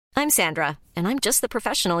I'm Sandra, and I'm just the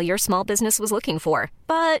professional your small business was looking for.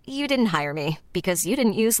 But you didn't hire me because you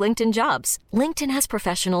didn't use LinkedIn Jobs. LinkedIn has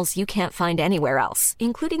professionals you can't find anywhere else,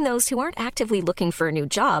 including those who aren't actively looking for a new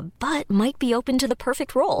job, but might be open to the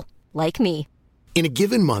perfect role, like me. In a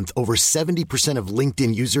given month, over 70% of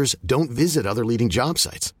LinkedIn users don't visit other leading job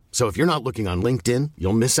sites. So if you're not looking on LinkedIn,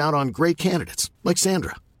 you'll miss out on great candidates like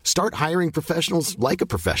Sandra. Start hiring professionals like a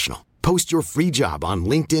professional. Post your free job on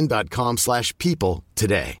linkedin.com/people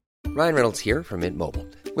today. Ryan Reynolds here from Mint Mobile.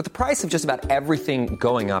 With the price of just about everything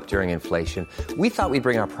going up during inflation, we thought we'd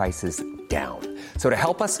bring our prices down. So to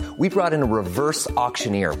help us, we brought in a reverse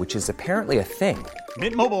auctioneer, which is apparently a thing.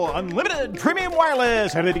 Mint Mobile Unlimited Premium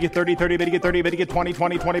Wireless. How to get 30, 30, bit to get 30, bit to get 20,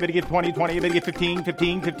 20, 20, bit to get 20, 20, bit to get 15,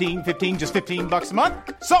 15, 15, 15, just $15 a month?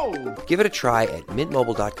 Sold! Give it a try at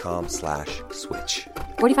mintmobile.com/switch.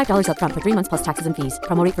 $45 up front for 3 months plus taxes and fees.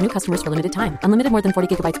 Promo rate for new customers for limited time. Unlimited more than 40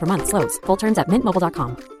 gigabytes per month. Slows full terms at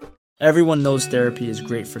mintmobile.com. Everyone knows therapy is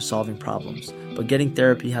great for solving problems, but getting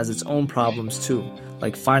therapy has its own problems too,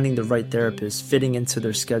 like finding the right therapist, fitting into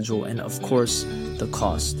their schedule, and of course, the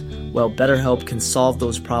cost. Well, BetterHelp can solve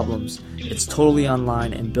those problems. It's totally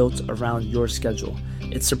online and built around your schedule.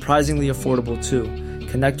 It's surprisingly affordable too.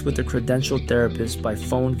 Connect with a credentialed therapist by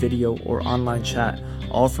phone, video, or online chat,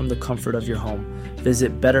 all from the comfort of your home.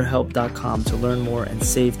 Visit BetterHelp.com to learn more and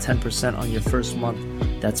save 10% on your first month.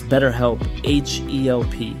 That's BetterHelp,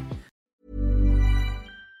 H-E-L-P.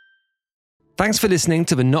 Thanks for listening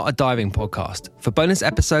to the Not a Diving podcast. For bonus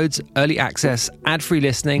episodes, early access, ad-free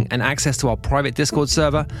listening, and access to our private Discord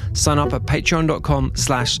server, sign up at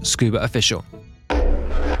patreon.com/scubaofficial.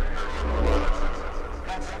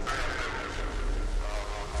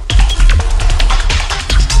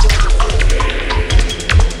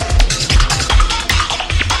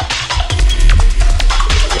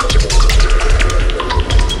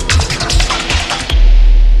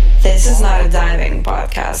 This is Not a Diving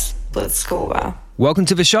podcast with Scuba. Welcome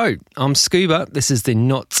to the show. I'm Scuba. This is the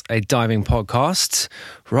Not a Diving podcast.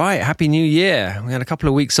 Right, Happy New Year. We had a couple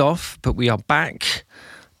of weeks off, but we are back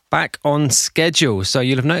on schedule. So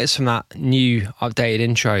you'll have noticed from that new updated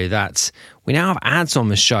intro that we now have ads on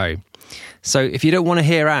the show. So if you don't want to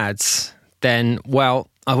hear ads, then, well,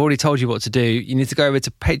 I've already told you what to do. You need to go over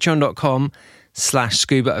to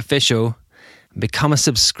patreon.com/scubaofficial and become a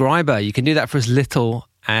subscriber. You can do that for as little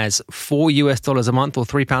as $4 a month or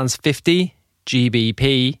 £3.50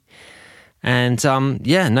 GBP. And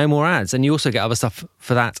no more ads. And you also get other stuff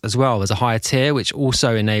for that as well. There's a higher tier, which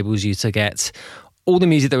also enables you to get all the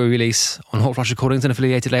music that we release on Hot Flush Recordings and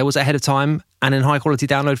affiliated labels ahead of time and in high quality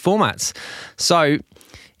download formats. So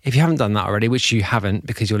if you haven't done that already, which you haven't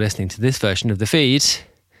because you're listening to this version of the feed,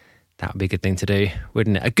 that would be a good thing to do,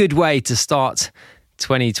 wouldn't it? A good way to start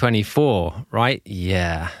 2024, right?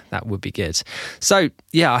 Yeah, that would be good. So,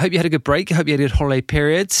 yeah, I hope you had a good break. I hope you had a good holiday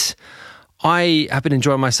period. I have been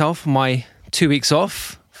enjoying myself, my 2 weeks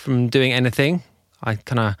off from doing anything. I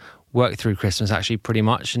kind of worked through Christmas actually pretty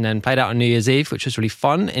much and then played out on New Year's Eve, which was really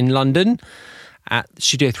fun in London at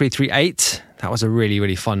Studio 338. That was a really,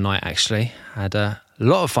 really fun night actually. I had a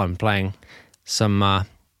lot of fun playing some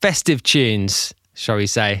festive tunes, shall we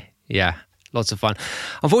say. Yeah. Lots of fun.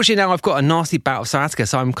 Unfortunately, now I've got a nasty bout of sciatica,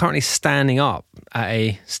 so I'm currently standing up at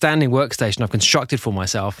a standing workstation I've constructed for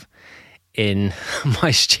myself in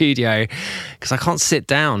my studio because I can't sit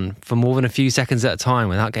down for more than a few seconds at a time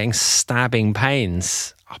without getting stabbing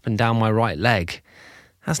pains up and down my right leg.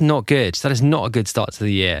 That's not good. That is not a good start to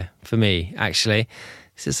the year for me, actually.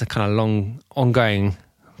 This is a kind of long, ongoing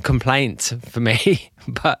complaint for me,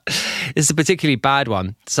 but it's a particularly bad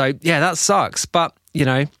one. So, yeah, that sucks. But, you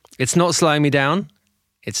know, it's not slowing me down.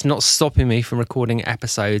 It's not stopping me from recording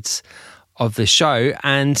episodes of the show.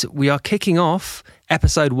 And we are kicking off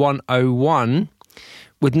episode 101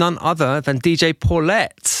 with none other than DJ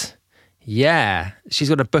Paulette. Yeah, she's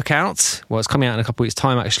got a book out. Well, it's coming out in a couple of weeks'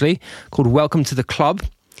 time, actually, called Welcome to the Club.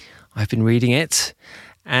 I've been reading it.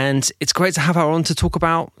 And it's great to have her on to talk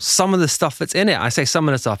about some of the stuff that's in it. I say some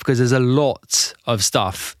of the stuff because there's a lot of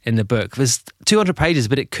stuff in the book. There's 200 pages,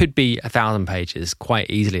 but it could be 1,000 pages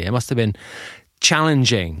quite easily. It must have been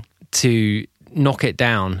challenging to knock it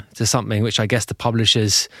down to something which I guess the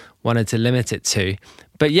publishers wanted to limit it to.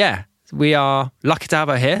 But yeah, we are lucky to have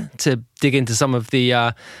her here to dig into some of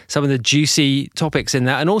the juicy topics in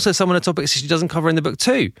there, and also some of the topics she doesn't cover in the book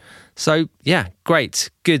too. So yeah, great,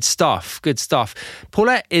 good stuff.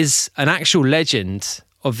 Paulette is an actual legend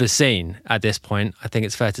of the scene at this point. I think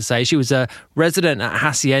it's fair to say she was a resident at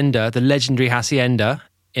Hacienda, the legendary Hacienda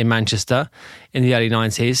in Manchester in the early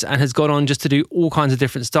 90s and has gone on just to do all kinds of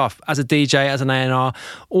different stuff as a DJ, as an A&R,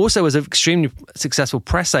 also as an extremely successful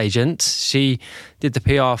press agent. She did the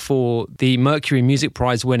PR for the Mercury Music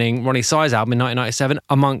Prize winning Ronnie Size album in 1997,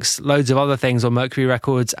 amongst loads of other things on Mercury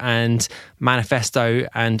Records and Manifesto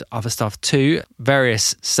and other stuff too,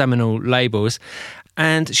 various seminal labels.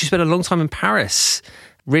 And she spent a long time in Paris,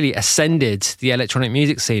 really ascended the electronic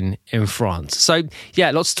music scene in France. So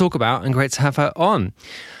yeah, lots to talk about and great to have her on.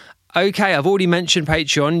 Okay, I've already mentioned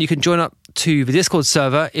Patreon. You can join up to the Discord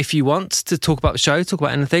server if you want to talk about the show, talk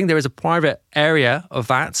about anything. There is a private area of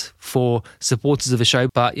that for supporters of the show.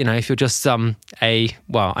 But, you know, if you're just a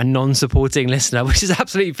non-supporting listener, which is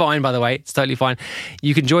absolutely fine, by the way, it's totally fine,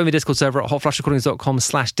 you can join the Discord server at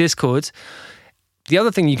hotflushrecordings.com/Discord. The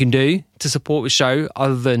other thing you can do to support the show,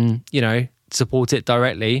 other than, you know, support it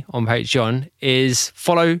directly on Patreon, is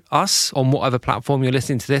follow us on whatever platform you're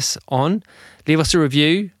listening to this on. Leave us a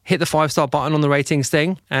review, hit the 5-star button on the ratings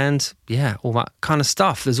thing, and yeah, all that kind of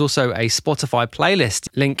stuff. There's also a Spotify playlist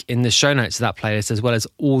link in the show notes of that playlist, as well as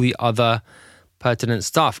all the other pertinent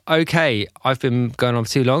stuff. Okay, I've been going on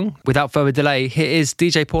for too long. Without further delay, here is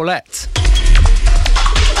DJ Paulette.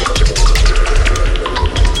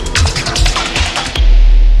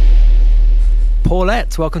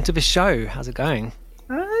 Paulette, welcome to the show. How's it going?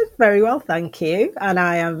 Very well, thank you. And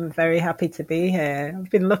I am very happy to be here. I've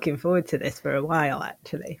been looking forward to this for a while,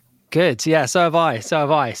 actually. Good. Yeah, so have I. So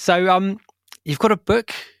you've got a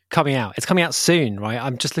book coming out. It's coming out soon, right?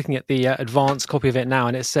 I'm just looking at the advanced copy of it now,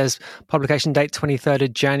 and it says publication date 23rd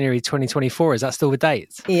of January 2024. Is that still the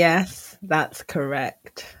date? Yes, that's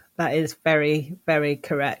correct. That is very, very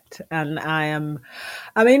correct. And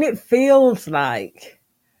it feels like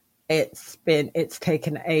it's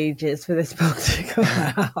taken ages for this book to come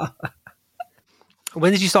out.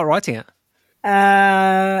 When did you start writing it?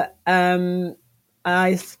 I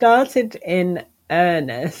started in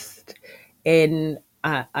earnest in,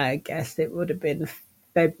 I guess it would have been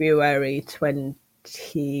February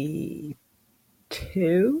 22.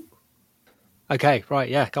 Okay, right,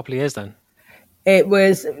 yeah, a couple of years then. It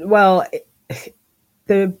was,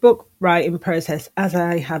 the book writing process, as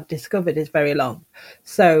I have discovered, is very long.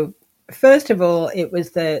 So first of all, it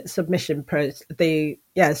was the submission process,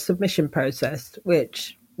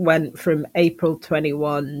 which went from April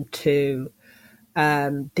 21 to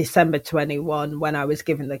December 21 when I was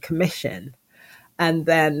given the commission. And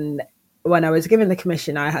then when I was given the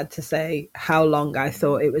commission, I had to say how long I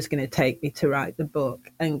thought it was going to take me to write the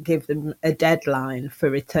book and give them a deadline for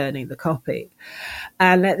returning the copy.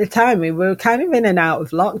 And at the time, we were kind of in and out of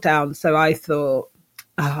lockdown. So I thought,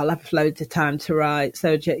 I'll have loads of time to write.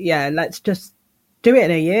 So yeah, let's just do it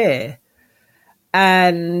in a year.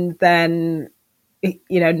 And then,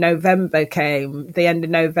 November came, the end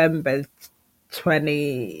of November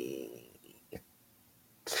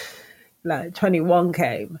 21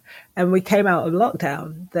 came, and we came out of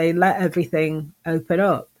lockdown. They let everything open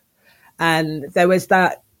up. And there was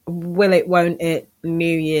that will it, won't it,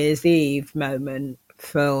 New Year's Eve moment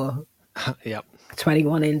for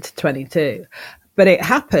 21 into 22. But it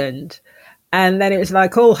happened. And then it was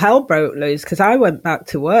like all hell broke loose because I went back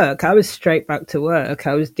to work. I was straight back to work.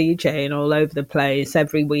 I was DJing all over the place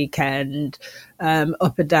every weekend,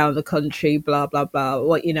 up and down the country, blah, blah, blah.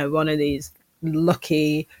 One of these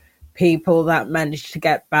lucky people that managed to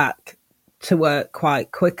get back to work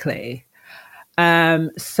quite quickly.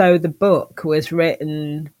 So the book was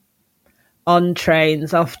written on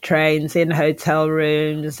trains, off trains, in hotel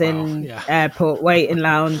rooms, airport waiting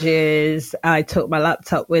lounges. I took my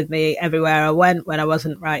laptop with me everywhere I went. When I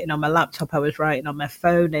wasn't writing on my laptop, I was writing on my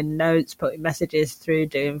phone in notes, putting messages through,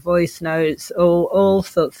 doing voice notes, all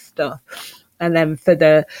sorts of stuff. And then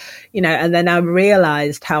and then I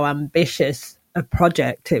realized how ambitious a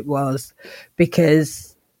project it was,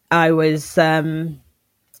 because I was, I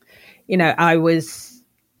was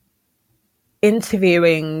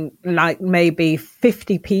interviewing like maybe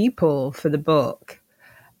 50 people for the book,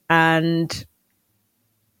 and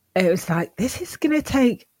it was like, this is going to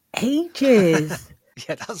take ages.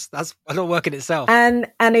 Yeah, that's a lot of work in itself. And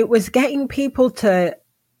it was getting people to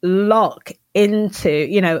lock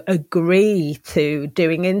into, agree to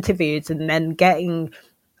doing interviews, and then getting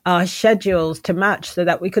our schedules to match so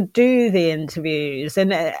that we could do the interviews.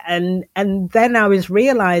 And then I was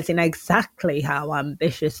realizing exactly how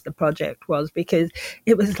ambitious the project was, because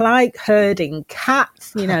it was like herding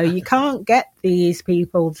cats. You can't get these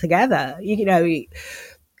people together.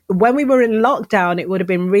 When we were in lockdown, it would have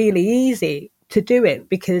been really easy to do it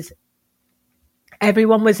because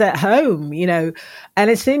everyone was at home, and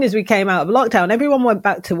as soon as we came out of lockdown, everyone went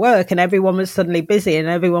back to work and everyone was suddenly busy and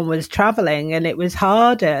everyone was traveling, and it was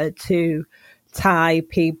harder to tie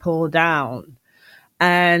people down.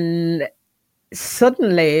 And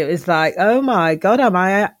suddenly it was like, oh my God, am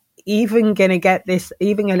I even going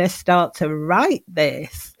to start to write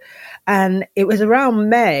this? And it was around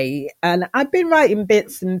May, and I'd been writing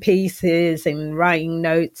bits and pieces and writing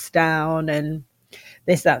notes down and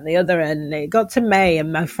this, that, and the other. And it got to May,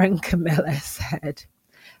 and my friend Camilla said,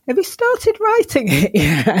 have you started writing it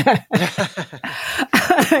yet?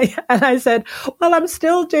 And I said, well, I'm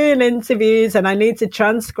still doing interviews and I need to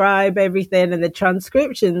transcribe everything. And the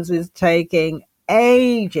transcriptions was taking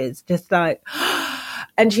ages, just like,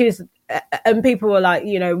 and people were like,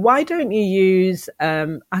 why don't you use,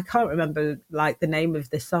 I can't remember like the name of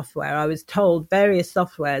the software. I was told various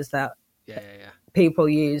softwares that people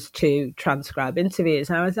use to transcribe interviews.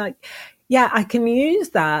 And I was like, yeah, I can use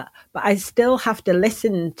that, but I still have to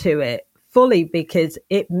listen to it fully because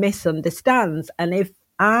it misunderstands. And if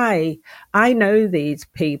I know these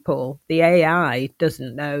people, the AI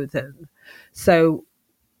doesn't know them. So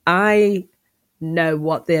I know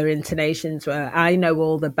what their intonations were. I know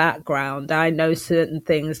all the background. I know certain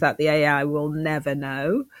things that the AI will never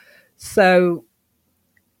know. So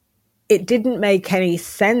it didn't make any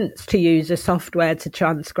sense to use a software to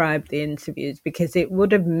transcribe the interviews because it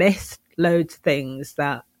would have missed loads of things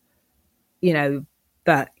that,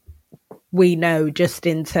 that we know just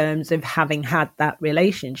in terms of having had that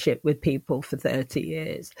relationship with people for 30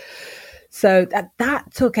 years. So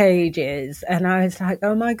that took ages. And I was like,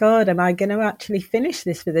 oh my God, am I going to actually finish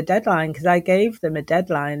this for the deadline? Because I gave them a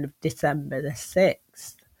deadline of December the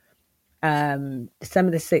 6th,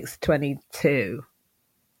 December the 6th, 22.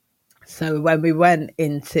 So when we went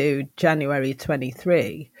into January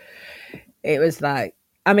 23, it was like,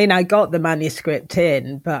 I got the manuscript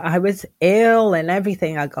in, but I was ill and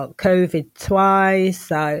everything. I got COVID twice.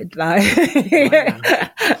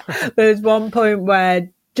 There was one point where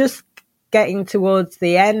just getting towards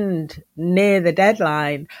the end, near the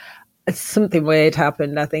deadline, something weird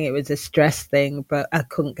happened. I think it was a stress thing, but I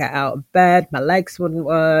couldn't get out of bed. My legs wouldn't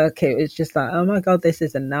work. It was just like, oh my God, this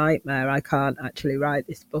is a nightmare. I can't actually write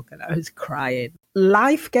this book. And I was crying.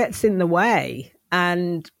 Life gets in the way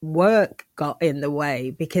and work got in the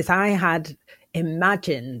way because I had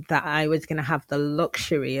imagined that I was going to have the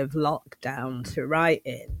luxury of lockdown to write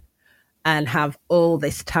in and have all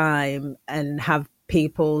this time and have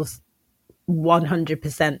people's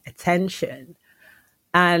 100% attention.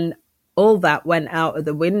 And all that went out of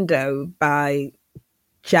the window by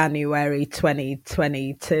January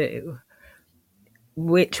 2022,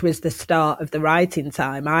 which was the start of the writing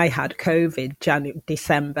time. I had COVID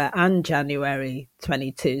December and January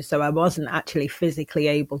 22, so I wasn't actually physically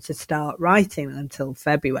able to start writing until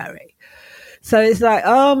February. So it's like,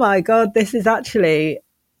 oh my God, this is actually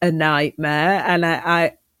a nightmare. And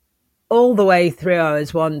I all the way through, I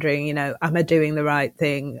was wondering, am I doing the right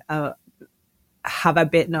thing? Have I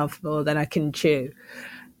bitten off more than I can chew?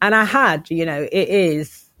 And I had, it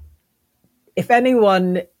is, if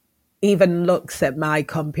anyone even looks at my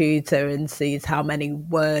computer and sees how many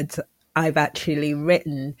words I've actually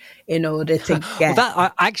written in order to get...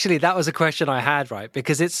 that was a question I had, right?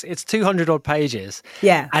 Because it's 200 odd pages.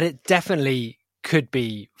 Yeah. And it definitely could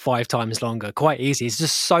be 5 times longer, quite easy. It's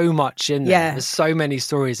just so much in there. Yeah. There's so many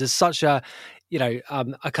stories. There's such a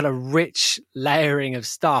kind of rich layering of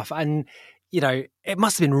stuff. And, it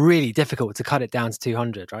must have been really difficult to cut it down to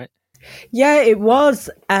 200, right? Yeah, it was.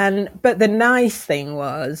 But the nice thing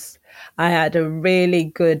was I had a really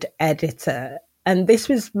good editor. And this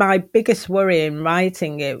was my biggest worry in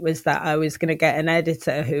writing it, was that I was going to get an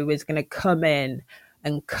editor who was going to come in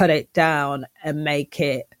and cut it down and make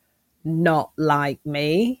it not like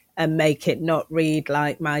me and make it not read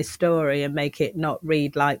like my story and make it not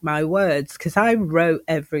read like my words. Because I wrote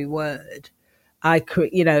every word.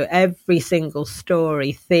 Every single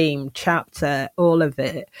story, theme, chapter, all of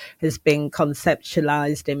it has been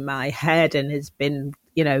conceptualized in my head and has been,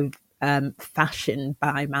 fashioned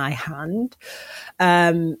by my hand.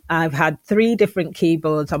 I've had 3 different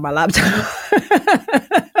keyboards on my laptop.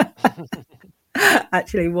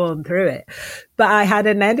 Actually worn through it. But I had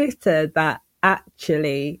an editor that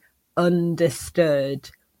actually understood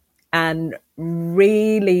and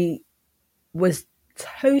really was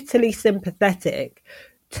totally sympathetic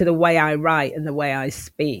to the way I write and the way I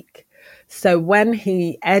speak. So when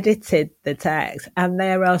he edited the text, and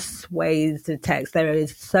there are swathes of text, there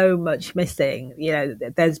is so much missing,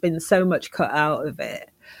 there's been so much cut out of it,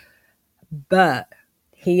 but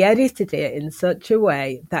he edited it in such a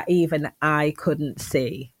way that even I couldn't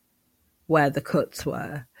see where the cuts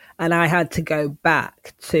were. And I had to go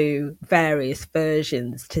back to various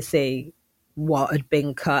versions to see what had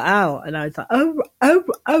been cut out. And I was like,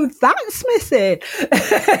 oh, that's missing.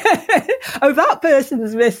 Oh, that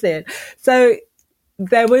person's missing. So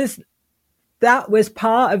that was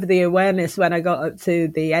part of the awareness when I got up to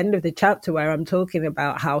the end of the chapter where I'm talking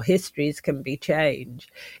about how histories can be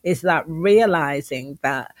changed, is that realizing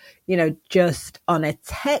that, just on a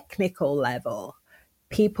technical level,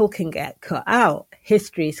 people can get cut out,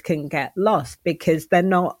 histories can get lost because they're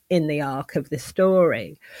not in the arc of the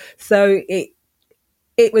story. So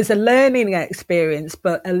it was a learning experience,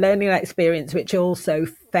 but a learning experience which also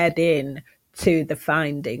fed in to the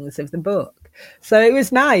findings of the book. So it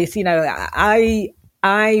was nice, I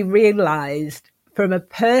realized from a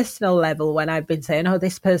personal level when I've been saying, oh,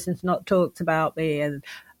 this person's not talked about me and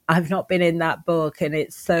I've not been in that book and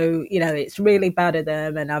it's so, it's really bad of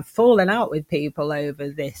them. And I've fallen out with people over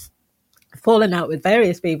this, fallen out with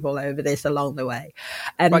various people over this along the way.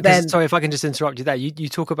 And right, then, sorry if I can just interrupt you there. You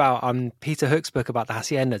talk about Peter Hook's book about the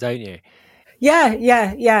Hacienda, don't you?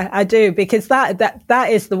 Yeah, I do, because that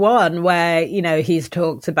is the one where, he's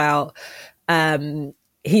talked about,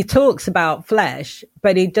 he talks about flesh,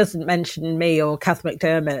 but he doesn't mention me or Kath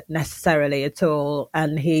McDermott necessarily at all.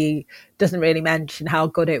 And he doesn't really mention how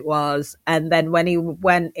good it was. And then when he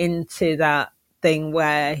went into that thing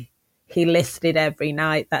where he listed every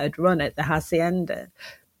night that had run at the Hacienda,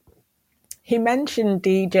 he mentioned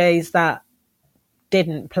DJs that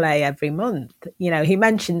didn't play every month. He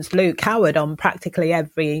mentions Luke Howard on practically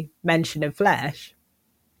every mention of flesh.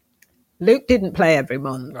 Luke didn't play every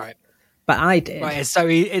month. Right. But I did. Right, it's so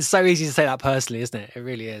easy to say that personally, isn't it? It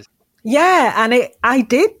really is. Yeah, and I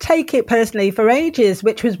did take it personally for ages,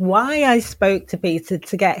 which was why I spoke to Peter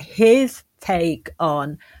to get his take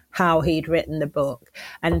on how he'd written the book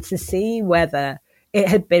and to see whether it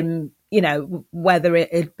had been, whether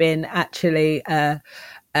it had been actually a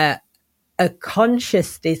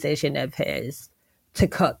conscious decision of his to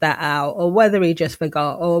cut that out, or whether he just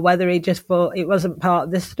forgot, or whether he just thought it wasn't part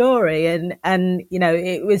of the story. And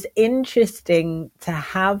it was interesting to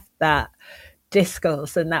have that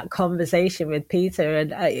discourse and that conversation with Peter.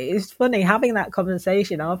 And it's funny having that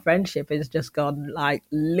conversation. Our friendship has just gone like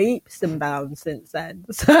leaps and bounds since then.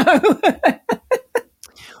 So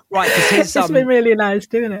right, because it's been really nice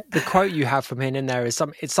doing it. The quote you have from him in there is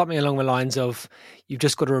it's something along the lines of, "You've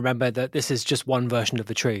just got to remember that this is just one version of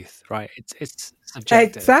the truth." Right? It's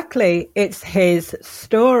subjective. Exactly. It's his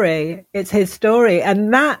story.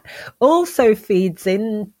 And that also feeds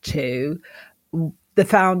into the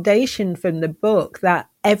foundation from the book that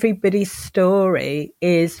everybody's story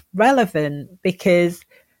is relevant, because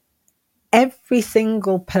every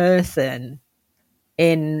single person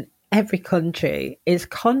in every country is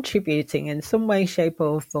contributing in some way, shape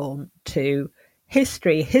or form to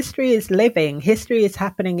history. History is living. History is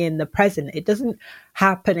happening in the present. It doesn't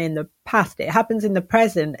happen in the past. It happens in the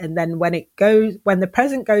present. And then when the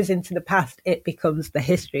present goes into the past, it becomes the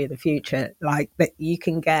history of the future. Like that, you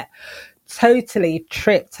can get totally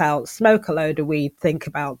tripped out, smoke a load of weed, think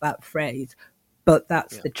about that phrase, but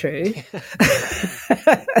that's the truth.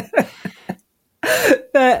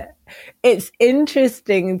 But it's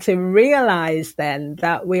interesting to realize then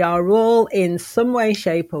that we are all in some way,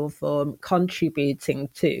 shape or form contributing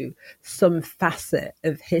to some facet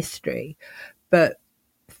of history. But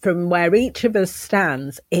from where each of us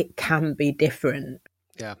stands, it can be different.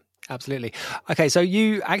 Yeah, absolutely. Okay, so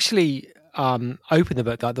you actually open the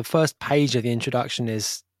book. Like the first page of the introduction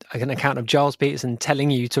is an account of Giles Peterson telling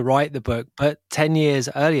you to write the book, but 10 years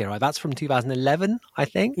earlier, right? That's from 2011, I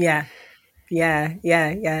think. Yeah,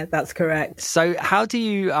 that's correct. So how do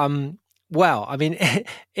you, well, I mean,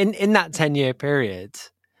 in that 10-year period,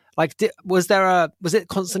 like, was it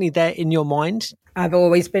constantly there in your mind? I've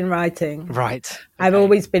always been writing. Right. Okay. I've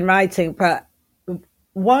always been writing, but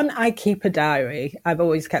one, I keep a diary. I've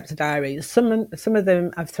always kept a diary. Some of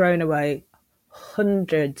them I've thrown away,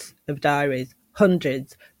 hundreds of diaries,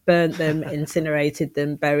 burnt them, incinerated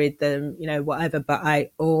them, buried them, whatever. But I've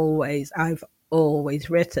always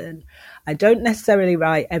written. I don't necessarily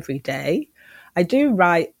write every day. I do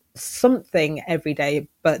write something every day,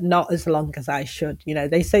 but not as long as I should.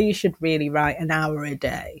 They say you should really write an hour a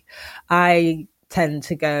day. I tend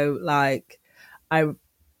to go I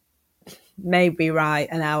maybe write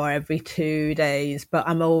an hour every 2 days, but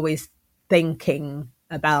I'm always thinking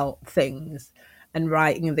about things and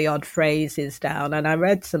writing the odd phrases down. And I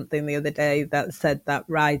read something the other day that said that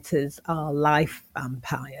writers are life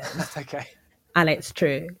vampires. That's okay. And it's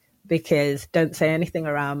true, because don't say anything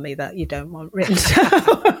around me that you don't want written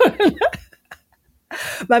down.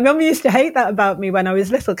 My mum used to hate that about me when I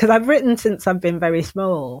was little, because I've written since I've been very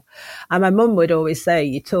small. And my mum would always say,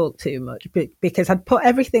 you talk too much, because I'd put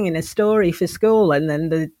everything in a story for school. And then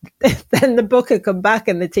the book would come back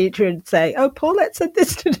and the teacher would say, oh, Paulette said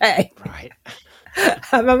this today. Right.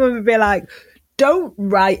 And my mum would be like, don't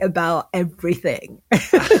write about everything.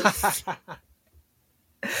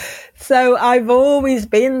 So I've always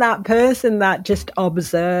been that person that just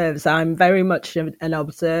observes. I'm very much an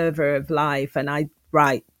observer of life, and I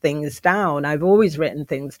write things down. I've always written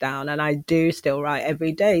things down, and I do still write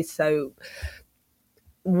every day. So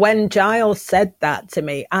when Giles said that to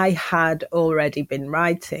me, I had already been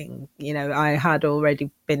writing. I had already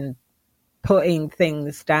been putting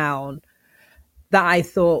things down that I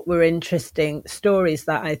thought were interesting, stories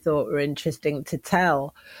that I thought were interesting to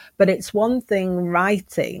tell. But it's one thing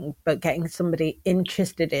writing, but getting somebody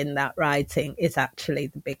interested in that writing is actually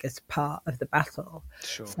the biggest part of the battle.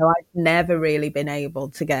 Sure. So I've never really been able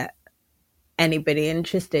to get anybody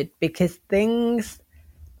interested, because things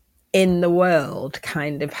in the world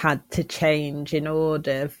kind of had to change in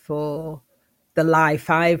order for the life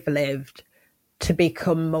I've lived to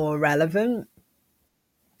become more relevant.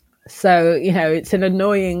 So, it's an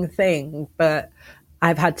annoying thing, but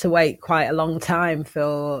I've had to wait quite a long time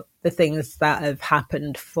for the things that have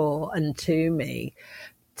happened for and to me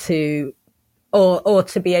or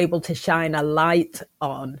to be able to shine a light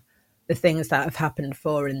on the things that have happened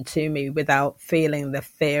for and to me without feeling the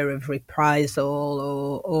fear of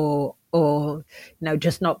reprisal or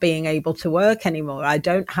just not being able to work anymore. I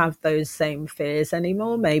don't have those same fears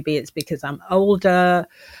anymore. Maybe it's because I'm older.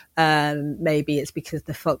 Maybe it's because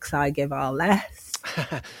the fucks I give are less.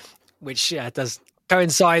 Which does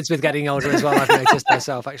coincides with getting older as well, I've noticed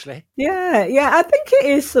myself, actually. Yeah, I think it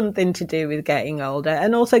is something to do with getting older,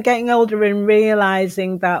 and also getting older and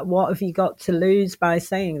realising that what have you got to lose by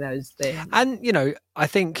saying those things. And, I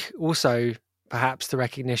think also perhaps the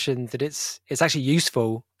recognition that it's actually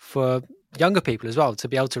useful for younger people as well to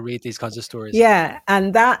be able to read these kinds of stories. Yeah,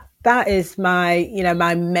 and that is my,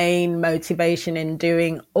 my main motivation in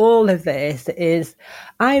doing all of this is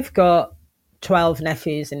I've got 12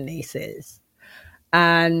 nephews and nieces.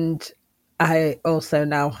 And I also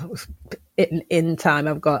now, in time,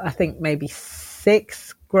 I've got, I think, maybe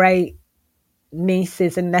 6 great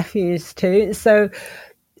nieces and nephews too. So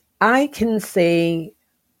I can see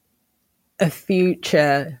a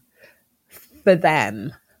future for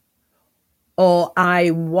them, or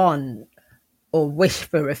I want or wish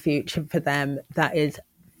for a future for them that is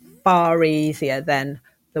far easier than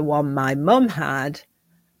the one my mum had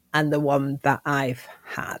and the one that I've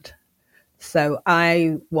had. So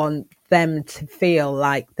I want them to feel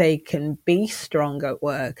like they can be strong at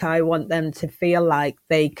work. I want them to feel like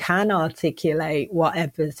they can articulate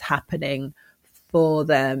whatever's happening for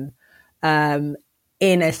them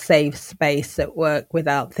in a safe space at work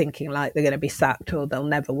without thinking like they're going to be sacked or they'll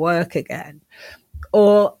never work again.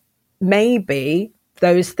 Or maybe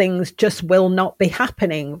those things just will not be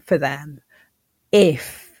happening for them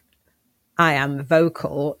if I am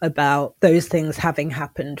vocal about those things having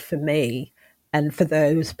happened for me and for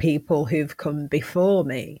those people who've come before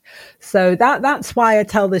me. So that's why I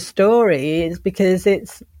tell the story, is because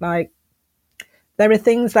it's like there are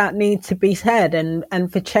things that need to be said,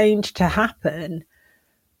 and for change to happen,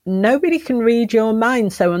 nobody can read your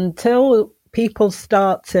mind. So until people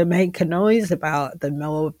start to make a noise about them,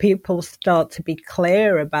 or people start to be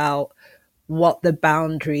clear about what the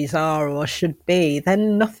boundaries are or should be,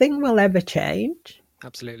 then nothing will ever change.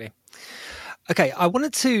 Absolutely. Okay, I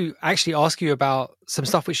wanted to actually ask you about some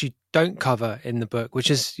stuff which you don't cover in the book,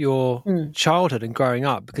 which is your childhood and growing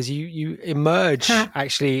up, because you emerge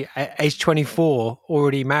actually at age 24,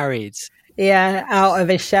 already married. Yeah, out of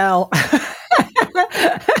a shell.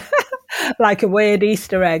 Like a weird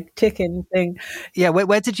Easter egg chicken thing. Yeah,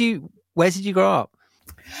 where did you grow up?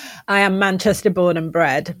 I am Manchester born and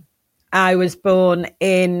bred. I was born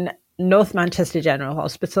in North Manchester General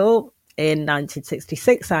Hospital in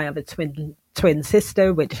 1966. I have a twin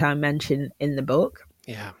sister, which I mention in the book.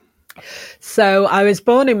 Yeah. So I was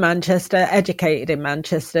born in Manchester, educated in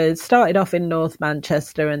Manchester, started off in North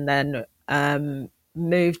Manchester, and then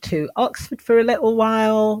moved to Oxford for a little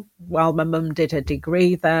while my mum did a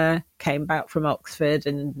degree there, came back from Oxford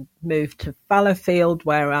and moved to Fallowfield,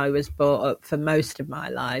 where I was brought up for most of my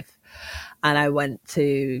life. And I went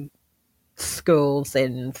to schools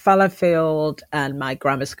in Fallowfield, and my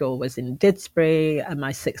grammar school was in Didsbury, and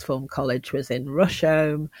my sixth form college was in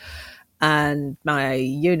Rusholme, and my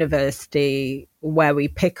university, where we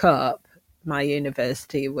pick up, my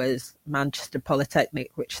university was Manchester Polytechnic,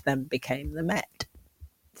 which then became the Met.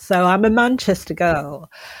 So I'm a Manchester girl,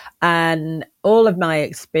 and all of my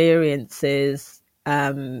experiences,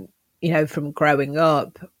 from growing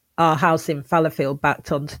up, our house in Fallowfield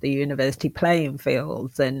backed onto the university playing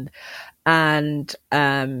fields, and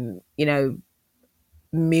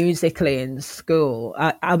musically in school,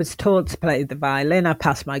 I was taught to play the violin. I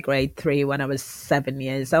passed my grade 3 when I was 7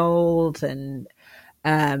 years old, and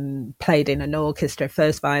played in an orchestra,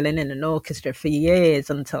 first violin in an orchestra for years,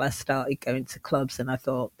 until I started going to clubs and I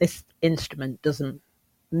thought, this instrument doesn't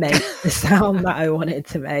make the sound that I wanted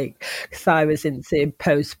to make, because I was into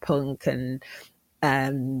post-punk and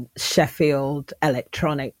Sheffield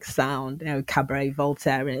electronic sound, Cabaret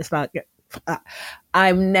Voltaire, and it's like,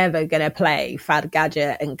 I'm never going to play Fad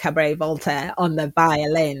Gadget and Cabaret Voltaire on the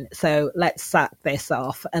violin, so let's sack this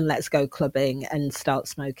off and let's go clubbing and start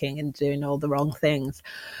smoking and doing all the wrong things.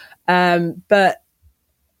 But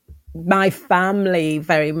my family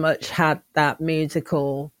very much had that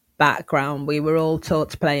musical background. We were all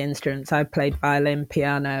taught to play instruments. I played violin,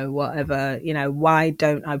 piano, whatever. Why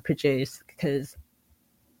don't I produce? Because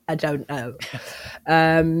I don't know.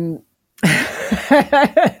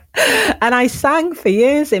 And I sang for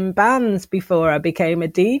years in bands before I became a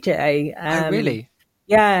DJ. Oh, really?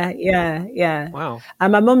 Yeah. Wow.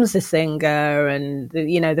 And my mum's a singer, and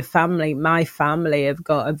my family have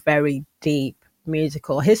got a very deep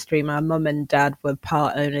musical history. My mum and dad were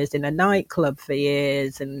part owners in a nightclub for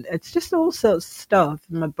years, and it's just all sorts of stuff.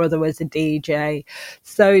 My brother was a DJ,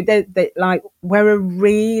 so we're a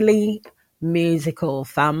really musical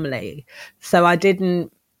family. So I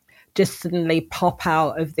didn't just suddenly pop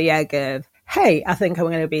out of the egg of, hey, I think I'm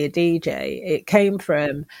going to be a DJ. It came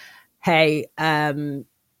from, hey,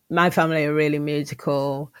 my family are really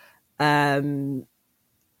musical. I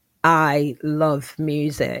love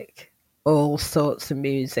music, all sorts of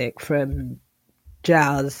music, from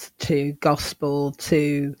jazz to gospel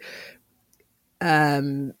to,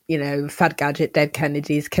 Fad Gadget, Dead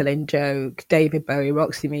Kennedys, Killing Joke, David Bowie,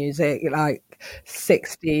 Roxy Music, like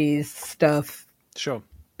 60s stuff. Sure.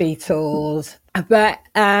 Beatles. But,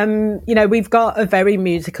 we've got a very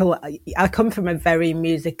musical, I come from a very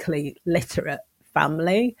musically literate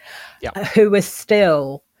family, who are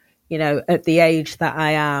still, at the age that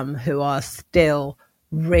I am, who are still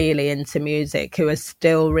really into music, who are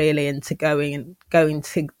still really into going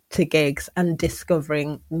to gigs and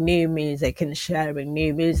discovering new music and sharing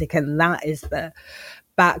new music. And that is the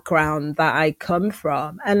background that I come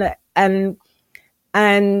from. And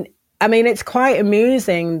I mean, it's quite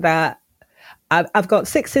amusing that I've got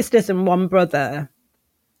 6 sisters and 1 brother,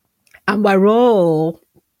 and we're all,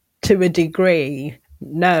 to a degree,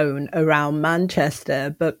 known around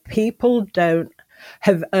Manchester, but people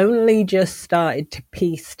have only just started to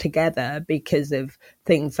piece together, because of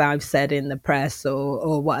things I've said in the press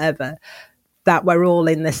or whatever, that we're all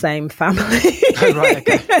in the same family. Oh, right,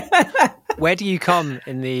 okay. Where do you come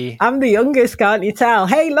in the... I'm the youngest, can't you tell?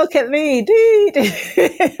 Hey, look at me, dude.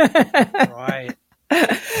 Right.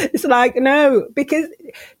 It's like, no, because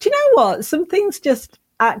do you know what? Some things just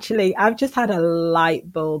actually, I've just had a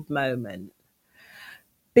light bulb moment.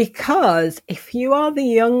 Because if you are the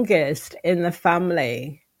youngest in the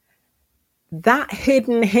family, that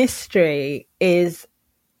hidden history is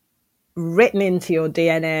written into your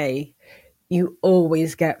DNA. You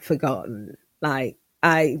always get forgotten. Like,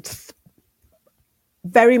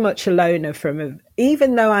 very much a loner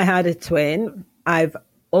even though I had a twin, I've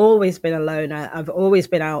always been a loner. I've always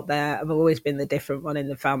been out there. I've always been the different one in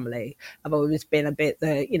the family. I've always been a bit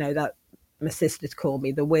that my sisters call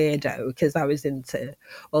me the weirdo, because I was into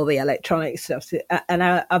all the electronic stuff. And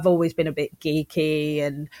I've always been a bit geeky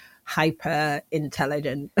and hyper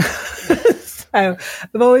intelligent. So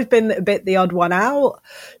I've always been a bit the odd one out.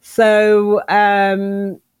 So,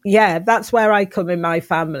 that's where I come in my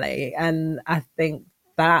family. And I think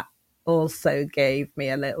that also gave me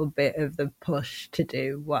a little bit of the push to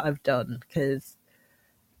do what I've done, because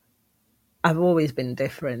I've always been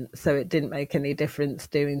different. So it didn't make any difference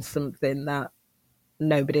doing something that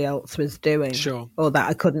nobody else was doing. Sure. Or that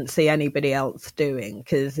I couldn't see anybody else doing,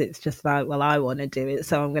 because it's just like, well, I want to do it,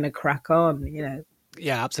 so I'm going to crack on,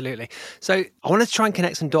 Yeah, absolutely. So I wanted to try and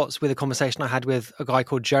connect some dots with a conversation I had with a guy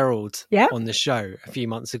called Gerald on the show a few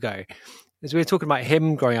months ago. As we were talking about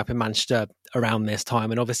him growing up in Manchester around this time,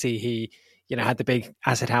 and obviously he, had the big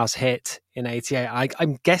Acid House hit in '88.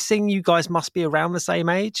 I'm guessing you guys must be around the same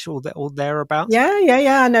age or thereabouts.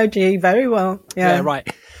 Yeah. I know G very well. Yeah,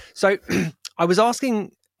 right. So I was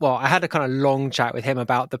asking. Well, I had a kind of long chat with him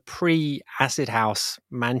about the pre-Acid House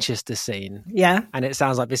Manchester scene. Yeah. And it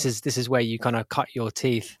sounds like this is where you kind of cut your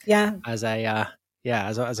teeth. Yeah. As a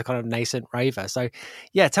kind of nascent raver. So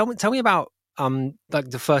yeah, tell me about like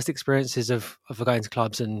the first experiences of going to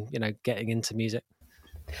clubs and, you know, getting into music?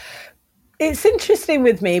 It's interesting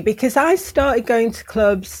with me because I started going to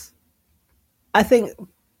clubs, I think,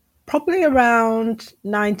 probably around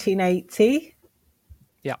 1980.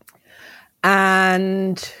 Yeah.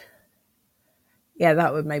 And yeah,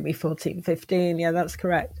 that would make me 14, 15. Yeah, that's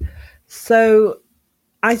correct. So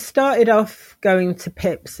I started off going to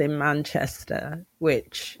Pips in Manchester,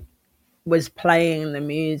 which was playing the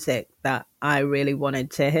music that I really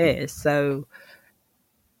wanted to hear. So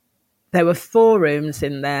there were 4 rooms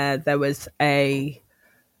in there. There was a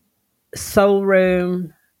soul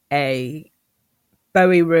room, a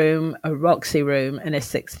Bowie room, a Roxy room, and a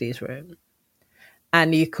 60s room.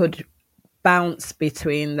 And you could bounce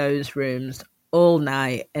between those rooms all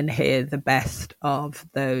night and hear the best of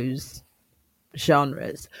those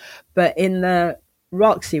genres. But in the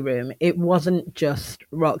Roxy room, it wasn't just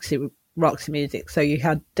Roxy music. So you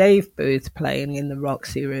had Dave Booth playing in the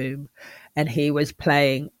Roxy room, and he was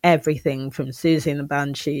playing everything from Susie and the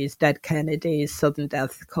Banshees, Dead Kennedys, Southern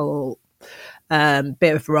Death Cult,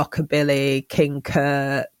 bit of rockabilly, King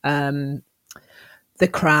Kurt, the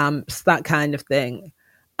Cramps, that kind of thing,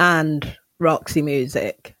 and Roxy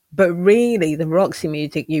music. But really, the Roxy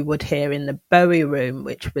music you would hear in the Bowie room,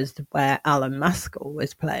 which was where Alan Maskell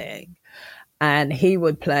was playing. And he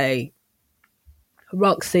would play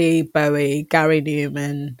Roxy, Bowie, Gary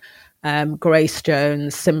Newman, Grace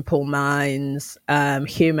Jones, Simple Minds,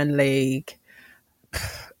 Human League,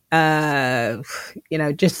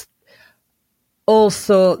 just all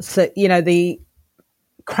sorts of, the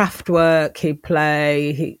Kraftwerk he'd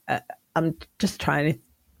play. I'm just trying to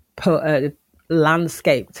put a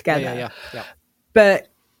landscape together. Yeah. But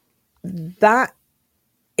that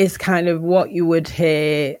is kind of what you would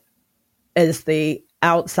hear as the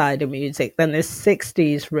outsider music. Then the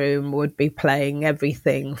 60s room would be playing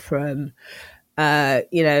everything from,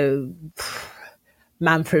 Manfred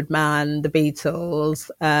Mann, the Beatles,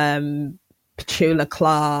 Petula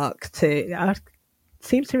Clark, I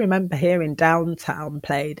seem to remember hearing Downtown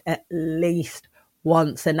played at least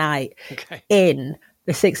once a night in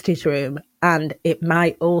the 60s room. And it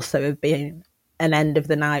might also have been an end of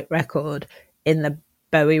the night record in the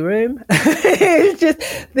Bowie room. It's just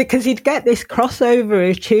because you'd get this crossover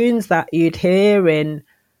of tunes that you'd hear in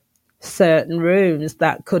certain rooms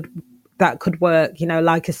that could work,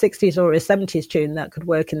 like a 60s or a 70s tune that could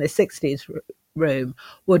work in the 60s room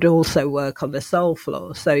would also work on the soul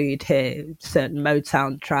floor. So you'd hear certain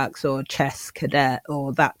Motown tracks or Chess Cadet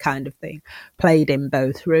or that kind of thing played in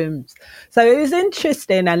both rooms. So it was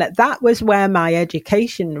interesting, and that was where my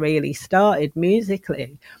education really started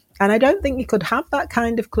musically. And I don't think you could have that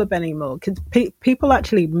kind of club anymore because people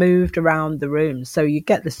actually moved around the rooms. So you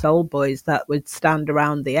get the soul boys that would stand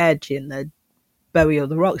around the edge in the Bowie or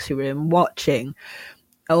the Roxy room watching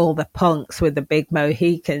all the punks with the big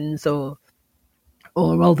Mohicans or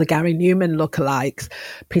all the Gary Newman lookalikes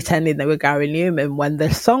pretending they were Gary Newman when the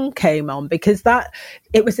song came on, because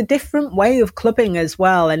it was a different way of clubbing as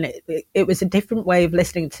well. And it was a different way of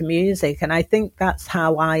listening to music. And I think that's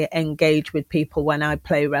how I engage with people when I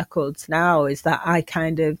play records now, is that I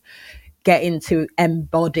kind of get into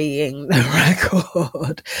embodying the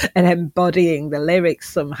record and embodying the lyrics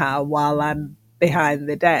somehow while I'm behind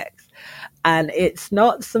the decks. And it's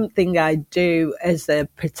not something I do as a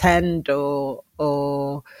pretend or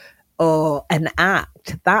an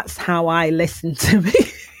act. That's how I listen to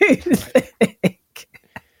music.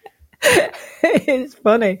 It's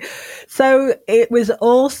funny. So it was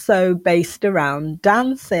also based around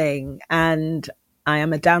dancing, and I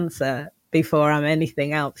am a dancer before I'm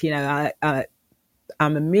anything else. I'm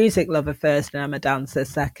a music lover first and I'm a dancer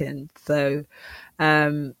second. So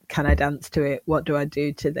can I dance to it? What do I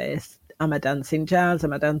do to this? Am I dancing jazz?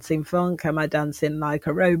 Am I dancing funk? Am I dancing like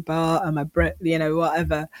a robot? Am I,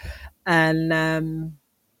 whatever. And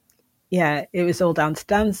it was all down to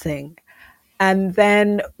dancing. And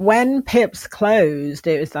then when Pips closed,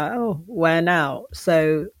 it was like, oh, where now?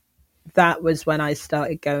 So that was when I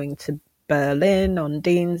started going to Berlin on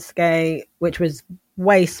Deansgate, which was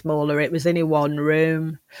way smaller. It was only one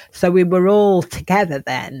room. So we were all together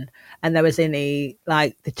then. And there was only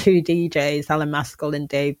like the 2 DJs, Alan Maskell and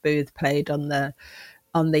Dave Booth, played on the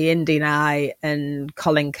indie night, and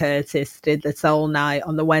Colin Curtis did the soul night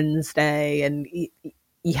on the Wednesday. And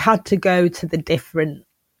you had to go to the different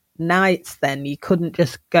nights then. You couldn't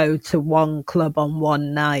just go to one club on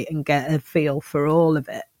one night and get a feel for all of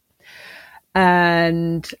it.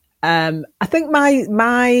 And I think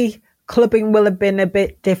my clubbing will have been a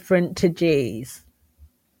bit different to G's.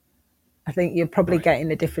 I think you're probably getting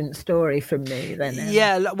a different story from me then.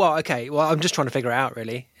 Yeah, well, okay. Well, I'm just trying to figure it out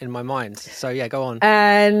really in my mind. So yeah, go on.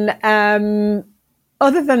 And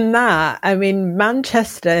other than that, I mean,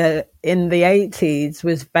 Manchester in the 80s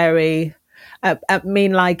was very, I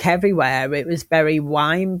mean, like everywhere, it was very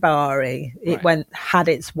wine bar-y. It had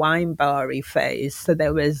its wine bar-y phase. So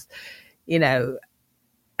there was, you know,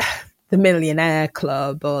 the Millionaire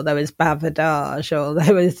Club, or there was Bavardage, or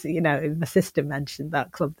there was, you know, my sister mentioned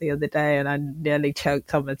that club the other day and I nearly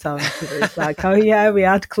choked on my tongue because it was like, oh yeah, we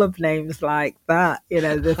had club names like that, you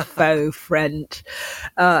know, the faux French.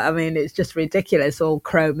 I mean, it's just ridiculous, all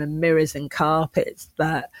chrome and mirrors and carpets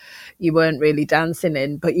that you weren't really dancing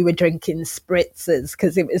in, but you were drinking spritzers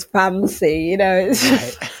because it was fancy, you know. It's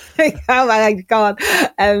just like, oh my God.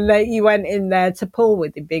 And you went in there to pull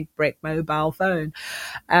with your big brick mobile phone.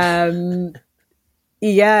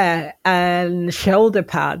 Yeah, and shoulder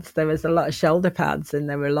pads. There was a lot of shoulder pads and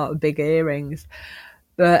there were a lot of big earrings.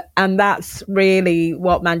 And that's really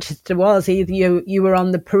what Manchester was. Either you were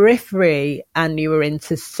on the periphery and you were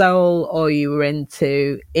into soul, or you were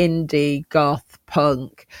into indie, goth,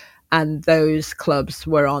 punk, and those clubs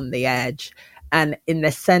were on the edge. And in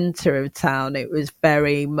the centre of town, it was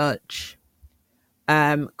very much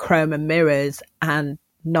chrome and mirrors and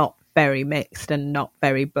not very mixed and not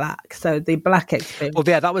very black. So the black experience. Well,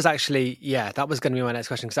 yeah, that was actually, that was going to be my next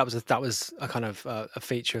question, because that was a kind of a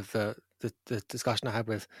feature of the discussion I had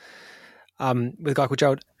with a guy called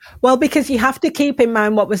Gerald. Well, because you have to keep in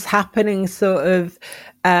mind what was happening sort of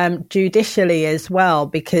judicially as well,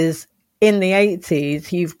 because in the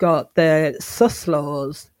 80s, you've got the sus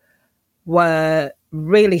laws were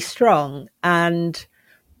really strong, and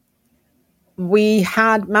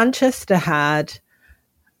Manchester had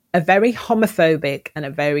a very homophobic and a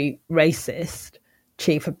very racist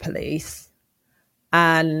chief of police,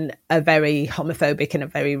 and a very homophobic and a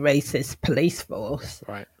very racist police force,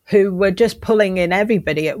 who were just pulling in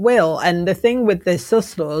everybody at will. And the thing with the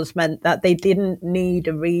sus laws meant that they didn't need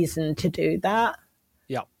a reason to do that.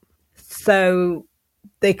 Yeah. So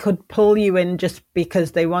they could pull you in just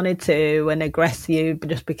because they wanted to, and aggress you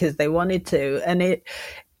just because they wanted to. And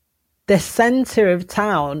the centre of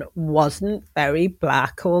town wasn't very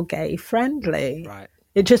black or gay friendly. Right.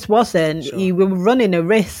 It just wasn't. Sure. You were running a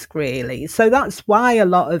risk, really. So that's why a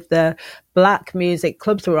lot of the black music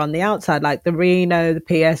clubs were on the outside, like the Reno, the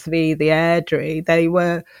PSV, the Airdrie.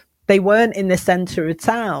 They weren't in the centre of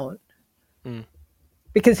town. Mm.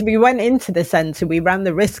 Because if we went into the centre, we ran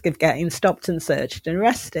the risk of getting stopped and searched and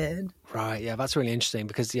arrested. Right. Yeah, that's really interesting,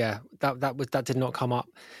 because that did not come up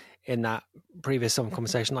in that previous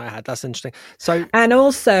conversation that I had. That's interesting. So, and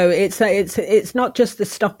also it's not just the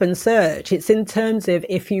stop and search. It's in terms of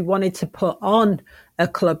if you wanted to put on a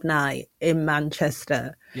club night in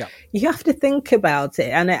Manchester, you have to think about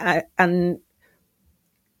it. And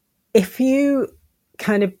if you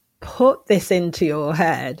kind of put this into your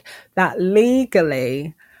head, that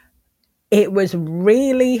legally it was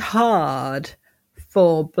really hard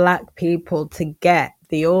for black people to get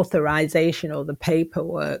the authorization or the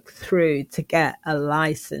paperwork through to get a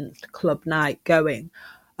licensed club night going.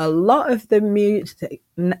 A lot of the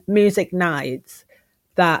music nights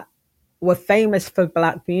that were famous for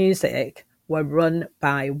black music were run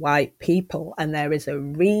by white people, and there is a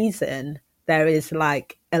reason. There is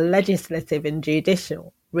like a legislative and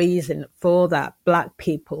judicial reason for that. Black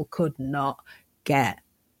people could not get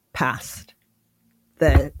past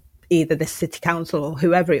either the city council or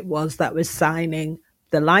whoever it was that was signing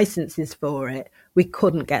the licenses for it. We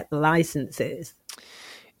couldn't get the licenses.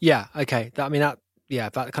 Yeah. Okay. That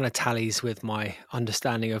kind of tallies with my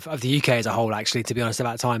understanding of the UK as a whole, actually, to be honest, at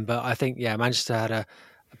that time. But I think, Manchester had a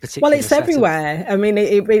particular. Well, it's everywhere. I mean,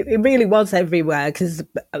 it really was everywhere, because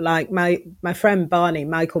like my friend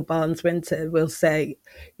Michael Barnes-Winter will say,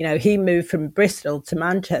 he moved from Bristol to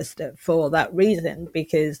Manchester for that reason,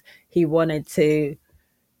 because he wanted to,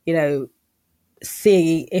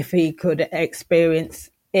 see if he could experience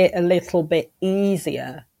it a little bit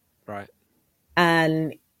easier. Right.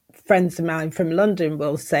 And friends of mine from London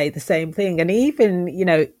will say the same thing. And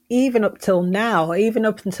even up till now, even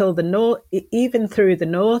up until even through the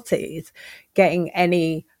noughties, getting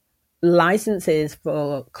any licenses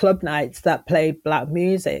for club nights that played black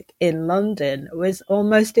music in London was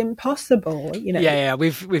almost impossible. Yeah,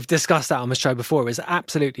 we've discussed that on the show before. It was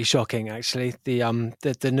absolutely shocking, actually.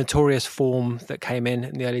 The notorious form that came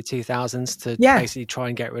in the early 2000s to basically try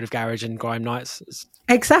and get rid of garage and grime nights.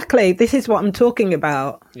 Exactly. This is what I'm talking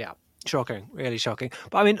about. Yeah, shocking, really shocking.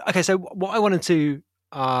 But I mean, okay, so what I wanted to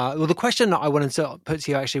the question that I wanted to put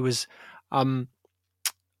to you actually was coming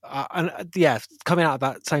out of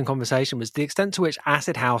that same conversation was the extent to which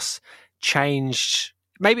acid house changed,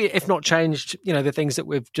 maybe if not changed, the things that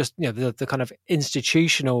we've just, the kind of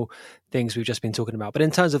institutional things we've just been talking about, but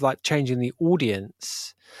in terms of like changing the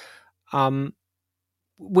audience,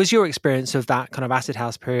 was your experience of that kind of acid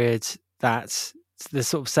house period that the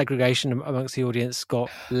sort of segregation amongst the audience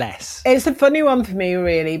got less? It's a funny one for me,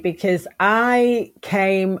 really, because I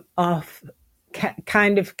came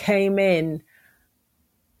in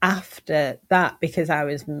after that because I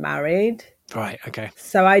was married. Right, okay.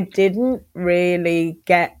 So I didn't really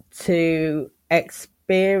get to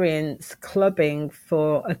experience clubbing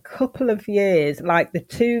for a couple of years, like the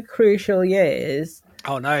 2 crucial years.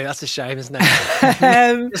 Oh no, that's a shame, isn't it?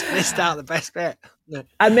 Just missed out the best bit. No.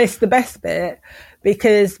 I missed the best bit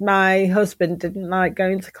because my husband didn't like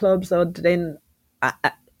going to clubs and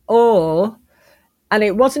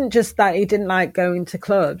it wasn't just that he didn't like going to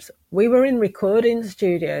clubs. We were in recording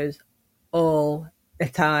studios all the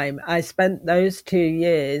time. I spent those 2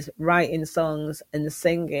 years writing songs and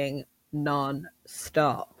singing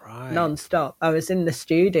non-stop. Right. Non-stop. I was in the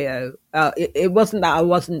studio. It wasn't that I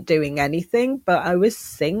wasn't doing anything, but I was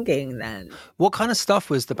singing then. What kind of stuff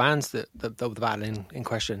was the bands that the band in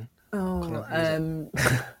question?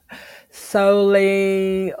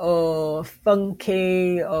 Soul-y or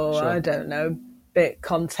funky or Sure. I don't know, bit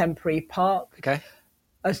contemporary pop. Okay.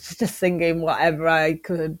 I was just singing whatever I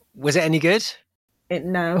could. Was it any good?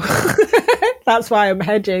 No. That's why I'm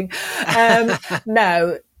hedging.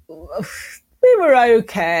 No. We were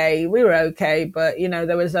okay, but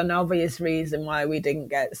there was an obvious reason why we didn't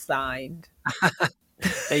get signed.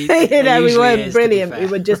 We weren't brilliant. We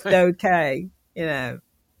were just okay. We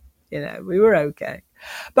were okay.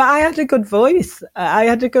 But I had a good voice. I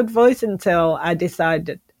had a good voice until I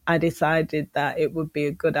decided that it would be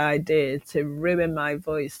a good idea to ruin my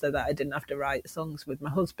voice so that I didn't have to write songs with my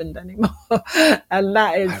husband anymore. And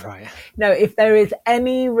that is, right. If there is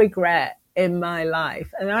any regret in my life,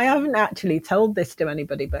 and I haven't actually told this to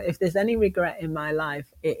anybody, but if there's any regret in my life,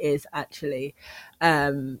 it is actually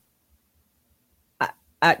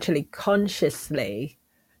consciously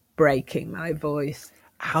breaking my voice.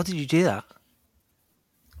 How did you do that?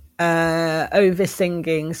 Over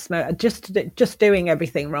singing, just doing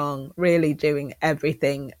everything wrong, really doing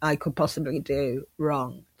everything I could possibly do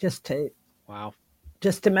wrong, just to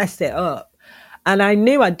mess it up. And I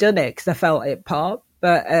knew I'd done it because I felt it pop.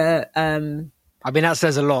 But that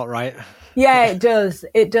says a lot, right? Yeah, it does.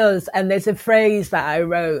 And there's a phrase that I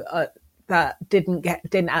wrote that didn't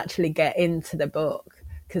actually get into the book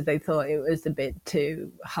because they thought it was a bit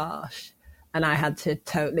too harsh, and I had to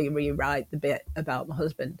totally rewrite the bit about my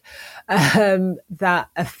husband. That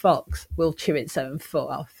a fox will chew its own foot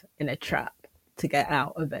off in a trap to get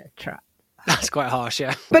out of a trap. That's quite harsh,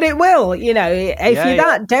 yeah. But it will, if you're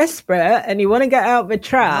that desperate and you want to get out of a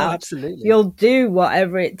trap, absolutely, you'll do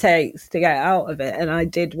whatever it takes to get out of it. And I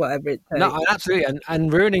did whatever it takes. No, absolutely.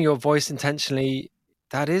 And ruining your voice intentionally,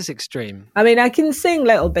 that is extreme. I mean, I can sing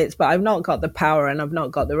little bits, but I've not got the power and I've not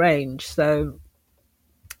got the range. So,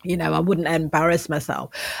 I wouldn't embarrass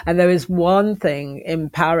myself. And there was one thing in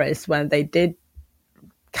Paris when they did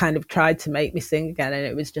kind of tried to make me sing again, and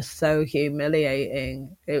it was just so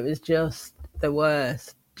humiliating. It was just the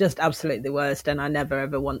worst, just absolutely the worst, and I never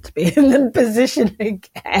ever want to be in that position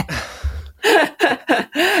again.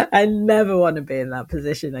 I never want to be in that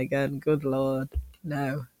position again. Good Lord,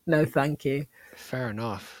 no, thank you. Fair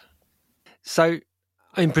enough. So,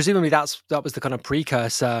 presumably that was the kind of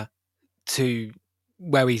precursor to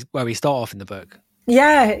where we start off in the book.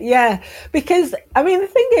 Yeah. Because, the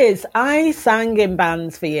thing is, I sang in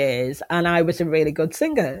bands for years and I was a really good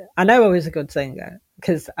singer. I know I was a good singer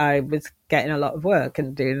because I was getting a lot of work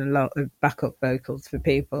and doing a lot of backup vocals for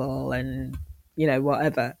people and,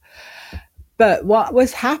 whatever. But what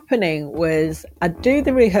was happening was I'd do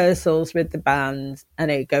the rehearsals with the band and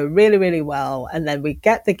it'd go really, really well. And then we'd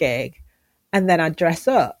get the gig and then I'd dress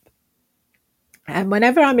up. And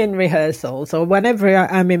whenever I'm in rehearsals or whenever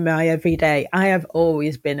I'm in my everyday, I have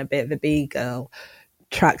always been a bit of a B-girl.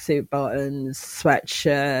 Tracksuit bottoms,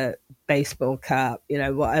 sweatshirt, baseball cap,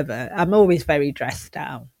 whatever. I'm always very dressed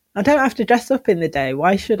down. I don't have to dress up in the day.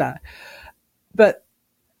 Why should I? But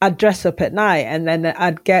I'd dress up at night and then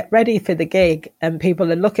I'd get ready for the gig and people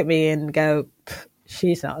would look at me and go,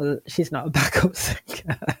 she's not a backup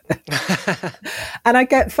singer. And I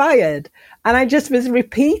get fired. And I just was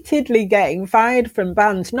repeatedly getting fired from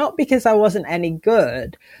bands, not because I wasn't any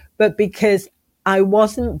good, but because I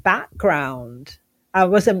wasn't background. I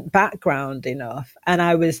wasn't background enough. And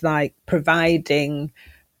I was like providing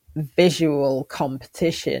visual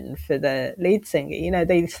competition for the lead singer.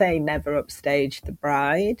 They say never upstage the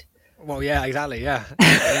bride. Well, yeah, exactly. Yeah.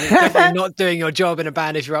 You're definitely not doing your job in a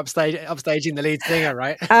band if you're upstaging the lead singer,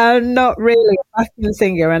 right? I'm not really a backing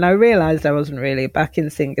singer, and I realised I wasn't really a backing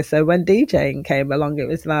singer. So when DJing came along, it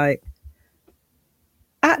was like,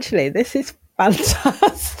 actually, this is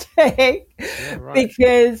fantastic. Yeah, right.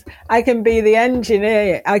 Because I can be the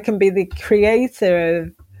engineer, I can be the creator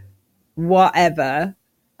of whatever.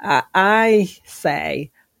 I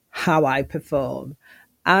say how I perform.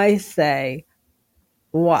 I say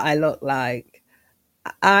what I look like.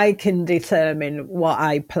 I can determine what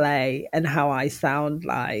I play and how I sound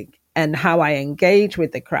like and how I engage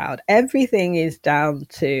with the crowd. Everything is down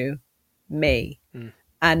to me.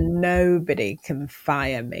 And nobody can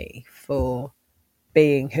fire me for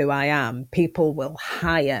being who I am. People will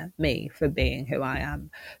hire me for being who I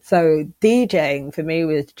am. So DJing for me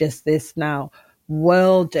was just this now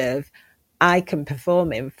world of, I can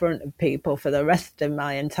perform in front of people for the rest of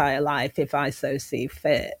my entire life if I so see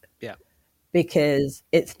fit. Yeah. Because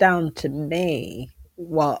it's down to me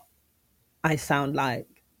what I sound like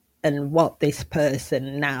and what this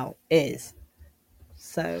person now is.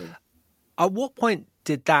 So at what point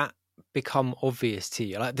did that become obvious to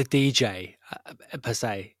you, like the DJ per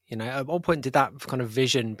se? You know, at what point did that kind of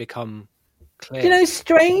vision become clear? You know,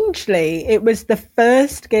 strangely, it was the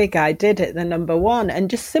first gig I did at the Number One, and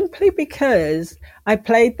just simply because I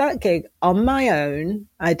played that gig on my own.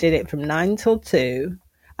 I did it from 9 till 2.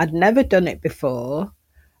 I'd never done it before.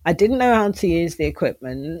 I didn't know how to use the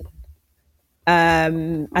equipment.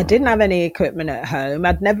 I didn't have any equipment at home.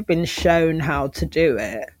 I'd never been shown how to do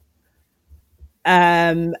it.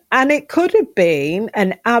 And it could have been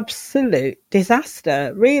an absolute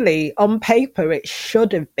disaster. Really, on paper, it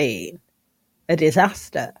should have been a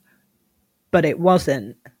disaster, but it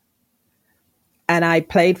wasn't. And I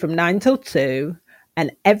played from 9 till 2,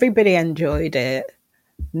 and everybody enjoyed it.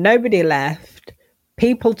 Nobody left.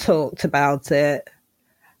 People talked about it.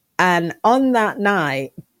 And on that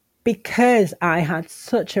night, because I had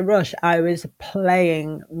such a rush, I was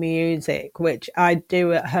playing music, which I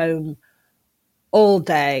do at home all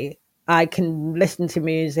day. I can listen to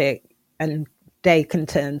music and day can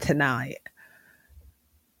turn to night.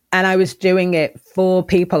 And I was doing it for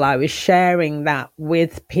people. I was sharing that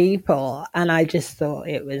with people. And I just thought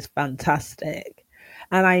it was fantastic.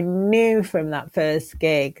 And I knew from that first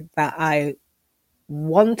gig that I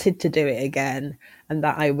wanted to do it again and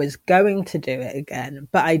that I was going to do it again.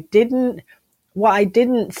 But what I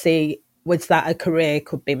didn't see was that a career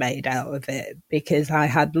could be made out of it, because I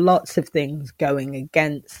had lots of things going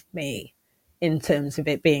against me in terms of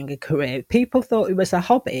it being a career. People thought it was a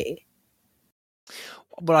hobby.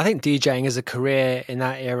 Well, I think DJing as a career in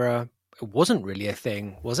that era, it wasn't really a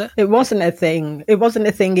thing, was it? It wasn't a thing. It wasn't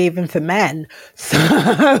a thing even for men. So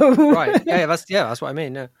right. Yeah, that's what I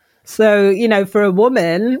mean. Yeah. So, you know, for a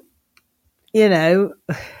woman, you know,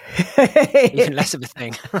 even less of a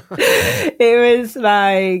thing. It was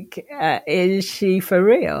like, is she for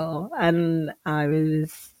real? And I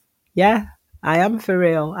was, yeah, I am for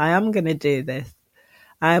real. I am going to do this.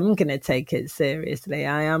 I am going to take it seriously.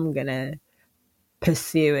 I am going to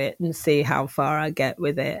pursue it and see how far I get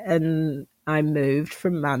with it. And I moved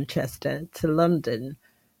from Manchester to London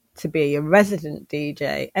to be a resident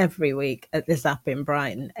DJ every week at the Zap in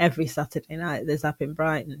Brighton, every Saturday night at the Zap in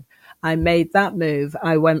Brighton. I made that move.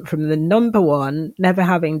 I went from the Number One, never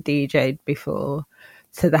having DJed before,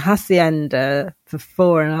 to the Hacienda for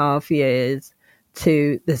 4.5 years,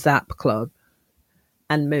 to the Zap Club,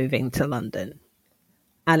 and moving to London.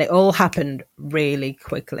 And it all happened really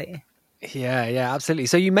quickly. Yeah, absolutely.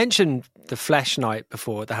 So you mentioned the Flesh night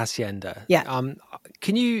before, the Hacienda. Yeah.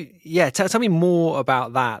 Can you, tell me more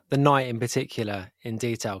about that, the night in particular, in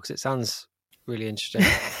detail, because it sounds really interesting.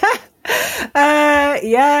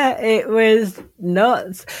 Yeah, it was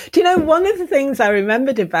nuts. Do you know, one of the things I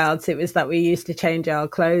remembered about it was that we used to change our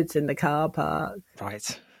clothes in the car park.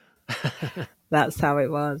 Right. That's how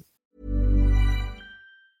it was.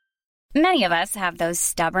 Many of us have those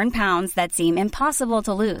stubborn pounds that seem impossible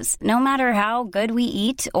to lose, no matter how good we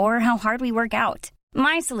eat or how hard we work out.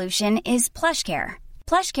 My solution is PlushCare.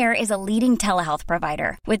 PlushCare is a leading telehealth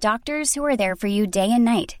provider with doctors who are there for you day and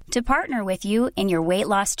night to partner with you in your weight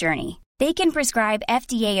loss journey. They can prescribe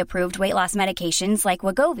FDA-approved weight loss medications like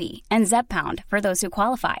Wegovy and Zepbound for those who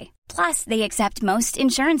qualify. Plus, they accept most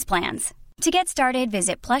insurance plans. To get started,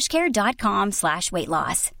 visit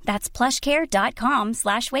plushcare.com/weightloss. That's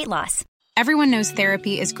plushcare.com/weightloss. Everyone knows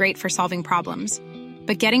therapy is great for solving problems,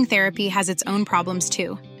 but getting therapy has its own problems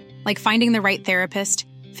too, like finding the right therapist,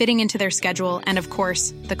 fitting into their schedule, and of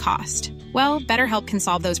course, the cost. Well, BetterHelp can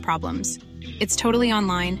solve those problems. It's totally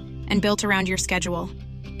online and built around your schedule.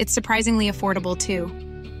 It's surprisingly affordable too.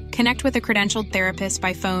 Connect with a credentialed therapist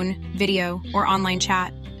by phone, video, or online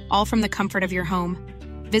chat, all from the comfort of your home.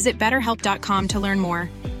 Visit BetterHelp.com to learn more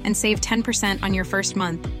and save 10% on your first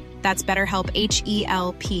month. That's BetterHelp,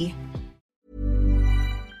 H-E-L-P.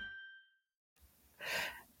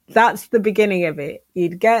 That's the beginning of it.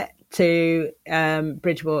 You'd get to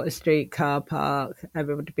Bridgewater Street car park.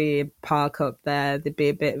 Everyone would be park up there. There'd be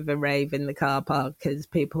a bit of a rave in the car park because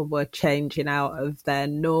people were changing out of their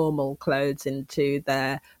normal clothes into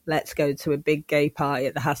their let's go to a big gay party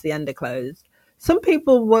at the Hacienda clothes. Some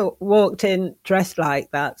people walked in dressed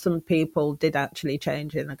like that. Some people did actually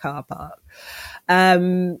change in the car park.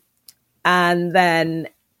 And then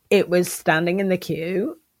it was standing in the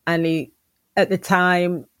queue, and at the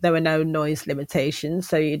time, there were no noise limitations,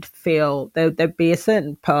 so you'd feel there'd be a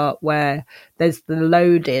certain part where there's the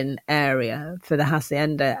loading area for the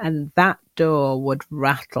Hacienda, and that door would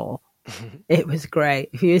rattle. It was great.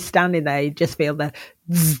 If you were standing there, you'd just feel the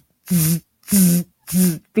zzz, zzz, zzz,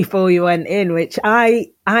 zzz before you went in, which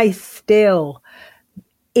I still,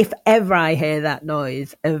 if ever I hear that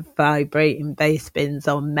noise of vibrating bass bins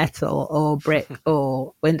on metal or brick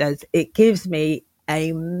or windows, it gives me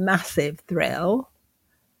a massive thrill.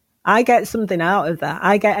 I get something out of that.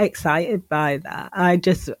 I get excited by that. I'm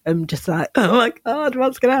just like, oh my God,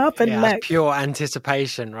 what's going to happen next? Pure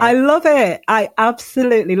anticipation, right? I love it. I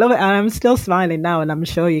absolutely love it. And I'm still smiling now, and I'm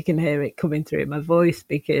sure you can hear it coming through in my voice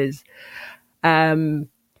because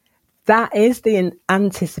that is the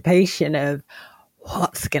anticipation of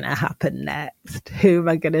what's going to happen next. Who am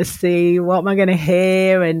I going to see? What am I going to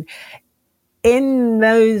hear? And in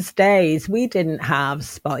those days, we didn't have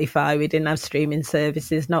Spotify, we didn't have streaming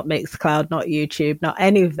services, not Mixcloud, not YouTube, not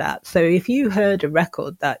any of that. So if you heard a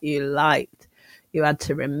record that you liked, you had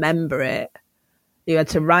to remember it. You had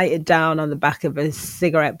to write it down on the back of a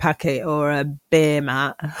cigarette packet or a beer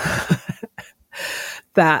mat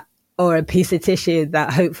or a piece of tissue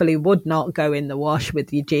that hopefully would not go in the wash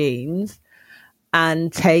with your jeans,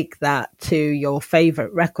 and take that to your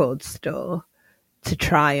favorite record store to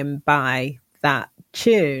try and buy that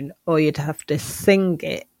tune, or you'd have to sing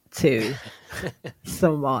it to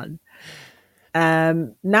someone.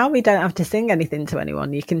 Now we don't have to sing anything to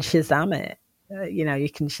anyone. You can Shazam it. You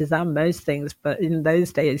can Shazam most things, but in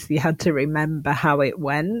those days you had to remember how it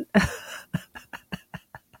went.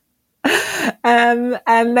 And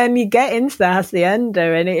then you get into the Hacienda,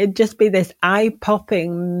 and it'd just be this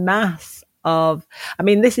eye-popping mass of,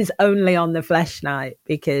 this is only on the Flesh night,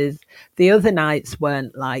 because the other nights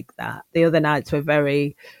weren't like that. The other nights were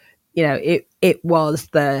very, it was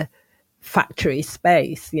the factory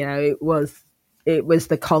space, it was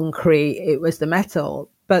the concrete, it was the metal.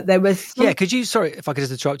 But there was sorry if I could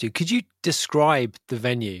just interrupt you, could you describe the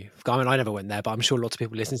venue? I never went there, but I'm sure lots of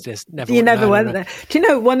people listening to this never went there. Do you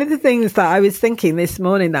know, one of the things that I was thinking this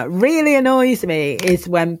morning that really annoys me is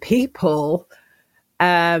when people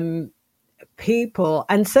and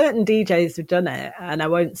certain DJs have done it, and I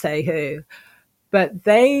won't say who, but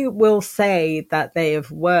they will say that they have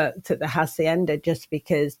worked at the Hacienda just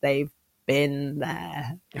because they've been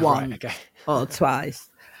there once or twice,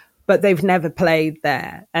 but they've never played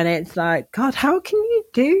there. And it's like, God, how can you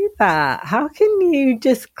do that? How can you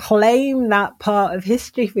just claim that part of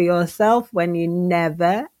history for yourself when you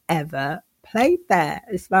never, ever played there?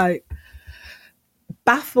 It's like,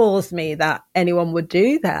 baffles me that anyone would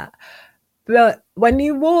do that. But when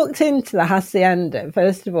you walked into the Hacienda,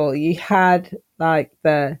 first of all, you had like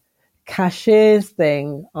the cashier's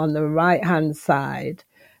thing on the right-hand side,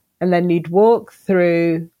 and then you'd walk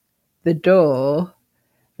through the door.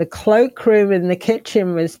 The cloakroom and the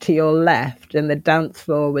kitchen was to your left, and the dance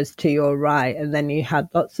floor was to your right. And then you had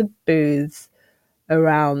lots of booths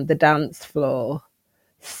around the dance floor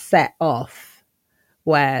set off,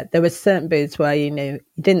 where there were certain booths where you knew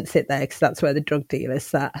you didn't sit there because that's where the drug dealers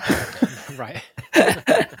sat. Right.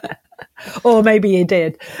 Or maybe you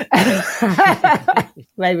did.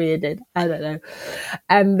 Maybe you did. I don't know.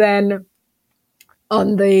 And then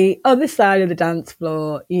on the other side of the dance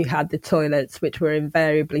floor, you had the toilets, which were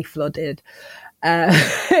invariably flooded.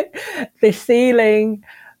 The ceiling,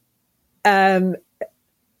 at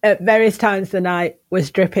various times of the night, was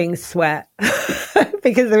dripping sweat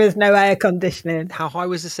because there was no air conditioning. How high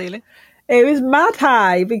was the ceiling? It was mad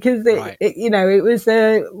high because it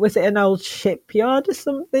was it an old shipyard or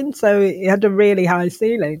something? So it had a really high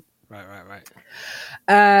ceiling. Right.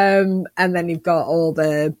 And then you've got all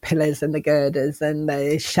the pillars and the girders and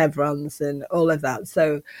the chevrons and all of that.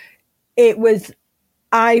 So it was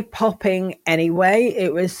eye-popping anyway.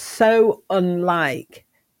 It was so unlike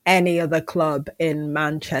any other club in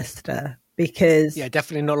Manchester because... Yeah,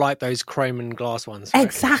 definitely not like those chrome and glass ones. Right?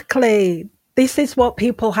 Exactly. this is what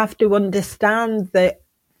people have to understand, that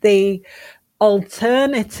the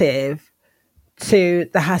alternative to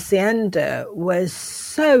the Hacienda was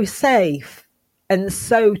so safe and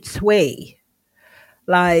so twee,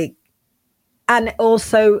 like, and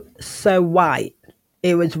also so white.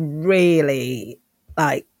 It was really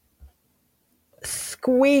like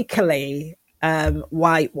squeakily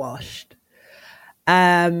whitewashed,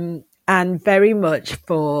 and very much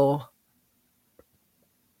for,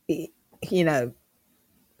 you know,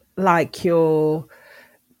 like your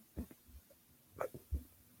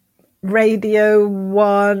Radio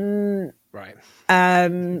 1. Right.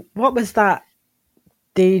 What was that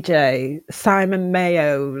DJ? Simon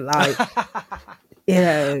Mayo, like, you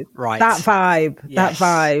know, right. That vibe. Yes. That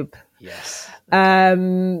vibe. Yes.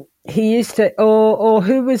 Okay. He used to, or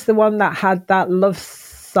who was the one that had that love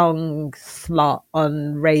song slot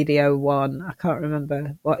on Radio 1? I can't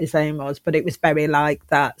remember what his name was, but it was very like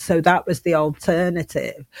that. So that was the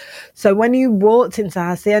alternative. So when you walked into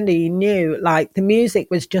Hacienda, you knew like the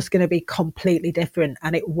music was just going to be completely different,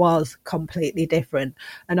 and it was completely different.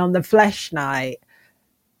 And on the Flesh night,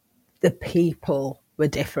 the people were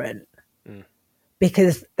different,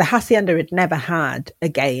 because the Hacienda had never had a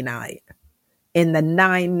gay night in the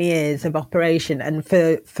 9 years of operation. And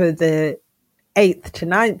for the 8th to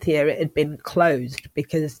 9th year, it had been closed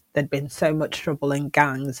because there'd been so much trouble and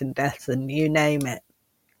gangs and deaths and you name it.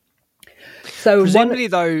 So presumably,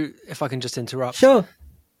 though, if I can just interrupt, sure,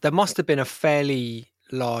 there must have been a fairly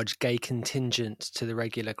large gay contingent to the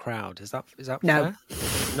regular crowd. Is that no,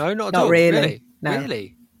 fair? No, not at not all. really. No.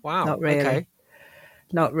 Really? Wow. Not really. Okay.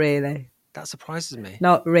 Not really. That surprises me.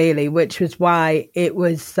 Not really, which was why it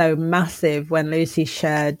was so massive when Lucy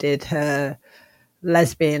Sher did her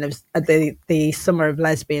lesbian of the Summer of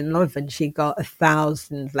Lesbian Love, and she got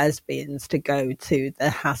 1,000 lesbians to go to the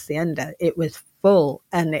Hacienda. It was full,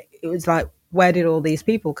 and it was like, where did all these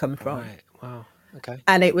people come from? Right. Wow. Okay.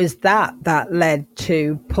 And it was that led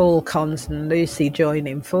to Paul Cons and Lucy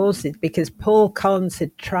joining forces, because Paul Cons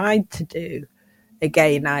had tried to do a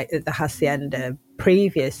gay night at the Hacienda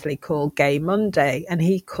previously called Gay Monday, and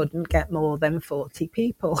he couldn't get more than 40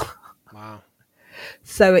 people. Wow.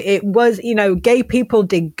 So it was, you know, gay people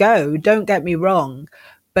did go, don't get me wrong,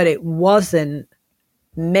 but it wasn't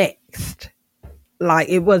mixed. Like,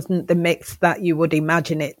 it wasn't the mix that you would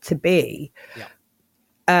imagine it to be.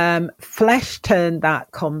 Yeah. Flesh turned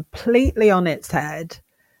that completely on its head,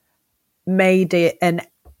 made it an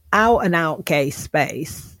out and out gay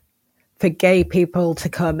space for gay people to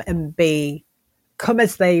come and come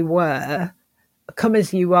as they were, come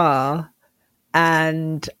as you are,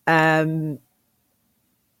 and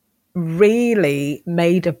really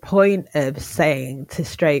made a point of saying to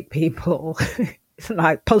straight people, it's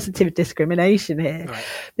like positive discrimination here. Right.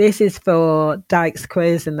 This is for dykes,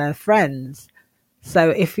 queers and their friends.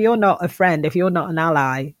 So if you're not a friend, if you're not an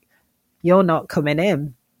ally, you're not coming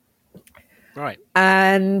in. Right.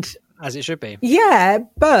 And as it should be. Yeah,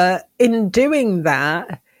 but in doing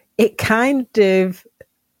that, it kind of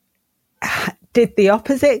did the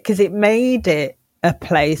opposite, because it made it a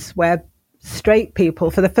place where straight people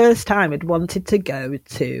for the first time had wanted to go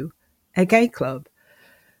to a gay club.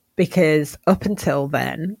 Because up until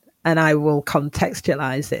then, and I will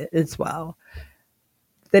contextualize it as well,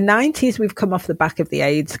 the 90s, we've come off the back of the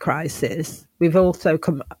AIDS crisis. We've also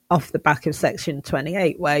come off the back of Section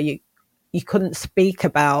 28, where you couldn't speak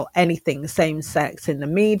about anything same-sex in the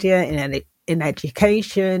media, in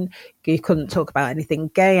education. You couldn't talk about anything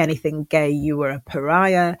gay. Anything gay, you were a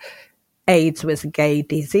pariah. AIDS was a gay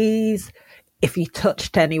disease. If you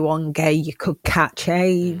touched anyone gay, you could catch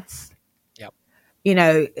AIDS. Yep. You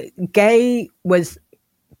know,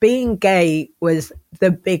 being gay was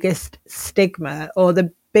the biggest stigma, or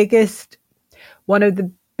one of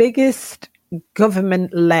the biggest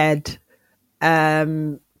government-led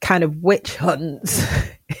kind of witch hunts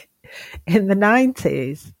in the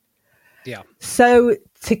 90s. Yeah. So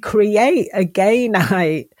to create a gay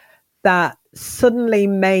night that suddenly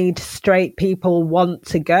made straight people want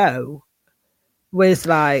to go was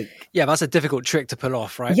like... Yeah, that's a difficult trick to pull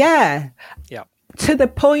off, right? Yeah. Yeah. To the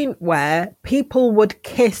point where people would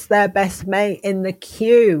kiss their best mate in the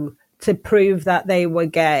queue to prove that they were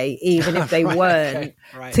gay, even if they right, weren't, okay.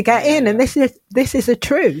 Right. to get in. Yeah. And this is a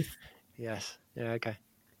truth. Yes. Yeah, okay.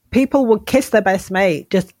 People would kiss their best mate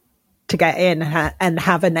just to get in and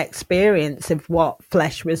have an experience of what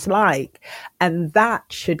Flesh was like. And that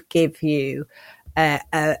should give you a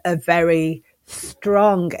very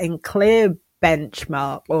strong and clear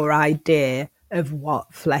benchmark or idea of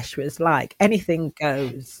what Flesh was like. Anything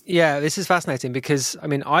goes. Yeah, this is fascinating because I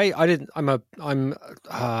mean, I'm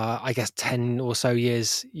I guess 10 or so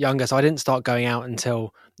years younger, so I didn't start going out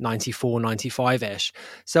until 94, 95 ish.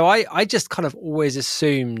 So I just kind of always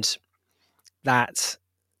assumed that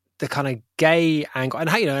the kind of gay angle, and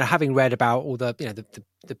having read about all the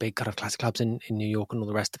the big kind of classic clubs in New York and all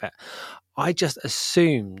the rest of it, I just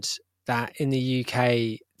assumed that in the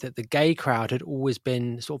UK that the gay crowd had always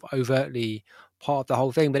been sort of overtly part of the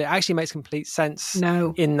whole thing. But it actually makes complete sense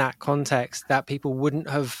in that context that people wouldn't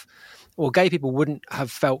have, or gay people wouldn't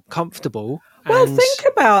have felt comfortable. Well, think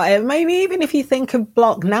about it. Maybe even if you think of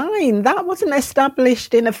Block 9, that wasn't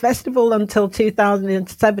established in a festival until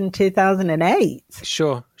 2007, 2008.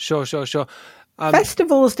 Sure.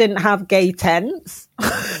 Festivals didn't have gay tents.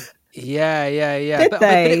 Yeah. Did they?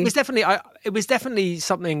 But it was definitely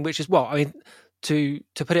something which is, well, I mean, to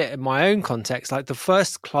put it in my own context, like the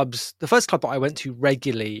first club that I went to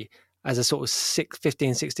regularly as a sort of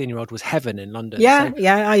 15, 16-year-old was Heaven in London. Yeah,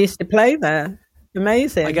 I used to play there.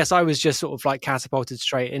 Amazing. I guess I was just sort of like catapulted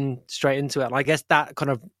straight into it. And I guess that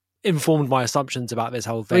kind of informed my assumptions about this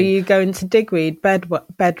whole thing. Were you going to Digweed,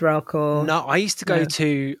 Bedrock, or? No, I used to go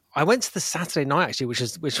to, I went to the Saturday night actually, which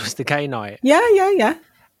was the gay night. Yeah.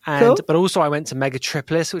 And cool. But also I went to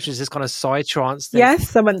Megatripolis, which is this kind of side trance thing.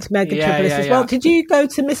 Yes, I went to Megatripolis as well. Did you go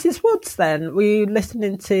to Mrs. Woods then? Were you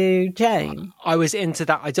listening to Jane? I was into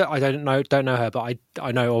that. I don't know her, but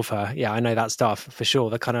I know of her. Yeah, I know that stuff for sure.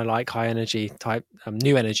 The kind of like high energy type,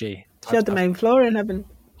 new energy. She had the main floor in Heaven.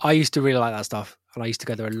 I used to really like that stuff, and I used to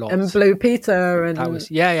go there a lot. And Blue Peter and that was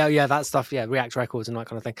that stuff. Yeah, React Records and that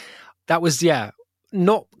kind of thing. That was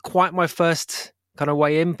not quite my first kind of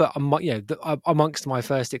way in, but amongst my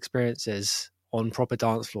first experiences on proper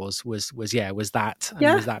dance floors was that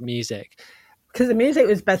and was that music, because the music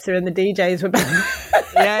was better and the DJs were better.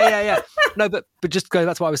 yeah. No, but just going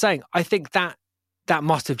back to what I was saying, I think that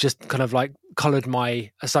must have just kind of like coloured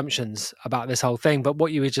my assumptions about this whole thing. But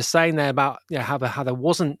what you were just saying there about how there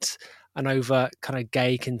wasn't an overt kind of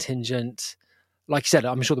gay contingent, like you said,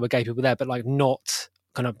 I'm sure there were gay people there, but like not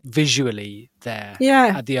kind of visually there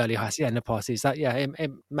at the early Hacienda parties. That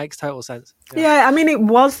it makes total sense. Yeah, I mean, it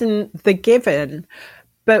wasn't the given,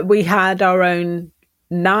 but we had our own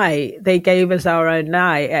night. They gave us our own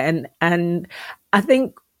night, and I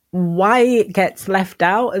think why it gets left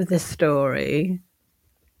out of the story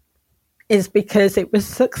is because it was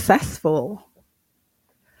successful.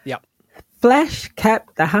 Yeah. Flesh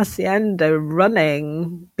kept the Hacienda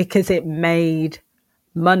running because it made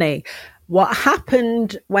money. What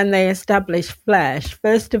happened when they established Flesh,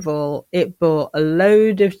 first of all, it brought a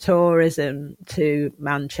load of tourism to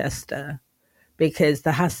Manchester because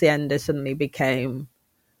the Hacienda suddenly became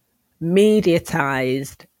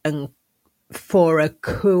mediatized and for a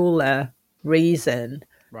cooler reason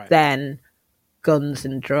than guns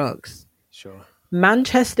and drugs. Sure.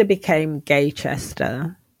 Manchester became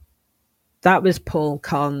Gaychester. That was Paul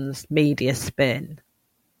Con's media spin.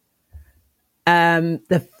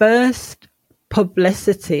 The first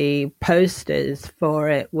publicity posters for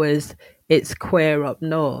it was "It's queer up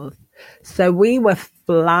north." So we were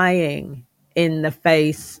flying in the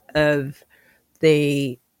face of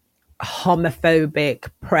the homophobic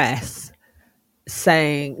press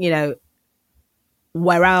saying,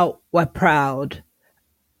 we're out, we're proud,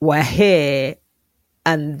 we're here,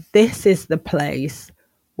 and this is the place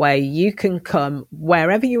where you can come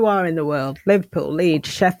wherever you are in the world, Liverpool, Leeds,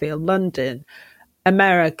 Sheffield, London,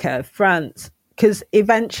 America, France, because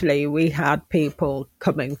eventually we had people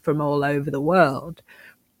coming from all over the world,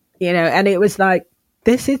 and it was like,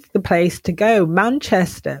 this is the place to go.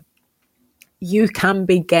 Manchester, you can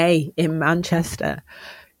be gay in Manchester,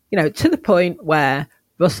 to the point where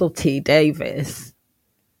Russell T Davies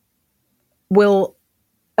will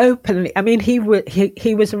openly, I mean, he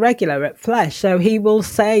was a regular at Flesh, so he will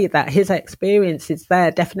say that his experiences there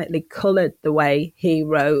definitely coloured the way he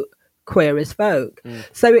wrote Queer as Folk.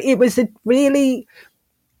 So it was at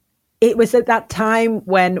that time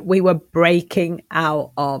when we were breaking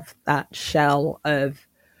out of that shell of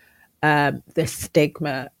the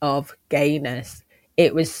stigma of gayness.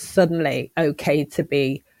 It was suddenly okay to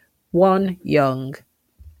be, one, young,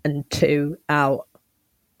 and two, out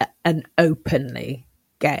and openly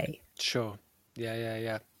gay. Sure.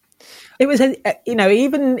 Yeah. It was,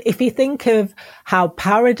 even if you think of how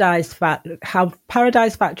Paradise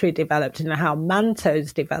Factory developed and how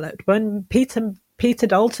Mantos developed, when Peter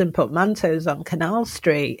Dalton put Mantos on Canal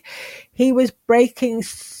Street, he was breaking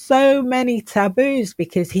so many taboos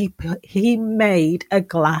because he made a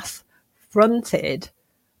glass-fronted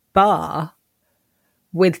bar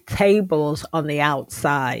with tables on the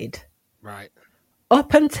outside. Right.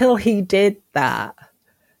 up until he did that,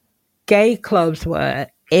 gay clubs were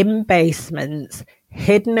in basements,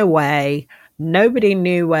 hidden away. Nobody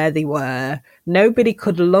knew where they were. Nobody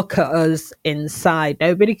could look at us inside.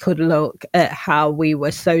 Nobody could look at how we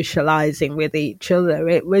were socializing with each other.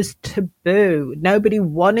 It was taboo. Nobody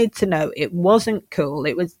wanted to know. It wasn't cool.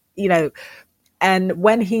 It was, and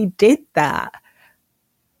when he did that,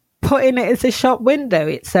 putting it as a shop window,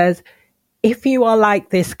 it says, if you are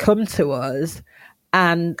like this, come to us.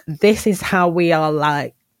 And this is how we are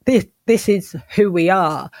like. This is who we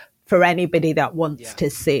are. For anybody that wants to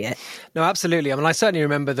see it. No, absolutely. I mean, I certainly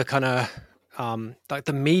remember the kind of like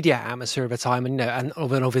the media atmosphere of the time, and and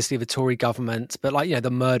obviously the Tory government, but like the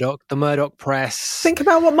Murdoch press. Think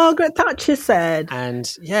about what Margaret Thatcher said. And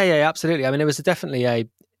yeah, absolutely. I mean, it was definitely a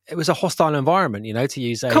hostile environment, to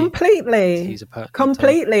use a completely,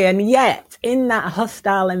 completely, and yet in that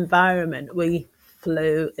hostile environment, we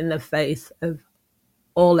flew in the face of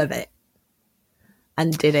all of it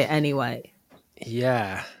and did it anyway.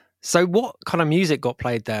 Yeah. So what kind of music got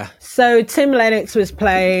played there? So Tim Lennox was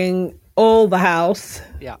playing All the House.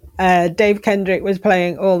 Yeah. Dave Kendrick was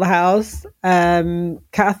playing All the House.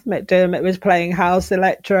 Kath McDermott was playing House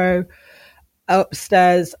Electro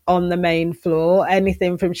upstairs on the main floor.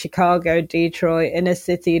 Anything from Chicago, Detroit, Inner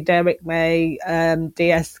City, Derek May,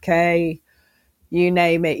 DSK, you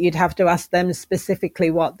name it. You'd have to ask them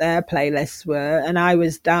specifically what their playlists were. And I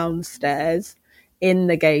was downstairs in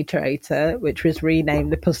the Gay Traitor, which was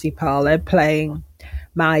renamed the Pussy Parlour, playing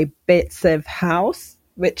my bits of house,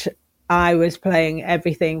 which I was playing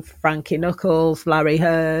everything Frankie Knuckles, Larry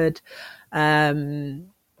Heard,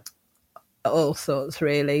 all sorts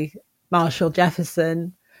really. Marshall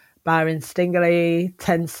Jefferson, Byron Stingley,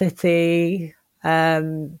 Ten City,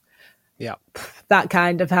 that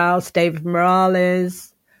kind of house, David Morales.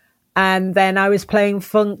 And then I was playing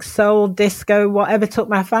funk, soul, disco, whatever took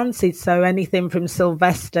my fancy. So anything from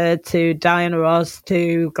Sylvester to Diana Ross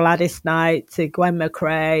to Gladys Knight to Gwen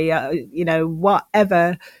McRae,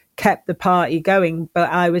 whatever kept the party going.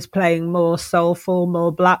 But I was playing more soulful,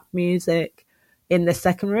 more black music in the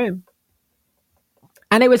second room.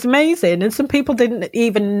 And it was amazing. And some people didn't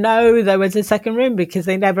even know there was a second room because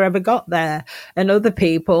they never ever got there. And other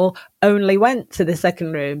people only went to the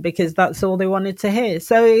second room because that's all they wanted to hear.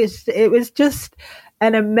 So it was just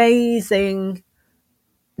an amazing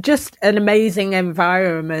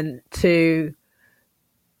environment to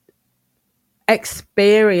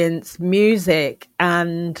experience music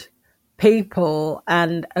and people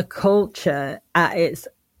and a culture at its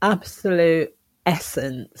absolute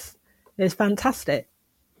essence. It's fantastic.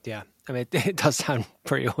 Yeah, I mean, it does sound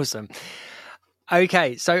pretty awesome.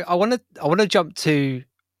 Okay, so I want to jump to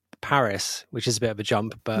Paris, which is a bit of a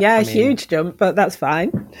jump, but a huge jump, but that's fine.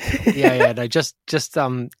 No, just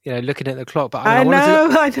looking at the clock. But I know.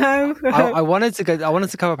 I wanted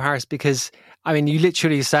to cover Paris because I mean, you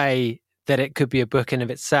literally say that it could be a book in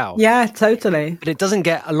of itself. Yeah, totally. But it doesn't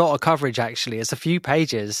get a lot of coverage, actually. It's a few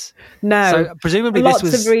pages. No. So presumably for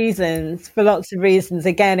lots of reasons.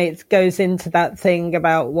 Again, it goes into that thing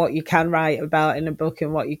about what you can write about in a book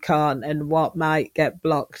and what you can't, and what might get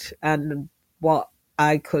blocked and what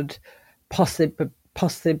I could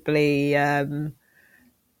possibly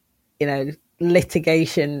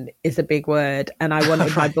litigation is a big word, and I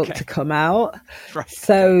wanted my book to come out. Right.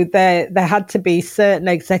 So there had to be certain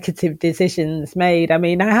executive decisions made. I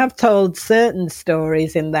mean, I have told certain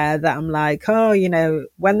stories in there that I'm like,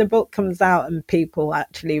 when the book comes out and people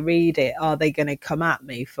actually read it, are they going to come at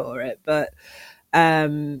me for it? But,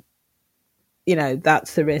 that's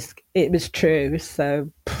the risk. It was true.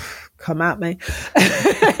 So come at me.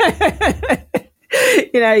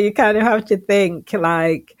 You kind of have to think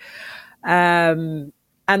like, and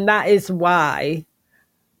that is why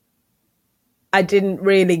I didn't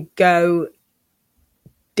really go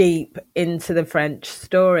deep into the French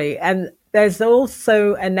story. And there's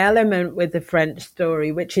also an element with the French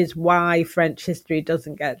story, which is why French history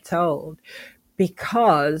doesn't get told,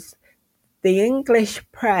 because the English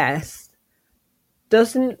press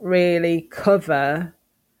doesn't really cover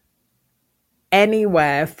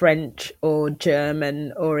anywhere French or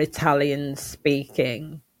German or Italian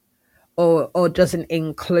speaking, or doesn't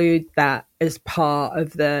include that as part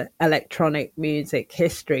of the electronic music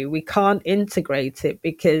history. We can't integrate it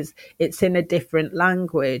because it's in a different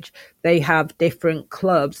language. They have different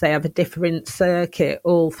clubs. They have a different circuit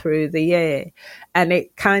all through the year. And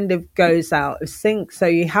it kind of goes out of sync. So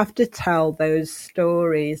you have to tell those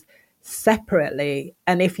stories separately.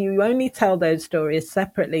 And if you only tell those stories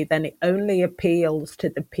separately, then it only appeals to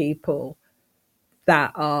the people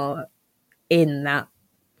that are in that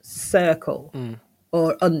circle.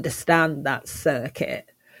 or understand that circuit.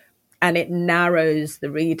 And it narrows the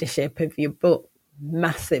readership of your book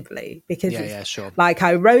massively because sure. Like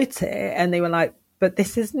I wrote it and they were like, but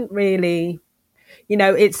this isn't really,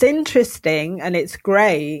 it's interesting and it's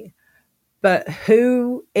great, but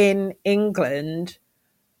who in England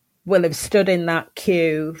will have stood in that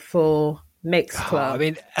queue for Mixed Club? I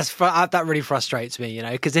mean, that really frustrates me,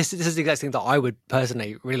 because this is the exact thing that I would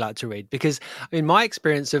personally really like to read. Because I mean, my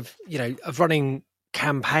experience of running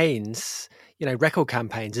campaigns, record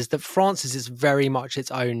campaigns, is that France is very much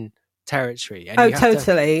its own territory. And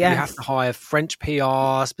totally. You have to hire French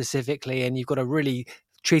PR specifically, and you've got to really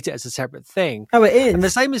treat it as a separate thing. Oh, it is. And the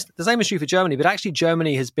same is true for Germany, but actually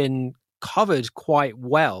Germany has been covered quite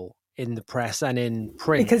well in the press and in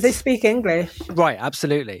print because they speak English. Right,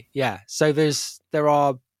 absolutely. Yeah. So there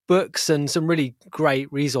are books and some really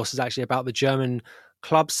great resources actually about the German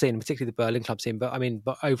club scene, particularly the Berlin club scene, but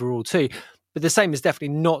overall too. But the same is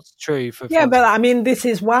definitely not true for France. But I mean, this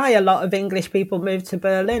is why a lot of English people move to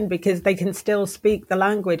Berlin, because they can still speak the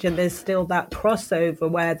language and there's still that crossover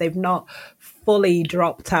where they've not fully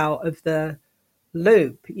dropped out of the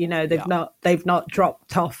loop. They've not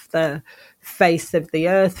dropped off the face of the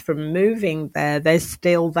earth from moving there. There's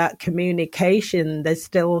still that communication. There's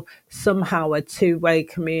still somehow a two-way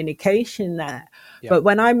communication there. But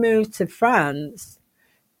when I moved to France,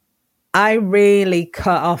 I really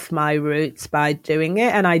cut off my roots by doing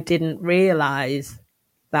it, and I didn't realize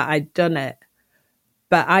that I'd done it.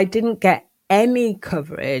 But I didn't get any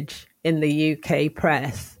coverage in the UK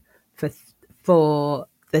press for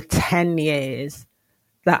the 10 years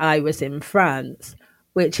that I was in France,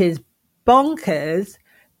 which is bonkers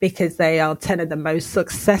because they are 10 of the most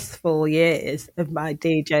successful years of my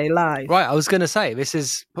DJ life. Right, I was going to say, this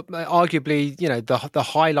is arguably, the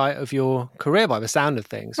highlight of your career by the sound of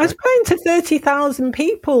things. Right? I was playing to 30,000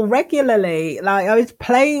 people regularly. Like, I was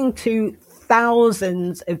playing to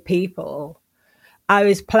thousands of people. I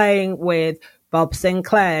was playing with Bob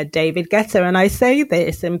Sinclair, David Guetta, and I say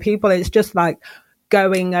this, and people, it's just like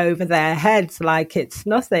going over their heads like it's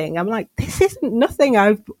nothing. I'm like, this isn't nothing.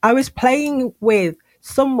 I was playing with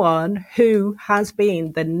someone who has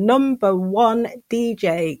been the number one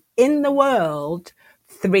DJ in the world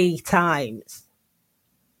 3 times.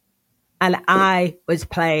 And I was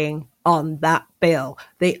playing on that bill,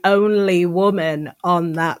 the only woman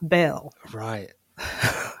on that bill. Right.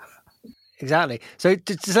 Exactly. So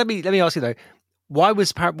just let me ask you though, why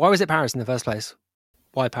was it Paris in the first place?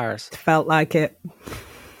 Why Paris? Felt like it.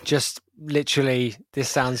 Just literally, this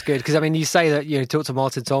sounds good. Because I mean, you say that you talk to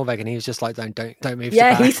Martin Solveig, and he was just like, "Don't move." Yeah,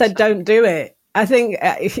 to Paris. He said, "Don't do it." I think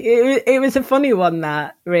it was a funny one,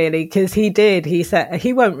 that really, because he did. He said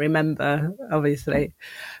he won't remember, obviously,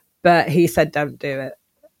 but he said, "Don't do it,"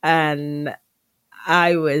 and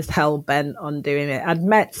I was hell bent on doing it. I'd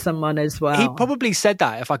met someone as well. He probably said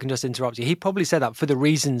that. If I can just interrupt you, he probably said that for the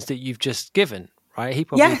reasons that you've just given. Right? He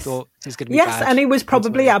probably thought he's going to be bad. Yes, and he was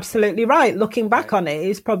probably absolutely right. Looking back on it,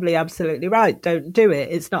 he's probably absolutely right. Don't do it.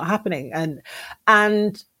 It's not happening.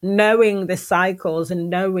 And knowing the cycles and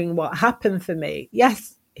knowing what happened for me,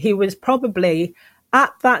 yes, he was probably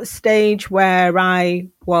at that stage where I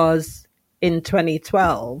was in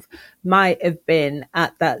 2012, might have been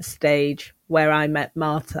at that stage where I met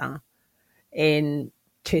Marta in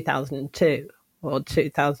 2002 or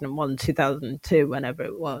 2001, 2002, whenever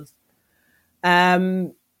it was.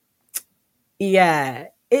 It's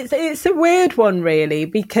a weird one, really,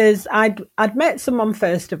 because I'd met someone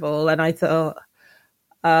first of all, and I thought,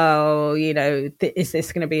 oh, is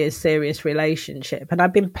this going to be a serious relationship? And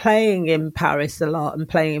I've been playing in Paris a lot and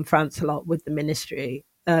playing in France a lot with the ministry,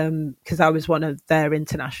 because I was one of their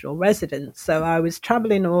international residents. So I was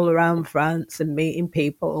traveling all around France and meeting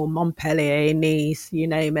people, Montpellier, Nice, you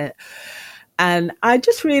name it. And I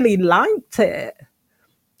just really liked it.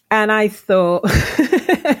 And I thought,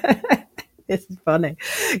 this is funny,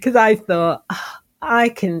 because I thought, I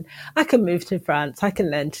can move to France. I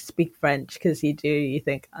can learn to speak French, because you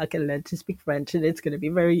think I can learn to speak French and it's going to be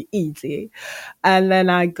very easy. And then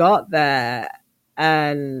I got there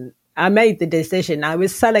and I made the decision. I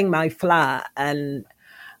was selling my flat and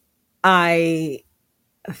I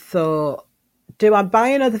thought, do I buy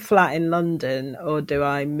another flat in London or do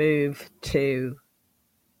I move to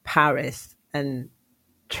Paris and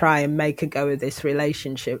try and make a go of this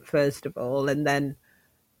relationship first of all, and then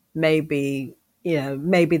maybe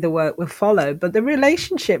the work will follow. But the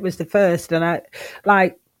relationship was the first, and I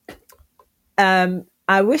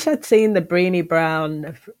wish I'd seen the Brené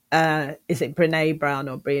Brown. Is it Brené Brown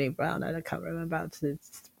or Brené Brown? I can't remember how to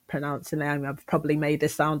pronounce the name. I've probably made her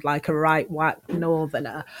sound like a right whack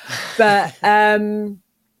northerner, but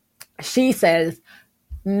she says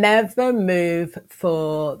Never move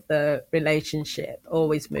for the relationship.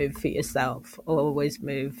 Always move for yourself. Always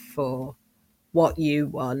move for what you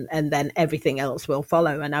want, and then everything else will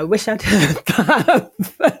follow. And I wish I'd heard that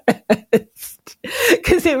first,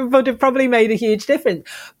 because it would have probably made a huge difference.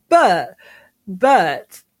 But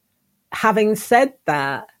having said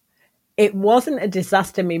that, it wasn't a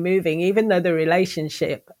disaster me moving, even though the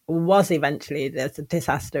relationship was eventually a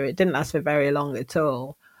disaster. It didn't last for very long at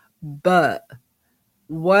all. But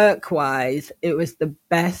work-wise, it was the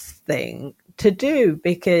best thing to do,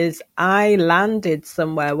 because I landed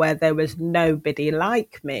somewhere where there was nobody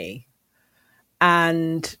like me.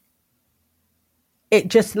 And it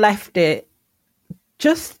just left it,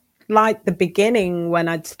 just like the beginning when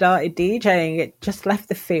I'd started DJing, it just left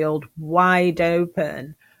the field wide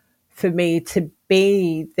open for me to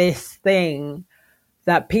be this thing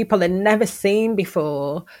that people had never seen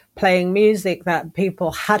before, playing music that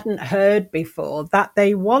people hadn't heard before, that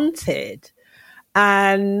they wanted.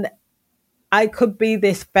 And I could be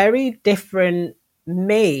this very different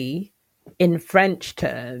me in French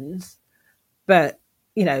terms, but,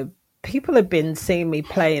 you know, people have been seeing me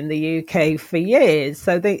play in the UK for years.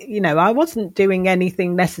 So they, you know, I wasn't doing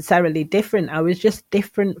anything necessarily different. I was just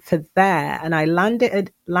different for there. And I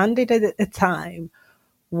landed at a time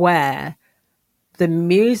where the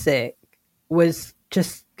music was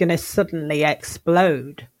just going to suddenly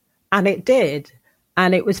explode. And it did.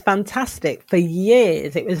 And it was fantastic for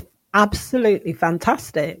years. It was absolutely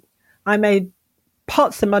fantastic. I made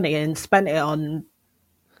pots of money and spent it on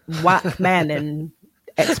whack men and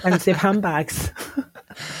expensive handbags.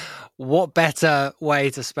 What better way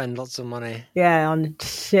to spend lots of money? Yeah, on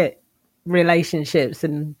shit relationships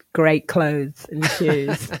and great clothes and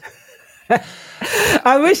shoes.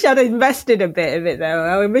 I wish I'd invested a bit of it though.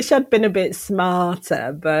 I wish I'd been a bit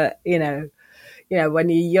smarter, but you know, when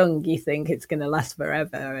you're young, you think it's going to last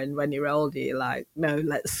forever. And when you're older, you're like, no,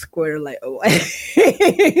 let's squirrel it away.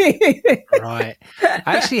 Right. I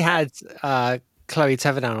actually had Chloe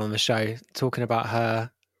Teverdown on the show talking about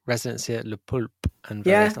her residency at Le Pulp and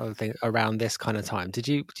various other things around this kind of time. Did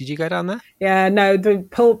you go down there? Yeah, no, the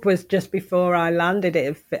Pulp was just before I landed.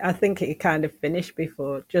 I think it kind of finished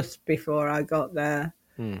just before I got there.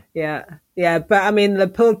 Yeah. But I mean, Le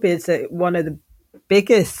Pulp is one of the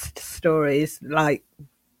biggest stories, like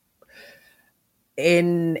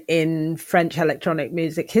in French electronic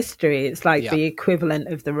music history. It's like the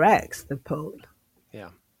equivalent of the Rex, the Pulp.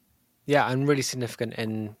 Yeah, and really significant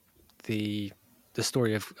in the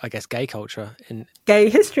story of, I guess, gay culture in gay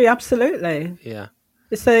history. Absolutely. Yeah,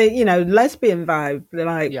 it's a lesbian vibe,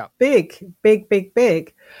 like big,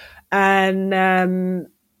 and I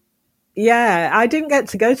didn't get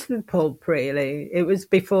to go to the Pulp really. It was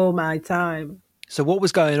before my time. So what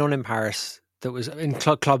was going on in Paris that was in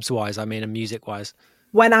clubs wise? I mean, and music wise.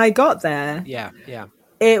 When I got there,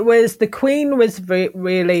 it was the Queen was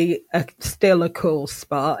really still a cool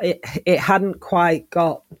spot. It hadn't quite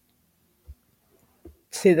got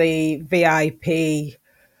to the VIP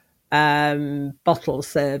bottle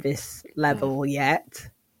service level yet.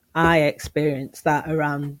 I experienced that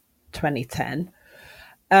around 2010.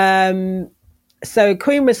 So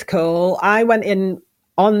Queen was cool. I went in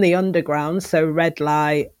on the underground, so Red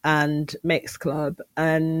Light and Mix Club,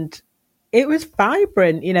 and it was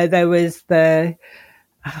vibrant. You know, there was I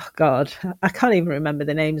can't even remember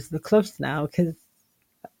the names of the clubs now because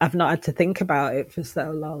I've not had to think about it for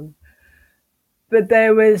so long. But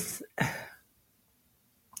there was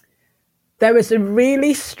a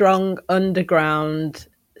really strong underground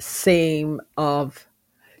scene of,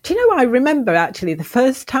 do you know, I remember actually the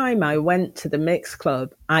first time I went to the Mix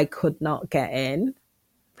Club, I could not get in.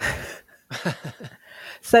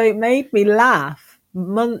 So it made me laugh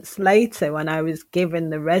months later when I was given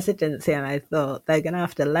the residency, and I thought they're going to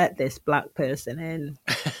have to let this black person in.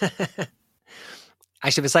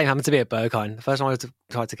 Actually, the same happened to me at Berghain. The first time I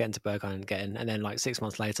tried to get into Berghain and get in, and then like 6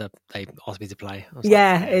 months later, they asked me to play.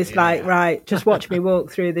 Right, just watch me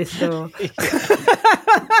walk through this door.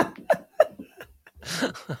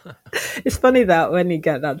 It's funny that when you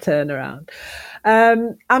get that turnaround.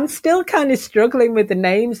 I'm still kind of struggling with the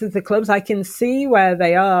names of the clubs. I can see where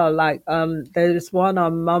they are. Like, there's one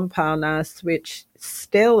on Montparnasse, which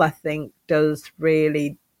still, I think, does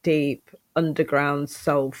really deep underground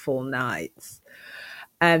soulful nights.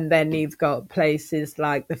 And then you've got places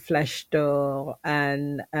like the Flesh Door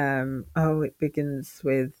and, it begins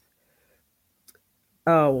with,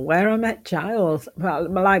 Where I Met Giles. Well,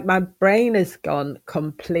 like my brain has gone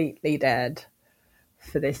completely dead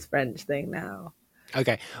for this French thing now.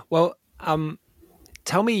 Okay. Well,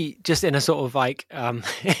 tell me just in a sort of like,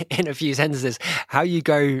 in a few sentences, how you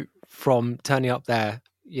go from turning up there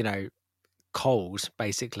cold,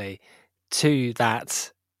 basically, to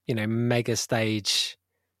that, mega stage,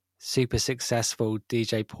 super successful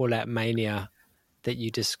DJ Paulette mania that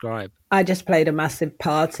you describe? I just played a massive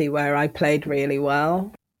party where I played really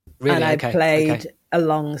well. Really? And I Okay. played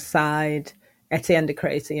alongside Hacienda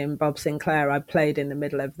Crazy and Bob Sinclair. I played in the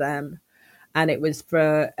middle of them. And it was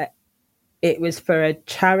for a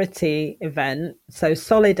charity event. So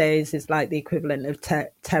Solidays is like the equivalent of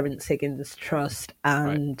Terence Higgins Trust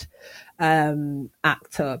and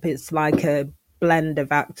Act Up. It's like a blend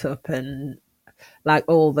of Act Up and like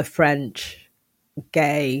all the French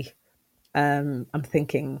gay. I'm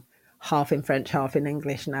thinking half in French, half in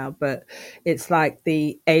English now, but it's like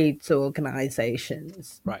the AIDS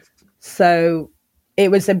organizations. Right. So it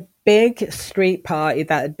was a big street party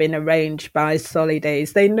that had been arranged by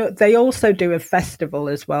Solidays. They also do a festival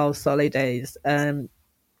as well, Solidays.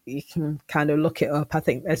 You can kind of look it up. I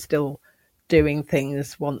think they're still doing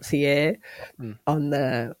things once a year on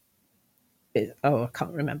I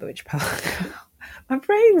can't remember which part. My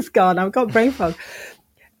brain's gone. I've got brain fog.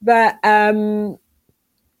 But I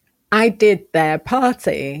did their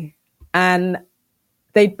party and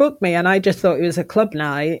they booked me and I just thought it was a club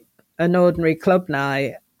night, an ordinary club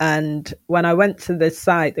night. And when I went to the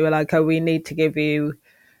site, they were like, oh, we need to give you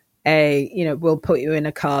we'll put you in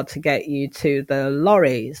a car to get you to the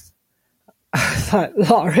lorries. I was like,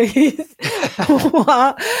 lorries?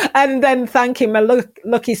 What? And then thanking my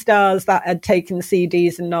lucky stars that had taken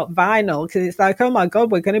CDs and not vinyl, because it's like, oh my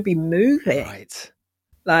God, we're going to be moving. Right.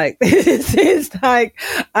 Like, this is like,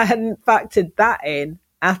 I hadn't factored that in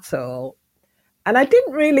at all. And I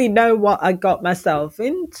didn't really know what I got myself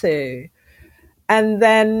into. And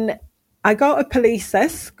then I got a police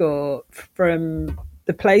escort from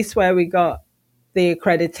the place where we got the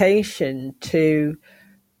accreditation to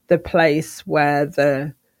the place where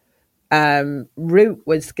the route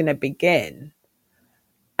was going to begin.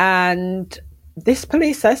 And this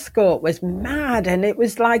police escort was mad, and it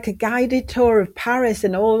was like a guided tour of Paris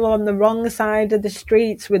and all on the wrong side of the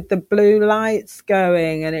streets with the blue lights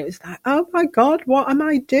going. And it was like, oh my God, what am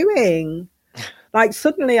I doing? Like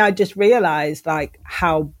suddenly I just realized like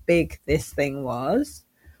how big this thing was.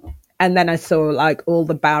 And then I saw like all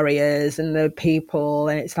the barriers and the people,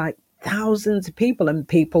 and it's like thousands of people and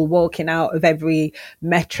people walking out of every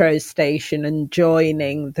metro station and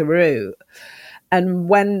joining the route. And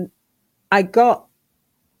when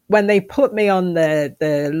they put me on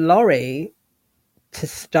the lorry to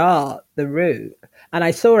start the route, and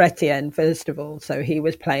I saw Etienne first of all, so he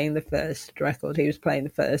was playing the first record, he was playing the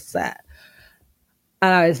first set.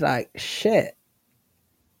 And I was like, shit,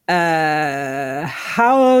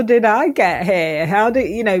 how did I get here? How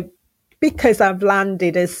did, because I've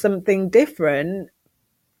landed as something different.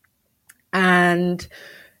 And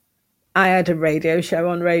I had a radio show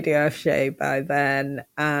on Radio FJ by then,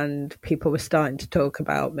 and people were starting to talk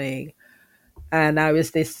about me. And I was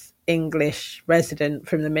this English resident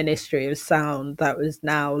from the Ministry of Sound that was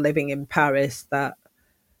now living in Paris, that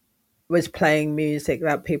was playing music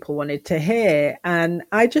that people wanted to hear. And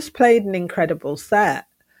I just played an incredible set.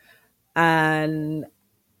 And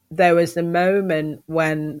there was a moment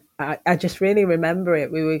when I just really remember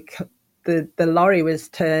it. The lorry was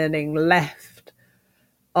turning left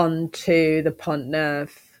onto the Pont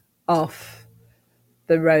Neuf off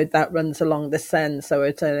the road that runs along the Seine. So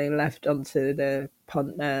we're turning left onto the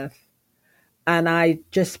Pont Neuf. And I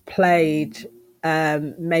just played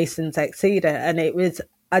Mason's Exeter, and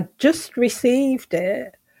I just received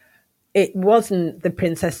it. It wasn't the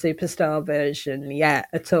Princess Superstar version yet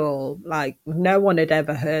at all. Like no one had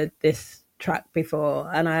ever heard this track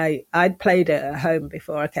before. And I'd played it at home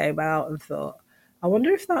before I came out and thought, I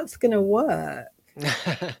wonder if that's going to work.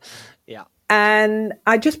 Yeah. And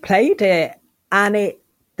I just played it, and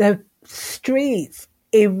the streets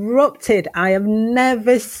erupted. I have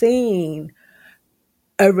never seen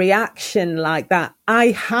a reaction like that. I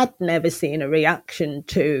had never seen a reaction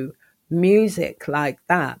to music like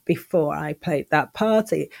that before I played that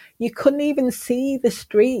party. You couldn't even see the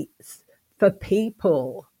streets for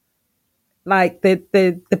people. Like the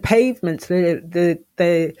pavements, you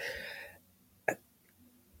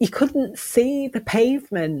couldn't see the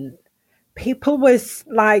pavement. People was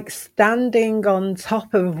like standing on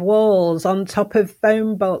top of walls, on top of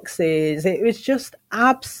phone boxes. It was just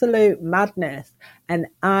absolute madness. And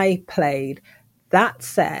I played that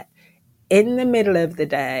set in the middle of the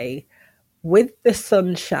day with the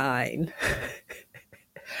sunshine.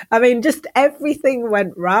 I mean, just everything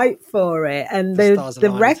went right for it. And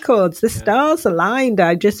the records, the stars aligned.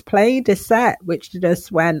 I just played a set which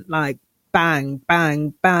just went like bang,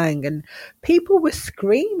 bang, bang. And people were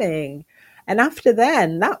screaming. And after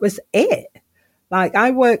then, that was it. Like,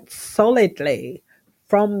 I worked solidly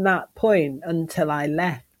from that point until I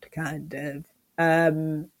left, kind of.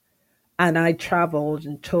 And I travelled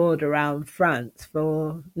and toured around France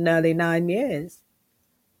for nearly 9 years.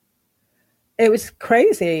 It was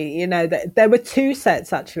crazy, you know. There were 2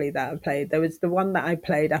 sets actually that I played. There was the one that I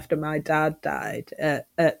played after my dad died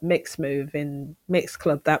at Mix Move in Mix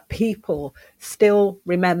Club that people still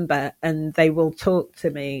remember, and they will talk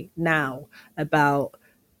to me now about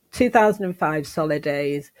 2005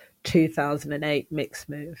 Solidays, 2008 Mix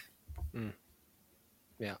Move.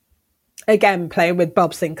 Yeah. Again, playing with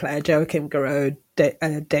Bob Sinclair, Joachim Garraud,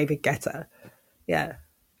 David Guetta. Yeah.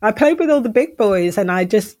 I played with all the big boys and I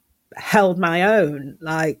just held my own.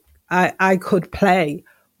 Like, I could play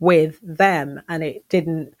with them and it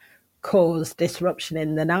didn't cause disruption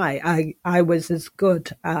in the night. I was as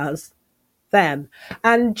good as them.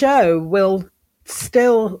 And Joe will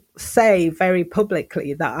still say very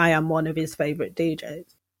publicly that I am one of his favourite DJs.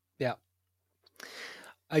 Yeah.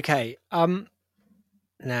 Okay.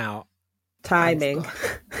 Now, timing.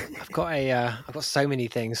 I've got so many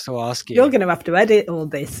things to ask you. You're going to have to edit all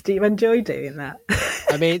this. Do you enjoy doing that?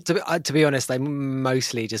 I mean, to be honest, they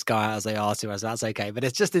mostly just go out as they are to us. That's okay. But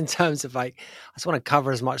it's just in terms of like, I just want to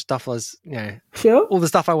cover as much stuff as, you know, sure, all the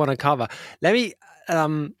stuff I want to cover. Let me,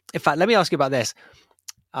 in fact, let me ask you about this.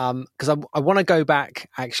 Because I want to go back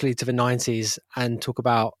actually to the 90s and talk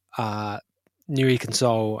about New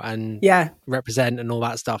Reconsole and Represent and all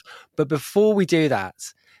that stuff. But before we do that,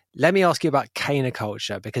 let me ask you about Caner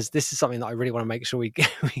culture, because this is something that I really want to make sure we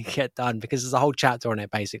get done, because there's a whole chapter on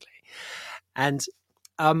it basically. And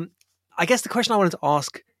I guess the question I wanted to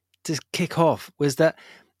ask to kick off was that,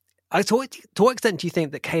 to what extent do you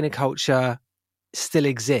think that Caner culture still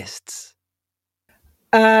exists?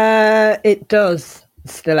 It does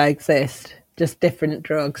still exist, just different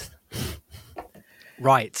drugs.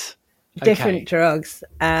 Right. Different drugs,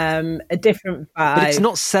 a different vibe. But it's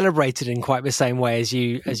not celebrated in quite the same way as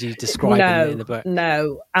you describe in the book.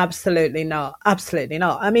 No, absolutely not. Absolutely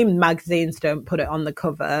not. I mean, magazines don't put it on the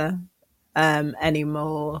cover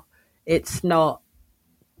anymore. It's not.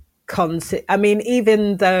 I mean,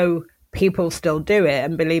 even though people still do it,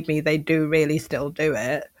 and believe me, they do really still do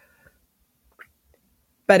it,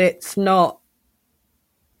 but it's not.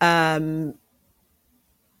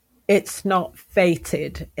 It's not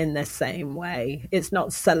fated in the same way. It's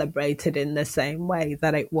not celebrated in the same way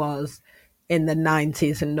that it was in the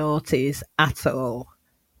 90s and noughties at all.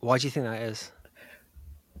 Why do you think that is?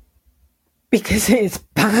 Because it's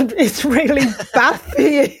bad. It's really bad for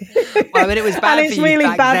you. Well, I mean, it was bad and it's for you really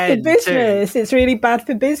back bad then for business. too. It's really bad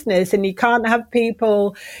for business. And you can't have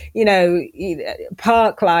people, you know,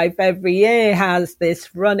 Park Life every year has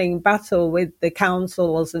this running battle with the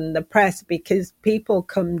councils and the press because people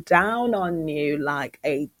come down on you like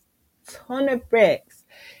a ton of bricks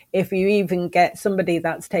if you even get somebody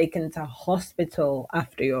that's taken to hospital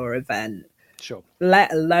after your event. Sure.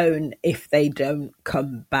 Let alone if they don't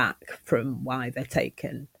come back from why they're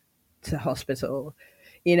taken to hospital.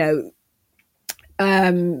 You know,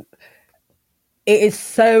 it is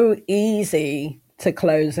so easy to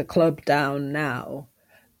close a club down now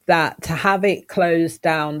that to have it closed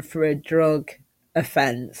down for a drug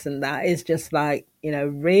offence, and that is just like, you know,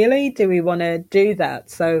 really? Do we want to do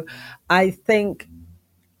that? So I think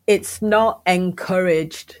it's not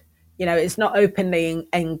encouraged. You know, it's not openly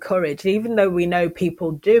encouraged, even though we know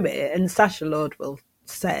people do it. And Sacha Lord will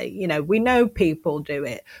say, you know, we know people do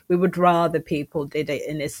it. We would rather people did it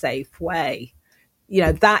in a safe way. You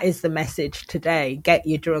know, that is the message today. Get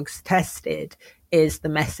your drugs tested is the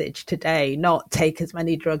message today, not take as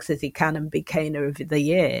many drugs as you can and be Caner of the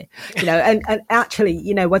year. You know, and actually,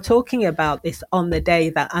 you know, we're talking about this on the day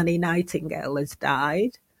that Annie Nightingale has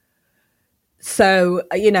died. So,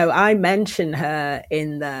 you know, I mention her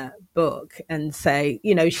in the book and say,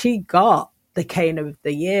 you know, she got the Caner of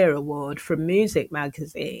the Year award from Music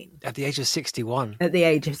Magazine. At the age of 61. At the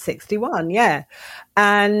age of 61, yeah.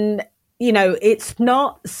 And, you know, it's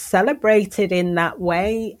not celebrated in that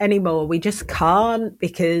way anymore. We just can't,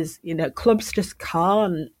 because, you know, clubs just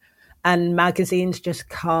can't and magazines just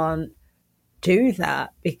can't do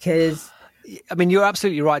that because... I mean, you're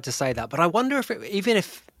absolutely right to say that, but I wonder if even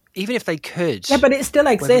if they could. Yeah, but it still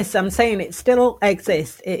exists. I'm saying it still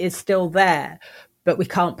exists. It is still there, but we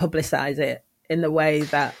can't publicise it in the way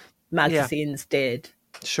that magazines did.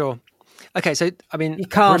 Sure. Okay, so, I mean... You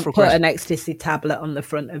can't put an ecstasy tablet on the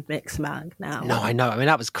front of Mixmag now. No, I know. I mean,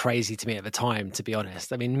 that was crazy to me at the time, to be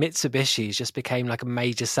honest. I mean, Mitsubishi's just became like a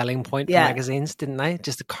major selling point for magazines, didn't they?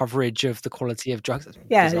 Just the coverage of the quality of drugs.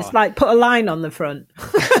 Yeah, bizarre. It's like put a line on the front.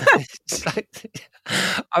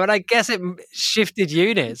 I mean, I guess it shifted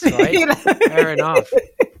units, right? Fair enough.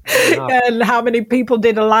 And how many people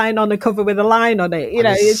did a line on a cover with a line on it?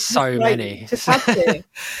 It's so many. Just had to.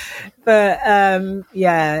 But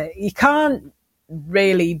yeah, you can't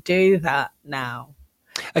really do that now.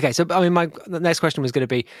 Okay, so I mean, the next question was going to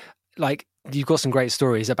be, like, you've got some great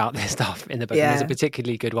stories about this stuff in the book. Yeah. There's a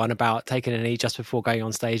particularly good one about taking a knee just before going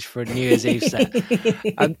on stage for a New Year's Eve set.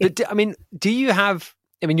 But I mean, do you have?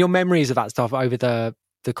 I mean, your memories of that stuff over the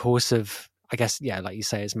course of, I guess, yeah, like you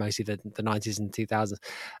say, it's mostly the 90s and 2000s.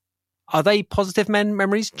 Are they positive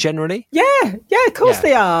memories generally? Yeah, of course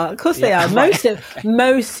they are. Of course they are. Right.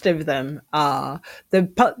 Most of them are.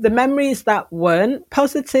 The memories that weren't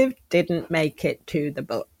positive didn't make it to the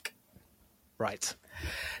book. Right.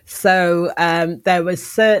 So there were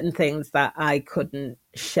certain things that I couldn't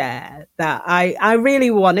share that I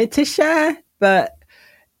really wanted to share, but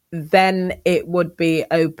then it would be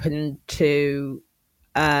open to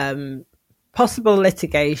possible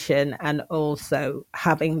litigation and also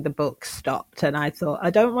having the book stopped. And I thought, I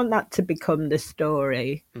don't want that to become the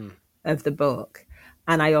story of the book.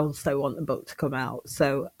 And I also want the book to come out.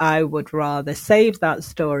 So I would rather save that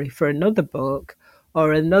story for another book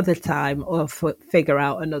or another time, or figure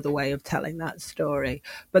out another way of telling that story.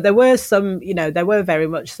 But there were there were very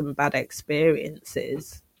much some bad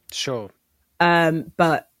experiences. Sure.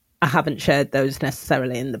 But I haven't shared those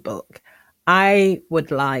necessarily in the book. I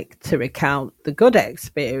would like to recount the good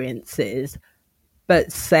experiences,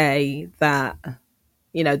 but say that,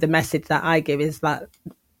 the message that I give is that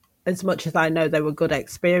as much as I know there were good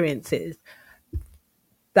experiences,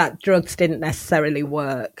 that drugs didn't necessarily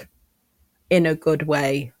work in a good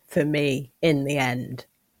way for me in the end.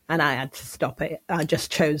 And I had to stop it. I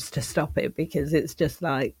just chose to stop it because it's just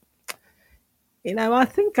like, I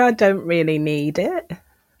think I don't really need it.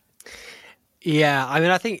 Yeah, I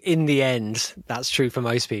mean, I think in the end, that's true for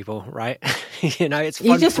most people, right? It's fun.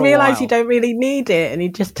 You just realise you don't really need it, and you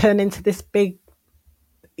just turn into this big,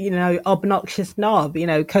 obnoxious knob.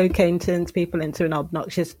 Cocaine turns people into an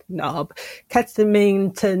obnoxious knob.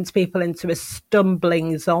 Ketamine turns people into a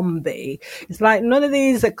stumbling zombie. It's like none of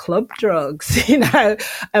these are club drugs,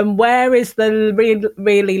 And where is the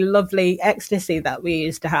really lovely ecstasy that we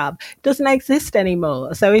used to have? It doesn't exist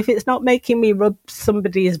anymore. So if it's not making me rub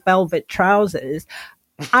somebody's velvet trousers,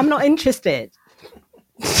 I'm not interested.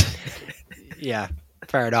 Yeah,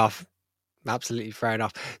 fair enough. Absolutely fair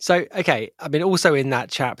enough. So, okay, I mean, also in that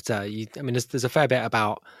chapter, there's a fair bit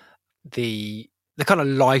about the kind of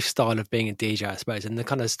lifestyle of being a DJ, I suppose, and the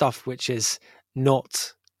kind of stuff which is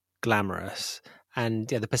not glamorous, and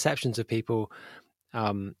the perceptions of people.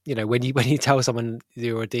 When you tell someone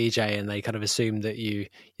you're a DJ and they kind of assume that you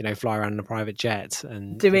fly around in a private jet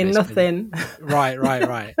and doing nothing.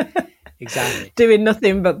 Right. Exactly. Doing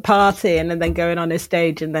nothing but partying and then going on a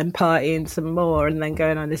stage and then partying some more and then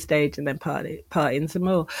going on a stage and then partying some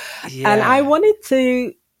more. Yeah. And I wanted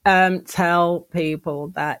to tell people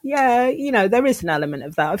that, there is an element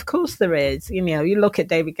of that. Of course there is. You look at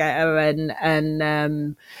David Guetta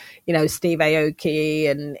and Steve Aoki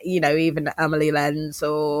and, even Amelie Lenz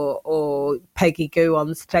or Peggy Gou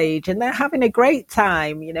on stage, and they're having a great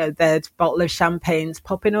time. There's a bottle of champagne's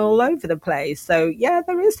popping all over the place. So, yeah,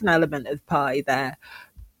 there is an element of party there.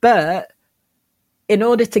 But in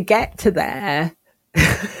order to get to there,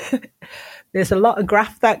 there's a lot of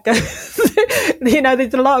graft that goes,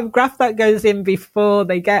 there's a lot of graft that goes in before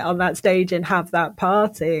they get on that stage and have that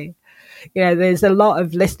party. There's a lot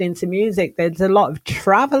of listening to music. There's a lot of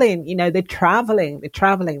traveling. The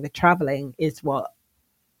traveling is what,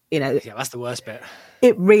 Yeah, that's the worst bit.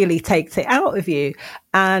 It really takes it out of you.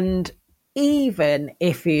 And even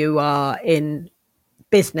if you are in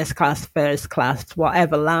business class, first class,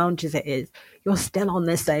 whatever lounges it is, you're still on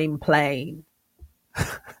the same plane.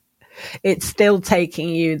 It's still taking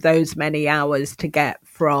you those many hours to get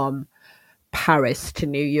from Paris to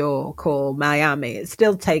New York or Miami. It's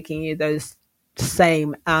still taking you those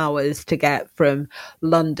same hours to get from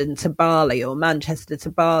London to Bali or Manchester to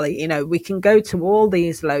Bali. We can go to all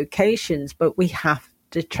these locations, but we have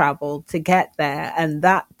to travel to get there. And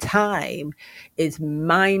that time is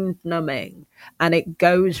mind numbing, and it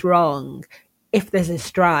goes wrong if there's a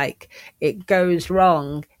strike. It goes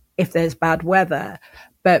wrong if there's bad weather.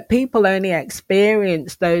 But people only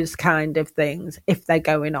experience those kind of things if they're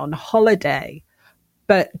going on holiday.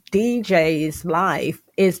 But DJ's life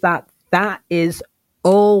is that is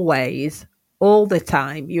always, all the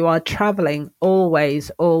time. You are traveling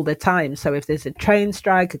always, all the time. So if there's a train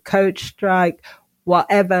strike, a coach strike,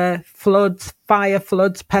 whatever, floods, fire,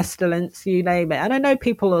 floods, pestilence, you name it. And I know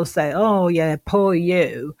people will say, oh, yeah, poor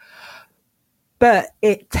you. but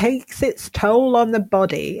it takes its toll on the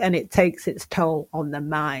body and it takes its toll on the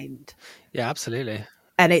mind. Yeah, absolutely.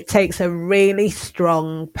 And it takes a really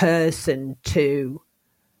strong person to,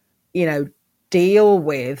 deal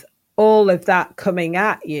with all of that coming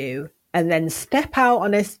at you and then step out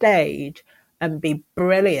on a stage and be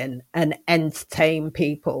brilliant and entertain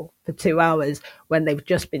people for 2 hours when they've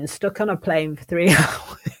just been stuck on a plane for 3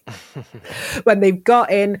 hours. When they've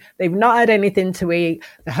got in, they've not had anything to eat,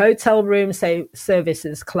 the hotel room service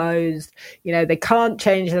is closed, they can't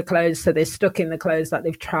change their clothes, so they're stuck in the clothes that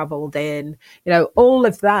they've traveled in, all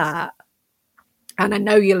of that. And I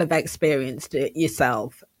know you'll have experienced it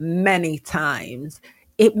yourself many times.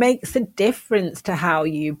 It makes a difference to how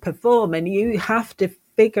you perform, and you have to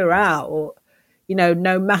figure out,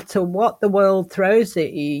 no matter what the world throws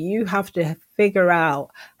at you, you have to figure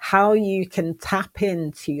out how you can tap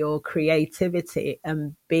into your creativity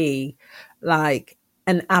and be like,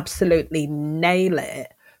 and absolutely nail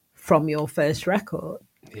it from your first record.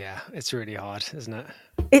 Yeah, it's really hard, isn't it?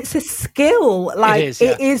 It's a skill. Like,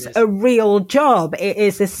 it is a real job. It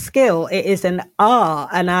is a skill. It is an art.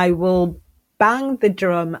 And I will bang the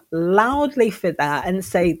drum loudly for that and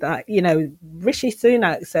say that, Rishi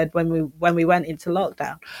Sunak said when we went into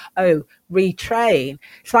lockdown, retrain.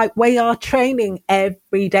 It's like, we are training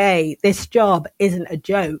every day. This job isn't a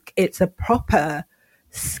joke. It's a proper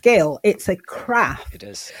skill. It's a craft. It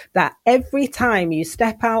is. That every time you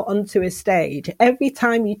step out onto a stage, every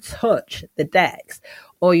time you touch the decks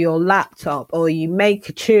or your laptop or you make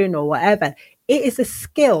a tune or whatever, it is a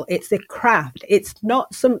skill. It's a craft. It's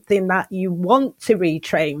not something that you want to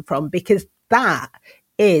retrain from, because that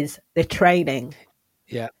is the training.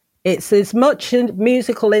 Yeah. It's as much a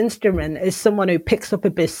musical instrument as someone who picks up a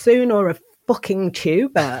bassoon or a fucking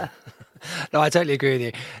tuba. No, I totally agree with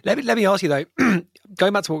you. Let me ask you though,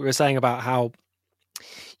 going back to what we were saying about how,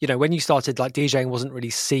 when you started, like, DJing wasn't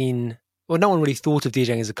really seen, well, no one really thought of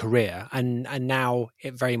DJing as a career, and now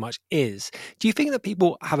it very much is. Do you think that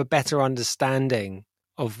people have a better understanding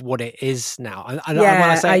of what it is now? And when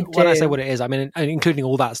I say what it is, I mean, including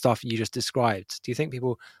all that stuff you just described. Do you think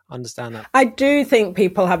people understand that? I do think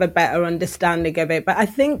people have a better understanding of it, but I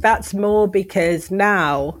think that's more because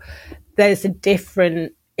now it's a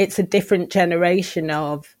different generation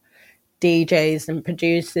of DJs and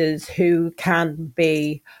producers who can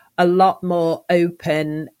be a lot more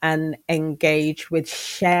open and engaged with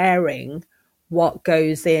sharing what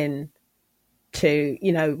goes in to,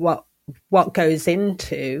 what goes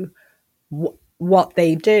into what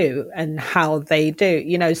they do and how they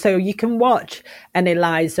do, so you can watch an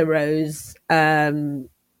Eliza Rose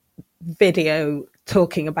video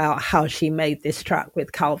talking about how she made this track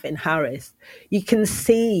with Calvin Harris. You can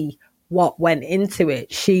see what went into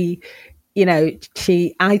it. She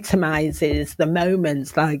itemizes the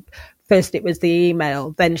moments. Like, first it was the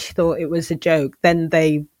email, then she thought it was a joke, then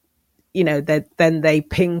they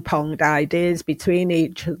ping-ponged ideas between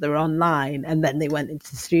each other online, and then they went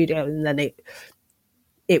into the studio, and then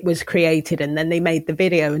it was created, and then they made the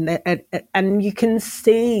video, and you can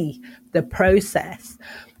see the process.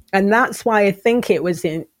 And that's why I think it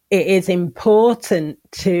is important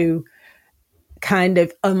to kind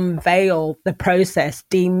of unveil the process,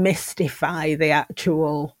 demystify the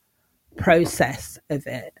actual process of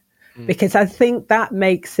it. Because I think that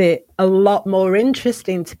makes it a lot more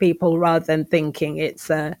interesting to people, rather than thinking it's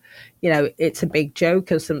a big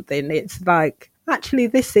joke or something. It's like, actually,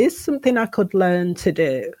 this is something I could learn to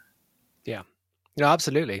do. Yeah, no,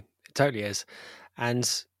 absolutely. It totally is.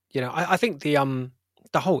 And, I think the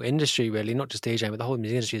whole industry, really, not just DJing, but the whole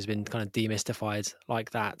music industry has been kind of demystified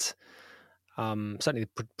like that. Certainly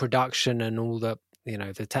the production and all the,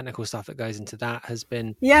 the technical stuff that goes into that has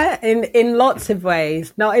been... Yeah, in lots of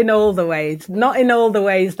ways, not in all the ways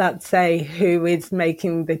that say who is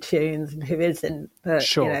making the tunes and who isn't. But,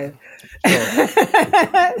 sure.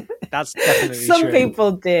 That's definitely some true.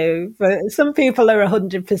 people do, but some people are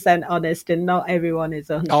 100% honest, and not everyone is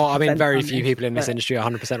 100%. Oh, I mean, very few people in this industry are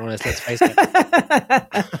 100% honest, let's face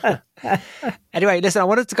it. Anyway, listen, I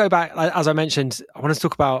wanted to go back, as I mentioned, I wanted to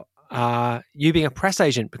talk about you being a press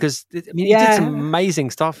agent, because you did some amazing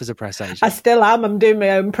stuff as a press agent. I still am. I'm doing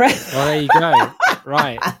my own press. Well, there you go.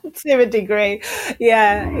 Right. To a degree.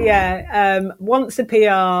 Yeah. Once a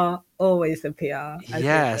PR, always a PR.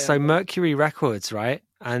 Yeah. So Mercury Records, right?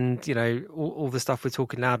 And, all the stuff we're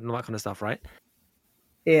talking loud and all that kind of stuff, right?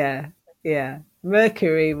 Yeah.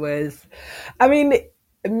 Mercury was that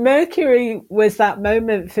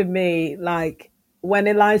moment for me, like when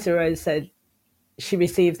Eliza Rose said she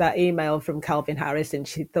received that email from Calvin Harris and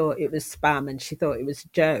she thought it was spam and she thought it was a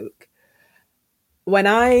joke. When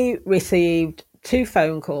I received 2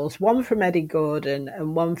 phone calls, one from Eddie Gordon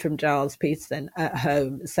and one from Giles Peterson at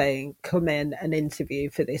home saying, come in and interview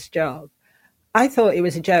for this job. I thought it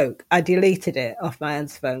was a joke. I deleted it off my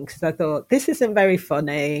answer phone because I thought, this isn't very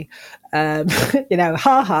funny. Ha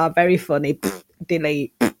ha, very funny.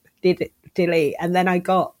 Delete, delete. And then I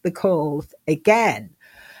got the calls again.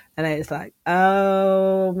 And I was like,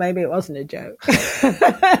 oh, maybe it wasn't a joke.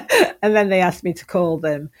 And then they asked me to call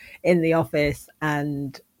them in the office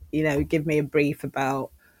and, give me a brief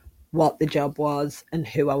about what the job was and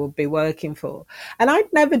who I would be working for. And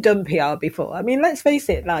I'd never done PR before. I mean, let's face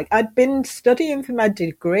it, I'd been studying for my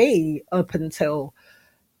degree up until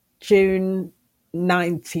June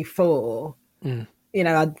 94.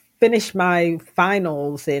 I'd finished my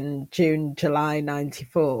finals in June, July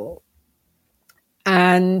 94.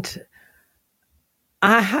 And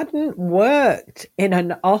I hadn't worked in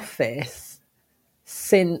an office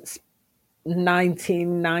since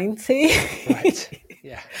 1990. Right.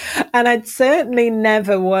 Yeah. And I'd certainly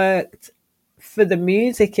never worked for the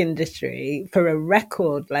music industry, for a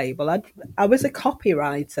record label. I was a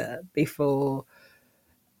copywriter before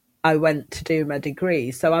I went to do my degree.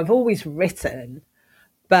 So I've always written,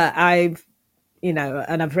 but I've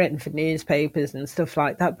written for newspapers and stuff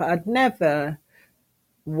like that, but I'd never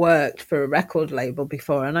worked for a record label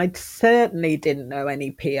before. And I certainly didn't know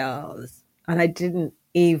any PRs, and I didn't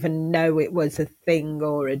even know it was a thing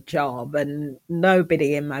or a job, and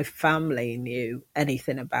nobody in my family knew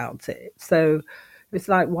anything about it. So it's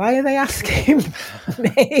like, why are they asking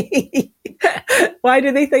me? Why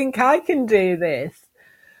do they think I can do this?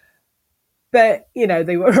 But,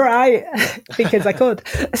 they were right because I could.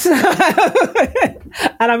 So,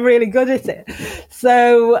 and I'm really good at it.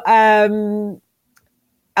 So,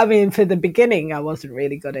 for the beginning, I wasn't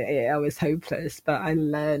really good at it. I was hopeless, but I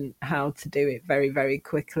learned how to do it very, very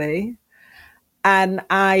quickly. And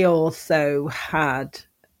I also had,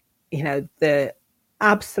 the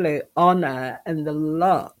absolute honor and the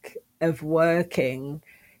luck of working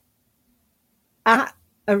at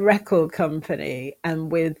a record company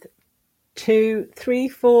and with 2, 3,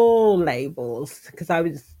 4 labels, because I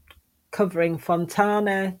was covering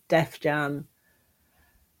Fontana, Def Jam,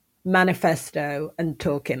 Manifesto and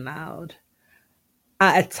Talking Loud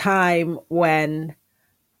at a time when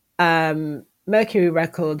Mercury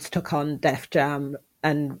Records took on Def Jam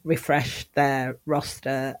and refreshed their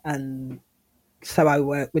roster. And so I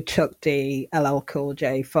worked with Chuck D, LL Cool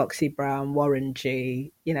J, Foxy Brown, Warren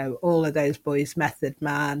G, all of those boys, Method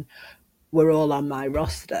Man, were all on my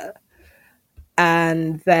roster.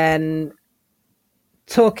 And then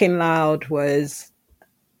Talking Loud was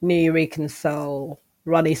New Eureka Soul,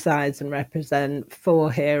 Ronnie Sides and Represent,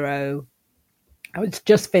 4 Hero. I was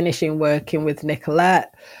just finishing working with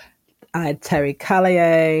Nicolette. I had Terry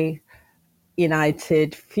Callier,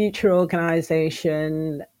 United Future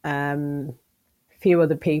Organisation, a few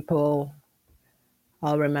other people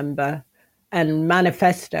I'll remember. And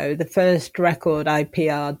Manifesto, the first record I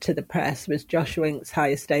PR'd to the press was Josh Wink's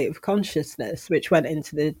Higher State of Consciousness, which went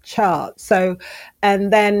into the chart. So,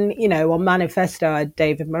 and then, on Manifesto, I had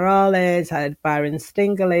David Morales, I had Byron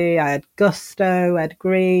Stingley, I had Gusto, Ed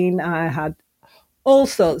Green, I had all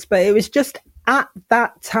sorts. But it was just at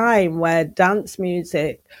that time where dance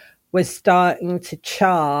music was starting to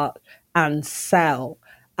chart and sell,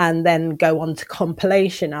 and then go on to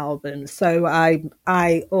compilation albums. So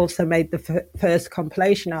I also made the first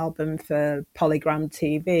compilation album for Polygram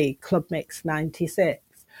TV, Club Mix 96.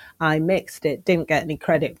 I mixed it, didn't get any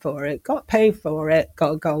credit for it, got paid for it,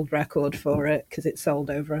 got a gold record for it because it sold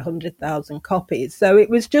over 100,000 copies. So it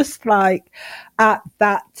was just like at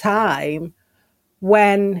that time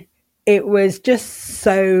when it was just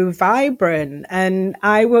so vibrant. And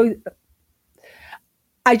I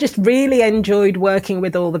just really enjoyed working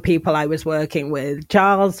with all the people I was working with.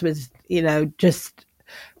 Giles was, Giles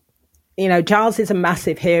is a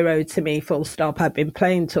massive hero to me, full stop. I've been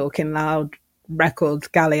playing Talking Loud records,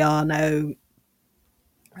 Galliano.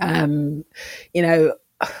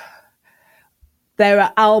 There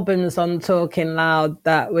are albums on Talking Loud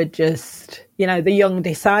that were just, The Young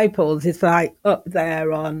Disciples is like up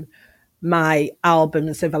there on my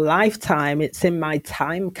albums of a lifetime. It's in my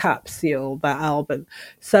time capsule, that album.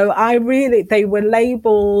 So they were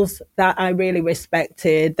labels that I really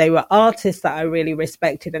respected. They were artists that I really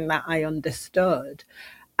respected and that I understood.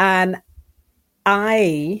 And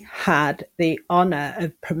I had the honor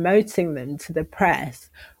of promoting them to the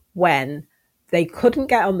press when they couldn't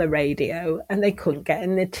get on the radio and they couldn't get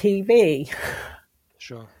in the TV.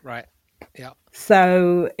 Sure, right. Yeah.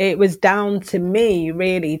 So it was down to me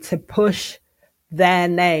really to push their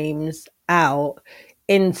names out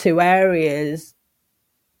into areas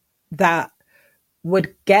that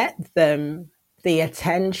would get them the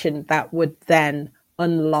attention that would then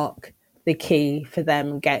unlock the key for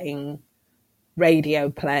them getting radio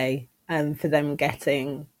play and for them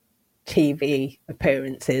getting TV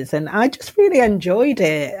appearances. And I just really enjoyed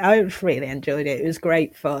it. It was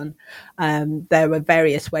great fun. There were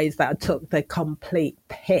various ways that I took the complete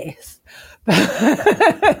piss.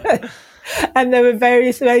 And there were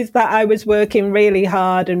various ways that I was working really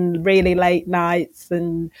hard and really late nights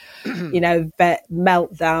and,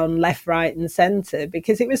 meltdown left, right and centre,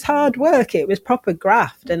 because it was hard work. It was proper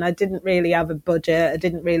graft, and I didn't really have a budget. I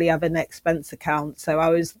didn't really have an expense account. So I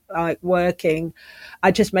was like working.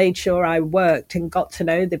 I just made sure I worked and got to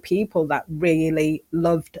know the people that really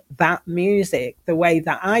loved that music the way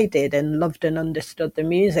that I did, and loved and understood the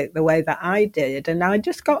music the way that I did. And I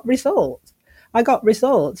just got results.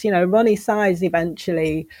 Ronnie Size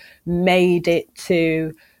eventually made it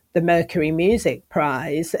to the Mercury Music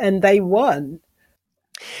Prize and they won.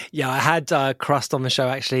 Yeah, I had Crust on the show,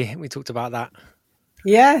 actually. We talked about that.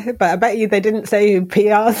 Yeah, but I bet you they didn't say who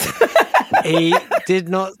PR's. He did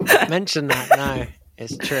not mention that, no.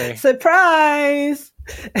 It's true. Surprise!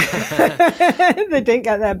 They didn't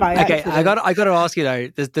get there by accident. Okay, I got to ask you though.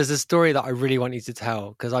 There's a story that I really want you to tell,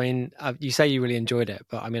 because I mean, you say you really enjoyed it,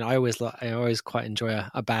 but I mean, I always quite enjoy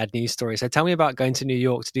a bad news story. So tell me about going to New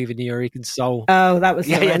York to do the Nuyorican Soul. Oh, that was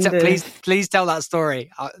please tell that story.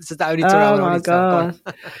 This is the only story I wanted to tell.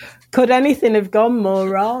 Could anything have gone more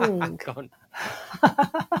wrong?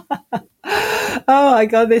 Oh my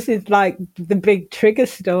God, this is like the big trigger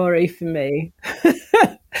story for me.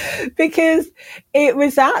 Because it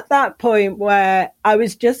was at that point where I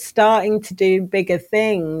was just starting to do bigger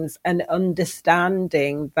things and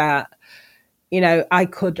understanding that, I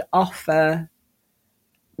could offer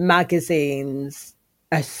magazines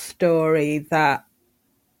a story that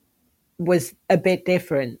was a bit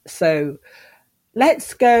different. So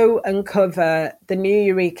let's go and cover the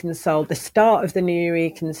Nuyorican Soul, the start of the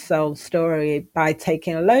Nuyorican Soul story, by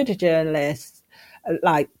taking a load of journalists,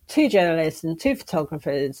 like 2 journalists and 2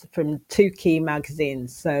 photographers from 2 key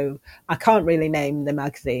magazines. So I can't really name the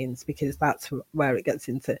magazines because that's where it gets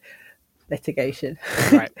into litigation.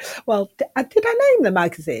 Right. Well, did I name the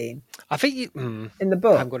magazine? I think you... in the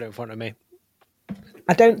book. I haven't got it in front of me.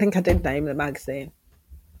 I don't think I did name the magazine.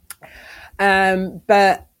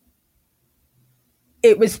 But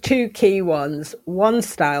it was 2 key ones, one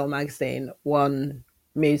style magazine, one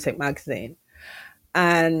music magazine.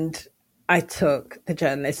 And I took the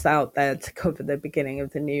journalists out there to cover the beginning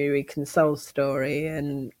of the Nuyorican Soul story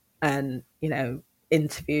and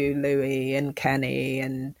interview Louis and Kenny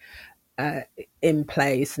and in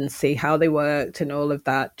place and see how they worked and all of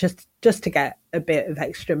that, just to get a bit of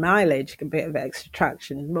extra mileage, a bit of extra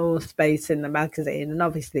traction, more space in the magazine. And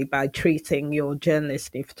obviously by treating your journalists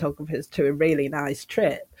and your photographers to a really nice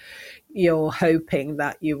trip, you're hoping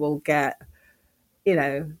that you will get,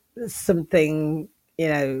 something,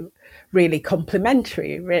 really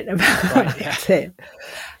complimentary written about it.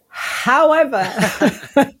 However,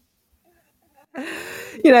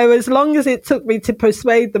 as long as it took me to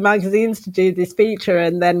persuade the magazines to do this feature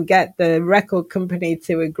and then get the record company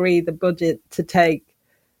to agree the budget to take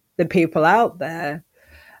the people out there,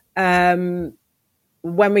 when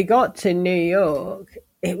we got to New York,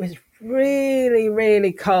 it was really,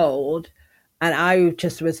 really cold, and I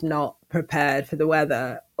just was not prepared for the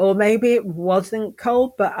weather. Or maybe it wasn't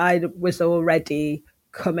cold, but I was already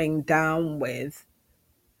coming down with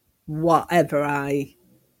whatever I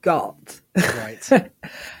got. Right.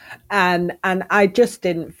 and I just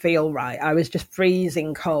didn't feel right. I was just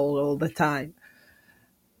freezing cold all the time.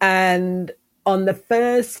 And on the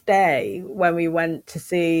first day when we went to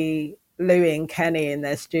see Louis and Kenny in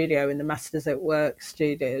their studio, in the Masters at Work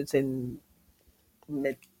studios in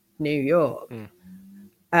New York,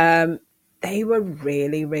 they were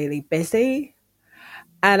really, really busy.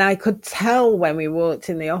 And I could tell when we walked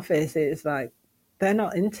in the office, it's like, they're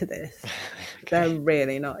not into this. Okay. They're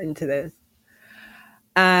really not into this.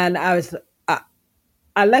 And I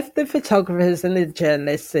left the photographers and the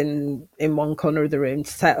journalists in one corner of the room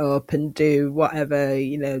to set up and do whatever,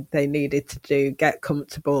 they needed to do, get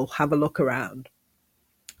comfortable, have a look around.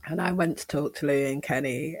 And I went to talk to Louis and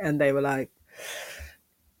Kenny, and they were like,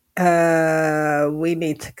 we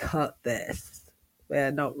need to cut this.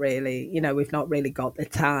 We're not really, we've not really got the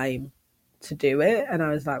time to do it. And I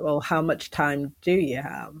was like, well, how much time do you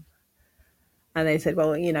have? And they said,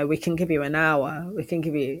 well, we can give you an hour. We can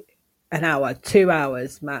give you an hour, 2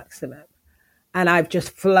 hours maximum. And I've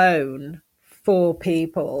just flown 4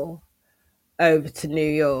 people over to New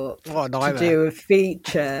York to do a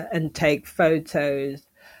feature and take photos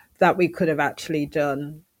that we could have actually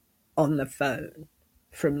done on the phone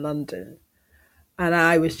from London. And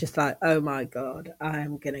I was just like, oh my God,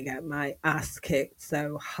 I'm going to get my ass kicked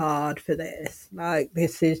so hard for this. Like,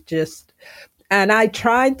 this is just... And I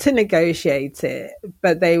tried to negotiate it,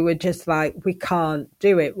 but they were just like, we can't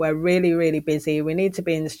do it. We're really, really busy. We need to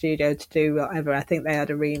be in the studio to do whatever. I think they had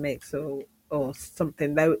a remix or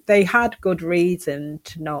something. They had good reason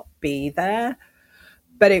to not be there,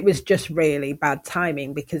 but it was just really bad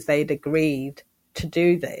timing because they'd agreed to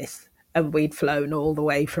do this and we'd flown all the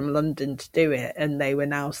way from London to do it. And they were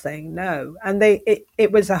now saying no. And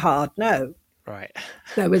it was a hard no. Right.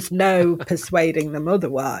 There was no persuading them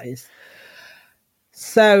otherwise.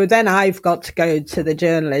 So then I've got to go to the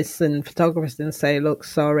journalists and photographers and say, look,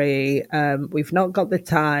 sorry, we've not got the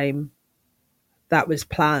time that was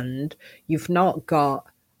planned. You've not got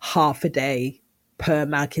half a day per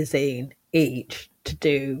magazine each to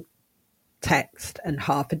do text and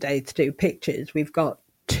half a day to do pictures. We've got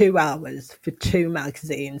 2 hours for 2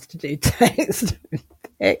 magazines to do text and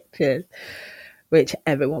pictures, which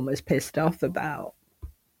everyone was pissed off about.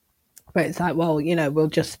 But it's like, well, we'll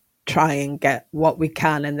just try and get what we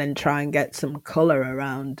can and then try and get some colour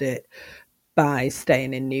around it by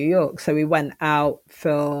staying in New York. So we went out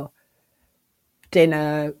for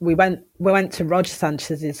dinner. We went to Roger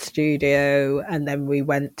Sanchez's studio, and then we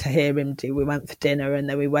went to hear him we went for dinner, and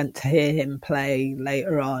then we went to hear him play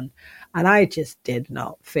later on. And I just did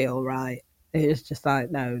not feel right. It was just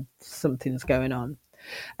like, no, something's going on.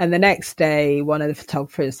 And the next day, one of the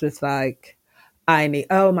photographers was like,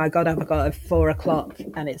 oh my God, I've got at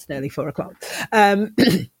 4:00 and it's nearly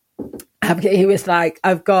 4:00. He was like,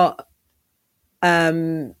 I've got,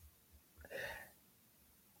 the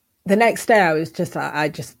next day I was just like, I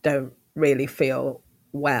just don't really feel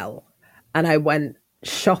well. And I went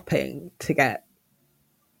shopping to get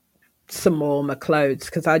some warmer clothes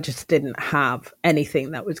because I just didn't have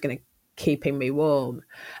anything that was going to keeping me warm.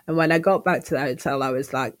 And when I got back to the hotel, I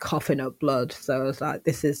was like coughing up blood. So I was like,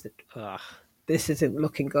 this isn't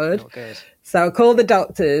looking good. Not good. So I called the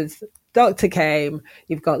doctors. Doctor came.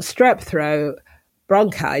 You've got strep throat,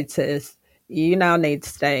 bronchitis. You now need to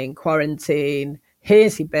stay in quarantine.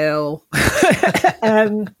 Here's your bill.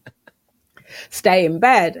 Stay in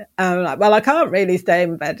bed. And I'm like, well, I can't really stay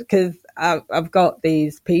in bed because I've got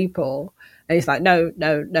these people. And he's like, no,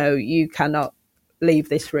 you cannot leave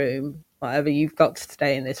this room. Whatever, you've got to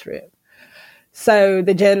stay in this room. So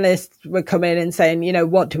the journalists were coming and saying,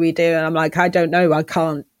 what do we do? And I'm like, I don't know. I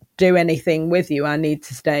can't do anything with you. I need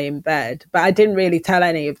to stay in bed. But I didn't really tell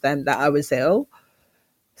any of them that I was ill.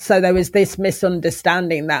 So there was this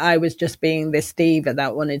misunderstanding that I was just being this diva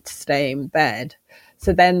that wanted to stay in bed.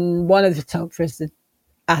 So then one of the photographers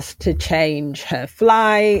asked to change her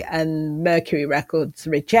flight, and Mercury Records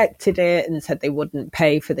rejected it and said they wouldn't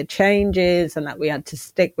pay for the changes and that we had to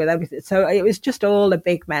stick with everything. So it was just all a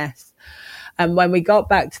big mess. And when we got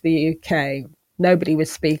back to the UK, nobody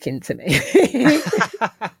was speaking to me.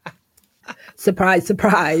 Surprise,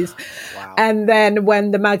 surprise. Wow. And then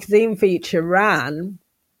when the magazine feature ran,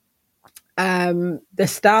 the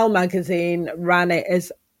Style magazine ran it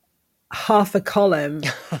as half a column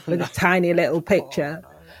with a tiny little picture.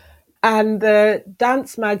 And the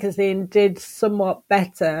Dance magazine did somewhat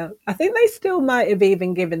better. I think they still might have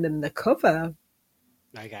even given them the cover.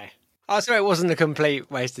 Okay. Oh, so it wasn't a complete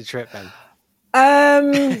wasted trip then?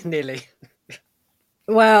 Nearly.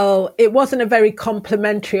 Well, it wasn't a very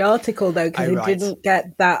complimentary article though, because it didn't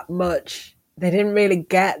get that much. They didn't really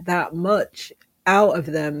get that much out of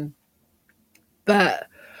them. But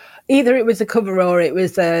either it was a cover or it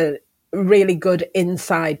was a really good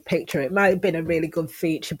inside picture. It might have been a really good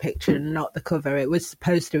feature picture and not the cover. It was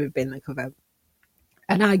supposed to have been the cover.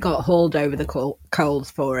 And I got hauled over the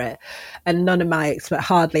coals for it. And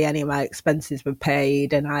hardly any of my expenses were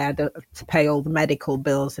paid. And I had to pay all the medical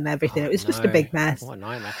bills and everything. It was just a big mess. What a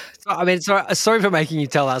nightmare. Sorry for making you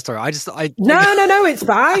tell that story. No, it's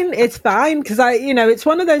fine. It's fine. Because it's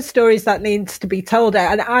one of those stories that needs to be told.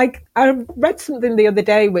 And I read something the other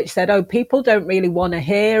day which said, people don't really want to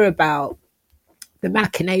hear about the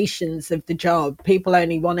machinations of the job. People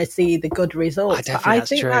only want to see the good results. I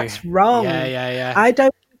think that's wrong. Yeah. I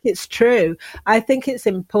don't think it's true. I think it's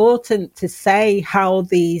important to say how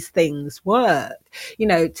these things work.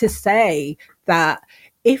 To say that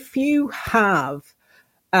if you have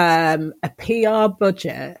a PR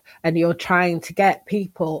budget and you're trying to get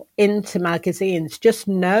people into magazines, just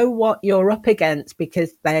know what you're up against,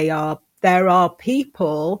 because there are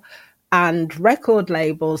people and record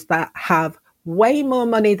labels that have way more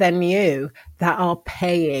money than you that are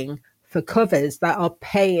paying for covers that are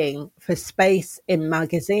paying for space in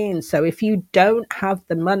magazines. So if you don't have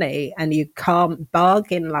the money and you can't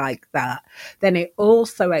bargain like that, then it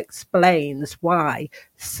also explains why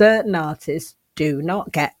certain artists do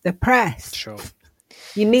not get the press. Sure.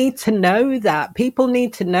 You need to know that. People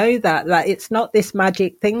need to know that it's not this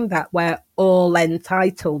magic thing that we're all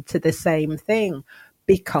entitled to the same thing,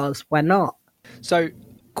 because we're not. So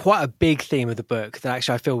quite a big theme of the book that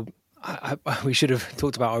actually I feel we should have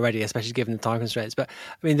talked about already, especially given the time constraints. But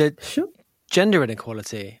I mean, the gender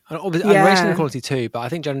inequality, and racial inequality too, but I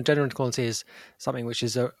think gender inequality is something which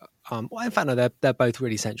is well, in fact, no, they're both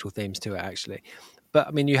really central themes to it, actually. But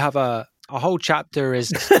I mean, you have a whole chapter is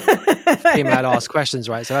female asked questions,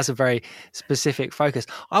 right? So that's a very specific focus.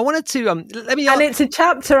 I wanted to let me. And it's a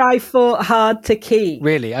chapter I fought hard to keep.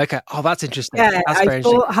 Really? Okay. Oh, that's interesting. Yeah, that's very I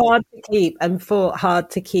fought hard to keep, and fought hard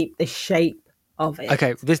to keep the shape of it.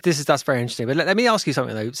 Okay, that's very interesting. But let me ask you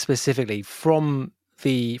something though, specifically from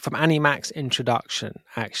Annie Mac's introduction,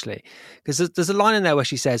 actually, because there's a line in there where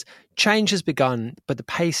she says, "Change has begun, but the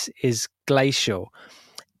pace is glacial."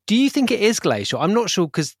 Do you think it is glacial? I'm not sure,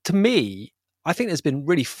 because to me, I think there's been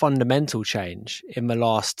really fundamental change in the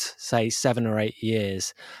last, say, 7 or 8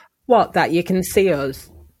 years. What, that you can see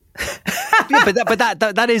us? Yeah, but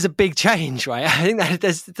that is a big change, right? I think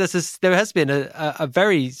that there has been a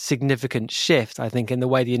very significant shift, I think, in the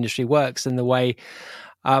way the industry works and the way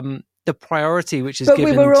the priority which is given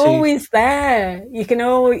to... But we were always there. You can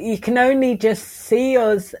only just see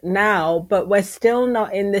us now, but we're still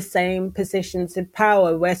not in the same positions of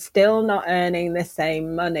power. We're still not earning the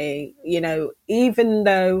same money, even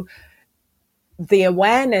though the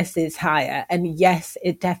awareness is higher. And yes,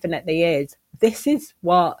 it definitely is. This is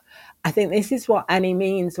what Annie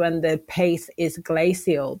means when the pace is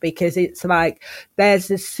glacial, because it's like there's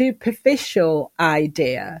a superficial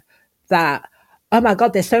idea that, oh my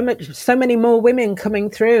God, there's so many more women coming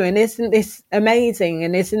through, and isn't this amazing,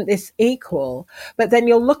 and isn't this equal? But then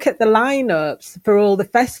you'll look at the lineups for all the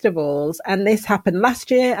festivals, and this happened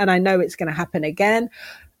last year, and I know it's going to happen again.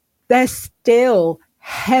 They're still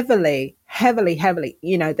heavily,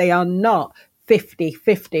 they are not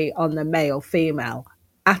 50-50 on the male-female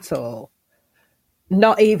at all.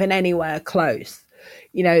 Not even anywhere close,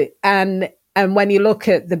 and when you look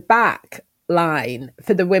at the back line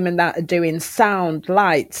for the women that are doing sound,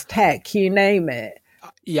 lights, tech, you name it.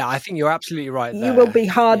 Yeah, I think you're absolutely right there. You will be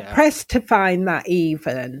hard pressed to find that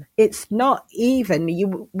even. It's not even.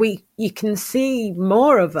 You can see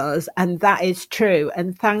more of us, and that is true.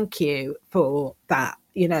 And thank you for that.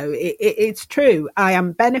 It's true. I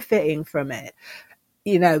am benefiting from it.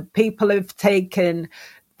 People have taken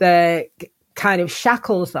the kind of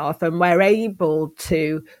shackles off, and we're able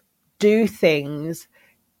to do things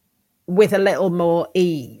with a little more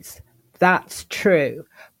ease. That's true.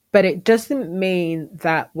 But it doesn't mean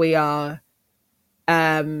that we are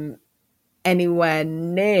anywhere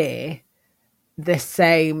near the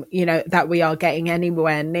same, that we are getting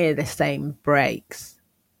anywhere near the same breaks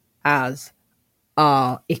as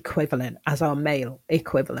our equivalent, as our male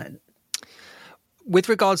equivalent. With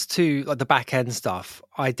regards to the back end stuff,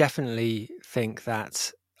 I definitely think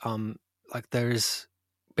that there's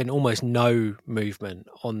been almost no movement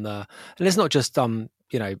on the, and it's not just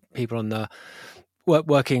people on the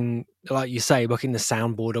working, like you say, working the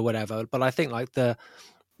soundboard or whatever, but I think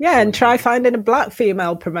and try finding a black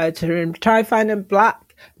female promoter, and try finding a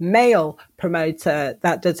black male promoter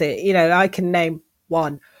that does it. I can name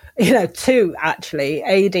one, two actually,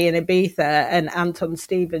 AD in Ibiza and Anton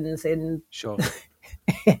Stevens in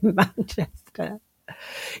in Manchester.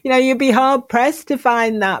 You'd be hard pressed to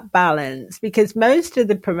find that balance, because most of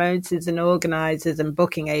the promoters and organisers and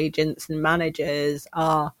booking agents and managers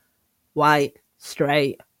are white,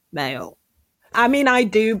 straight, male. I mean, I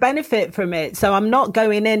do benefit from it, so I'm not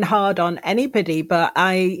going in hard on anybody, but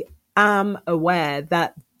I am aware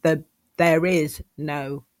that there is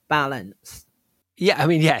no balance. Yeah, I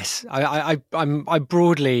mean, yes, I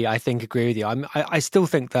broadly, I think, agree with you. I still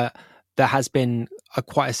think that there has been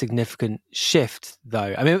quite a significant shift,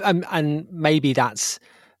 though. I mean, and maybe that's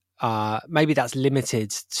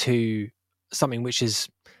limited to something which is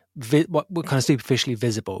what kind of superficially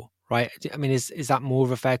visible, right? I mean, is that more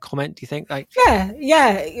of a fair comment, do you think?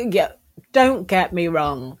 Yeah. Don't get me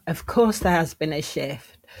wrong. Of course, there has been a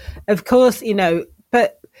shift. Of course,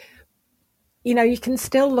 but you can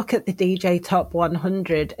still look at the DJ Top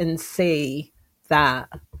 100 and see that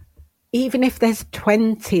even if there's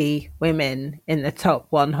 20 women in the top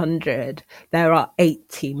 100, there are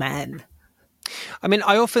 80 men. I mean,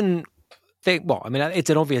 I often think, it's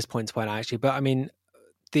an obvious point to point out, actually, but I mean,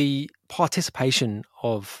 the participation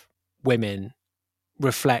of women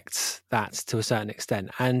reflects that to a certain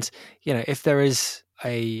extent. And, you know, if there is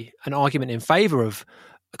an argument in favor of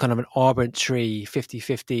a kind of an arbitrary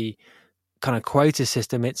 50-50 kind of quota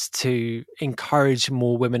system, it's to encourage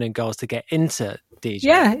more women and girls to get into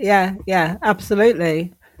DJing. Yeah,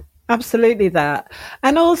 absolutely that.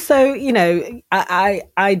 And also, you know,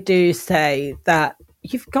 I do say that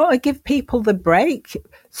you've got to give people the break.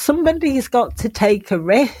 Somebody's got to take a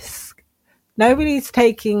risk. Nobody's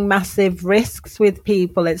taking massive risks with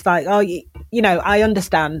people. It's like, oh, you know, I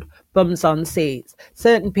understand bums on seats.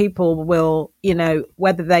 Certain people will, you know,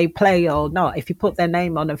 whether they play or not, if you put their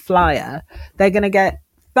name on a flyer, they're going to get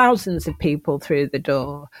thousands of people through the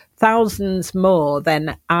door, thousands more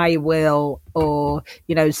than I will, or,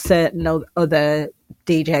 you know, certain other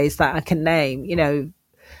DJs that I can name. You know,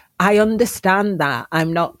 I understand that.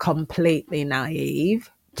 I'm not completely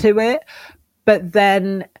naive to it. But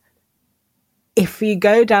then if you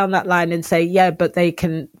go down that line and say, yeah, but they're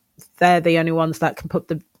the only ones that can put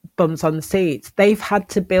the bums on the seats, they've had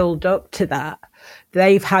to build up to that.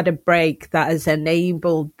 They've had a break that has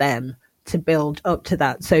enabled them to build up to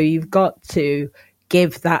that. So you've got to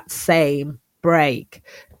give that same break,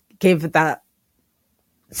 give that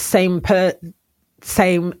same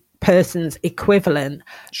person's equivalent,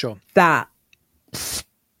 sure, that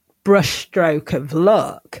brushstroke of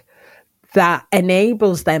luck that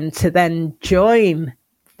enables them to then join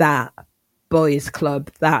that boys club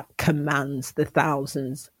that commands the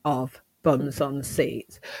thousands of bums on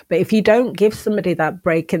seats. But if you don't give somebody that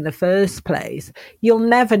break in the first place, you'll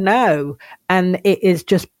never know. And it is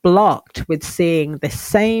just blocked with seeing the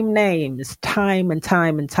same names time and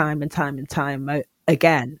time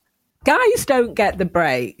again. Guys don't get the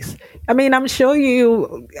breaks. I mean, I'm sure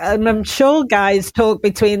guys talk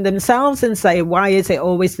between themselves and say, why is it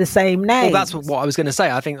always the same name? Well, that's what I was going to say.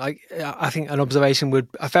 I think a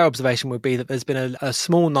fair observation would be that there's been a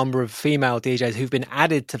small number of female DJs who've been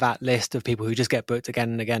added to that list of people who just get booked again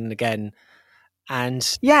and again and again.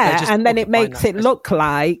 And and then it makes it look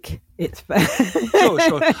like it's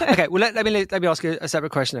sure. Okay, well let me ask you a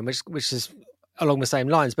separate question then, which is along the same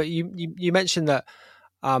lines. But you mentioned that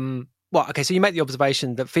so you make the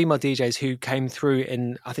observation that female DJs who came through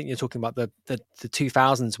in, I think you're talking about the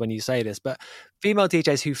 2000s when you say this, but female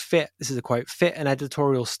DJs who fit an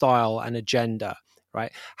editorial style and agenda,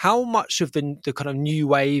 right? How much of the kind of new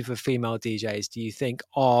wave of female DJs do you think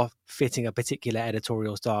are fitting a particular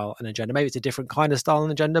editorial style and agenda? Maybe it's a different kind of style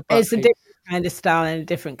and agenda, but it's a different kind of style and a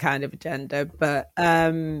different kind of agenda. But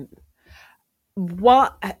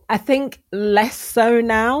what I think less so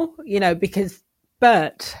now, you know,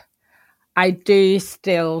 but I do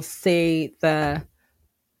still see there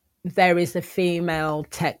is a female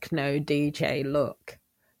techno DJ look.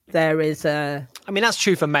 There is I mean, that's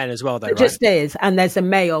true for men as well, though, right? It just is. And there's a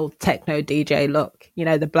male techno DJ look. You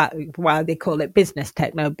know, the black, why they call it business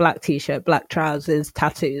techno, black T-shirt, black trousers,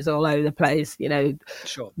 tattoos all over the place, you know,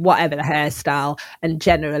 sure, whatever the hairstyle, and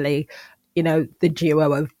generally, you know, the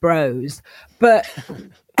duo of bros. But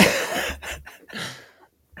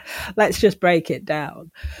let's just break it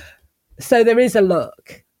down. So there is a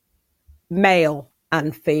look, male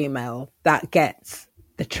and female, that gets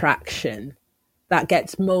the traction, that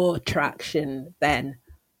gets more traction than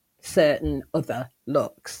certain other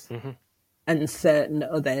looks and certain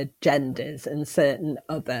other genders and certain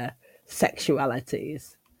other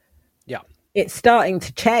sexualities. Yeah. It's starting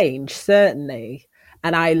to change, certainly.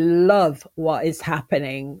 And I love what is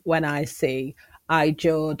happening when I see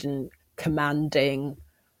Jordan commanding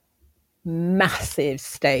massive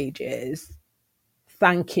stages.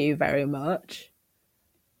 Thank you very much,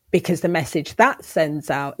 because the message that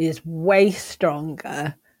sends out is way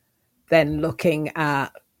stronger than looking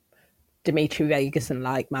at Dimitri Vegas and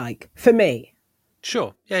Like Mike, for me.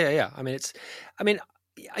 Sure. Yeah.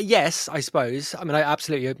 Yes, I suppose.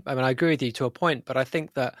 I agree with you to a point, but I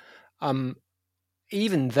think that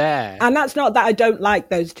even there, and that's not that I don't like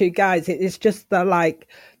those two guys. It's just the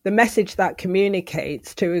message that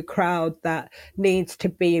communicates to a crowd that needs to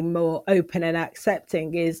be more open and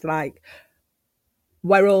accepting is like,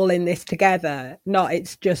 we're all in this together. Not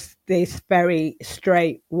it's just this very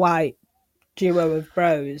straight white duo of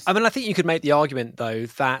bros. I mean, I think you could make the argument though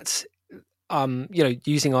that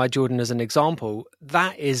using Jordan as an example,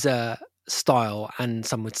 that is a style and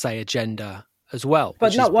some would say agenda as well,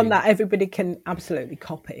 but not one that everybody can absolutely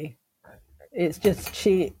copy. It's just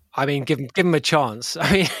I mean, give them a chance.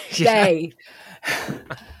 I mean,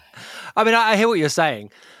 I hear what you're saying.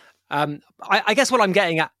 I guess what I'm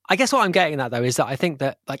getting at though is that I think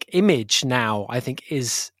that like image now, I think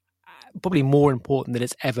is probably more important than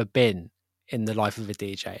it's ever been in the life of a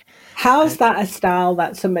DJ. How's that a style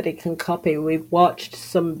that somebody can copy? We've watched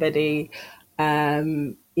somebody,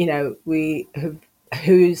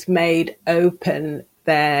 who's made open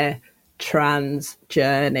their trans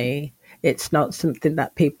journey. It's not something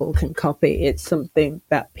that people can copy. It's something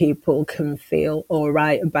that people can feel all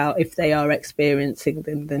right about if they are experiencing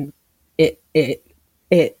them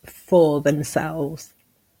it for themselves.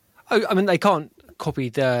 Oh, I mean, they can't copy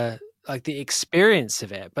the experience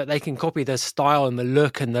of it, but they can copy the style and the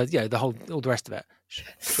look and all the rest of it. Sure.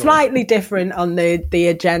 Slightly different on the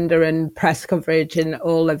agenda and press coverage and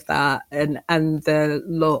all of that, and the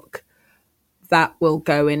look that will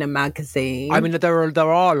go in a magazine. I mean, there are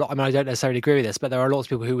a lot. I mean, I don't necessarily agree with this, but there are lots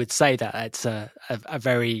of people who would say that it's a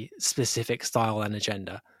very specific style and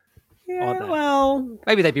agenda. Yeah, well,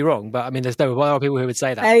 maybe they'd be wrong, but I mean, there are people who would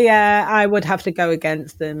say that. Yeah, I would have to go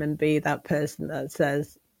against them and be that person that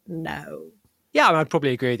says no. Yeah, I mean, I'd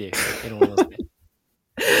probably agree with you in all honesty.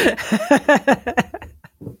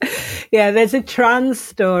 Yeah, there's a trans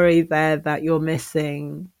story there that you're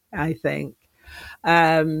missing, I think,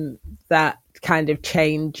 that kind of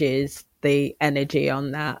changes the energy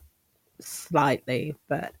on that slightly,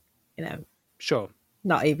 but, sure,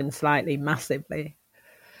 not even slightly, massively.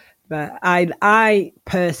 But I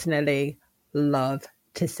personally love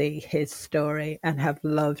to see his story and have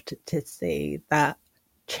loved to see that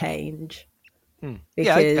change.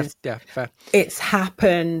 Because fair. It's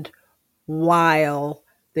happened while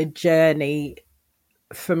the journey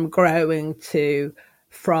from growing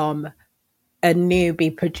from a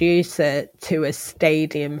newbie producer to a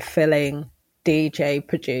stadium filling DJ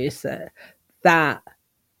producer, that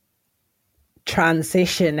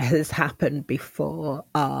transition has happened before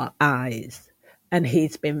our eyes, and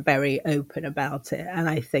he's been very open about it, and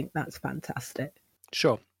I think that's fantastic.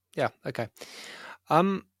 Sure. Yeah. Okay.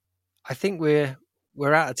 I think we're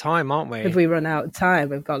out of time, aren't we? If we run out of time,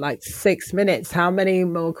 we've got like 6 minutes. How many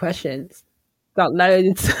more questions? Got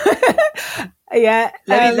loads. Yeah.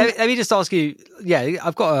 Let me just ask you. Yeah,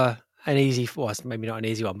 I've got an easy, well, maybe not an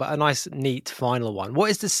easy one, but a nice, neat final one. What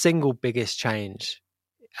is the single biggest change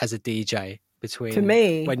as a DJ between, for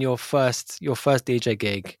me, when your first DJ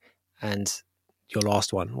gig and your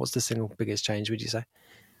last one? What's the single biggest change, would you say?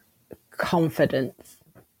 Confidence.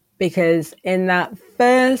 Because in that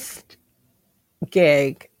first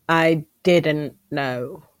gig, I didn't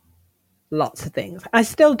know lots of things. I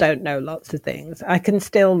still don't know lots of things. I can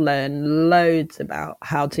still learn loads about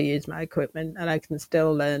how to use my equipment, and I can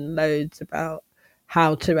still learn loads about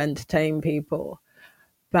how to entertain people.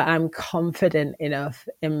 But I'm confident enough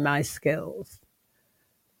in my skills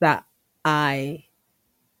that I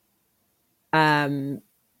can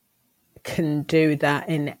do that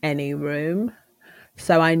in any room.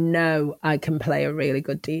 So I know I can play a really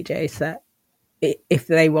good DJ set. If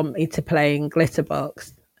they want me to play in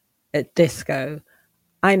Glitterbox at disco,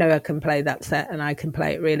 I know I can play that set, and I can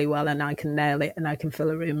play it really well, and I can nail it, and I can fill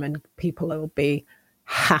a room and people will be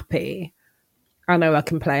happy. I know I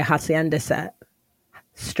can play a Hacienda set,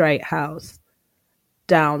 straight house,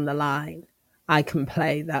 down the line. I can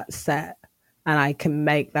play that set and I can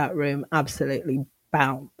make that room absolutely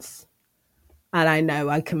bounce. And I know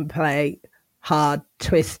I can play hard,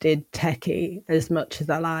 twisted, techie as much as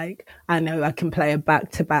I like. I know I can play a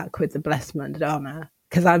back-to-back with the Blessed Madonna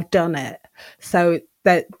because I've done it. So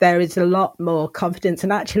that there is a lot more confidence.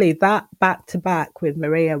 And actually that back-to-back with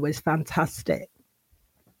Maria was fantastic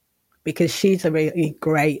because she's a really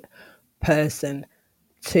great person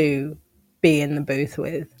to be in the booth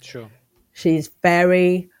with. Sure. She's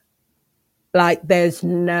very, like, there's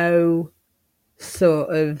no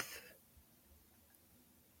sort of,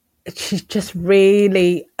 she's just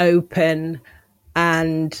really open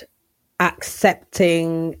and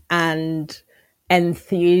accepting and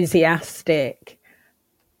enthusiastic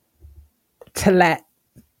to let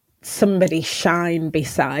somebody shine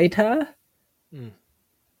beside her.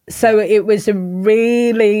 So it was a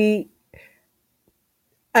really,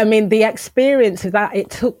 I mean, the experience of that, it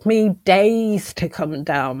took me days to come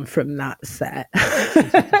down from that set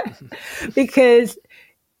because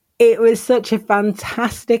it was such a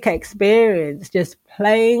fantastic experience just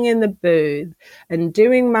playing in the booth and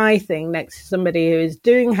doing my thing next to somebody who was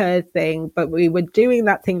doing her thing, but we were doing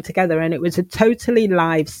that thing together, and it was a totally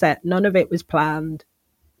live set. None of it was planned.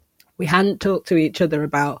 We hadn't talked to each other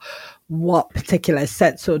about what particular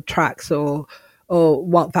sets or tracks or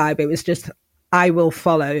what vibe. It was just, I will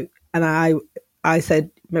follow. And I said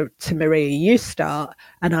to Maria, you start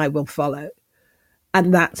and I will follow.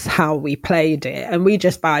 And that's how we played it. And we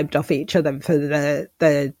just vibed off each other for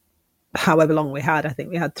the however long we had. I think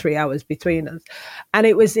we had 3 hours between us. And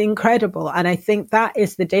it was incredible. And I think that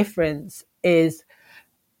is the difference is,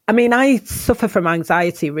 I mean, I suffer from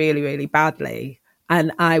anxiety really, really badly.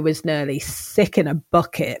 And I was nearly sick in a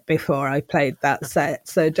bucket before I played that set.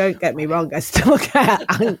 So don't get me wrong, I still get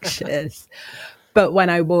anxious. But when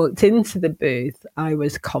I walked into the booth, I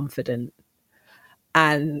was confident.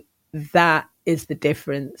 And that is the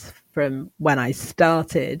difference from when I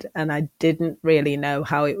started. And I didn't really know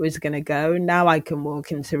how it was going to go. Now I can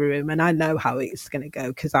walk into a room and I know how it's going to go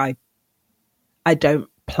because I don't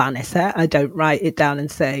plan a set. I don't write it down and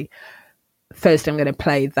say, first I'm going to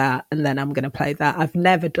play that and then I'm going to play that. I've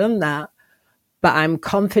never done that, but I'm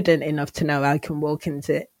confident enough to know I can walk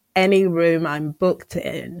into any room I'm booked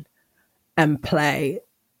in and play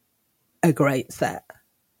a great set.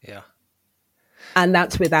 Yeah. And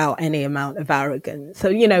that's without any amount of arrogance. So,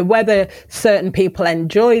 you know, whether certain people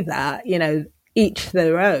enjoy that, you know, each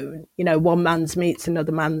their own, you know, one man's meat's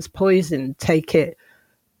another man's poison. Take it,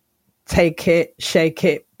 shake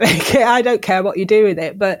it, bake it. I don't care what you do with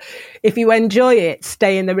it. But if you enjoy it,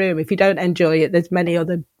 stay in the room. If you don't enjoy it, there's many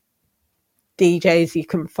other DJs you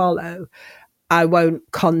can follow. I won't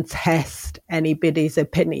contest anybody's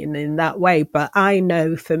opinion in that way. But I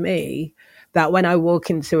know for me that when I walk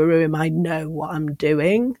into a room, I know what I'm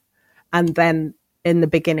doing. And then in the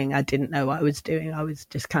beginning, I didn't know what I was doing. I was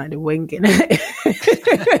just kind of winging it.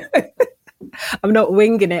 I'm not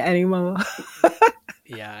winging it anymore.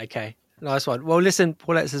 Yeah, okay. Nice one. Well, listen,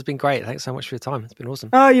 Paulette, this has been great. Thanks so much for your time. It's been awesome.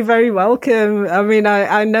 Oh, you're very welcome. I mean,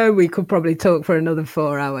 I know we could probably talk for another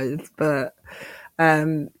 4 hours, but,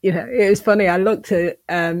 you know, it was funny. I looked at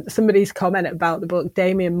somebody's comment about the book,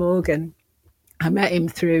 Damien Morgan. I met him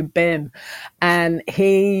through BIM, and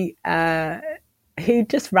he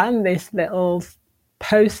just ran this little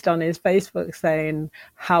post on his Facebook saying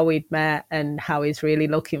how we'd met and how he's really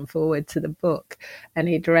looking forward to the book. And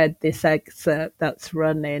he'd read this excerpt that's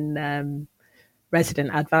run in Resident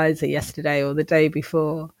Advisor yesterday or the day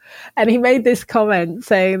before. And he made this comment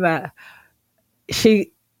saying that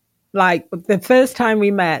the first time we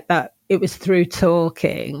met, that it was through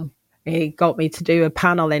talking. He got me to do a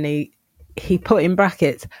panel and he put in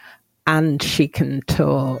brackets, and she can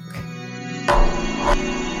talk.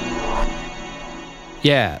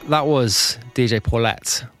 Yeah, that was DJ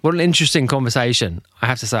Paulette. What an interesting conversation. I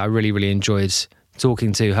have to say, I really, really enjoyed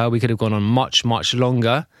talking to her. We could have gone on much, much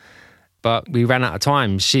longer, but we ran out of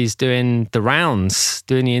time. She's doing the rounds,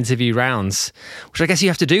 doing the interview rounds, which I guess you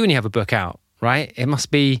have to do when you have a book out, right? It must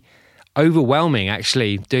be overwhelming,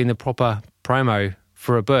 actually, doing the proper promo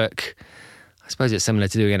for a book. I suppose it's similar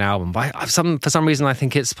to doing an album, but for some reason, I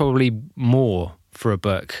think it's probably more for a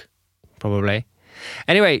book, probably.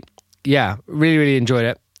 Anyway, yeah, really, really enjoyed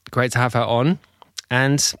it. Great to have her on.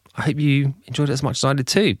 And I hope you enjoyed it as much as I did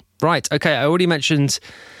too. Right, okay, I already mentioned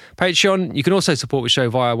Patreon. You can also support the show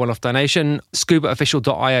via one-off donation,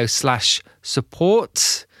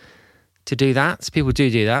 scubaofficial.io/support to do that. People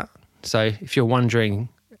do that. So if you're wondering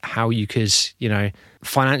how you could, you know,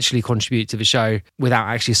 financially contribute to the show without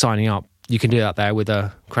actually signing up, you can do that there with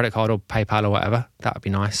a credit card or PayPal or whatever. That would be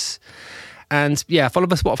nice. And yeah, follow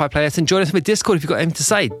the Spotify playlist and join us with Discord if you've got anything to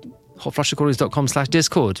say.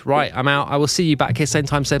 hotflushrecordings.com/Discord. Right, I'm out. I will see you back here, same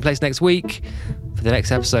time, same place next week for the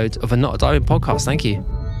next episode of a Not a Diamond podcast. Thank you.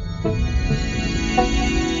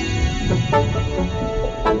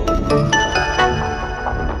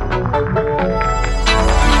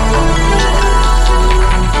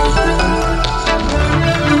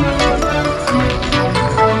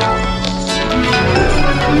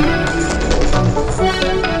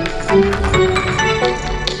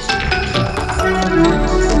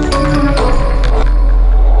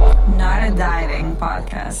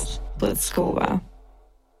 Podcast with Scuba.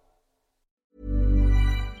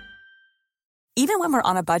 Even when we're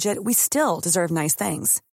on a budget, we still deserve nice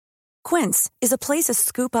things. Quince is a place to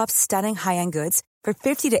scoop up stunning high-end goods for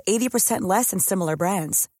 50 to 80% less than similar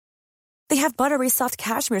brands. They have buttery soft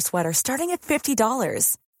cashmere sweaters starting at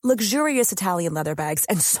 $50, luxurious Italian leather bags,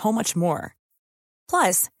 and so much more.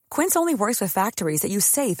 Plus, Quince only works with factories that use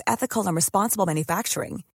safe, ethical, and responsible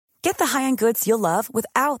manufacturing. Get the high-end goods you'll love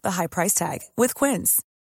without the high price tag with Quince.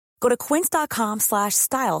 Go to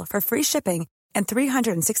quince.com/style for free shipping and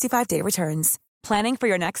 365-day returns. Planning for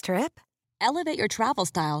your next trip? Elevate your travel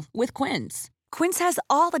style with Quince. Quince has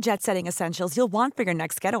all the jet-setting essentials you'll want for your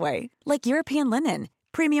next getaway, like European linen,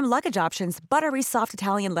 premium luggage options, buttery soft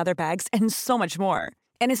Italian leather bags, and so much more.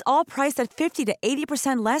 And is all priced at 50 to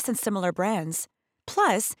 80% less than similar brands.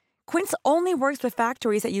 Plus, Quince only works with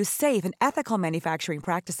factories that use safe and ethical manufacturing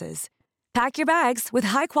practices. Pack your bags with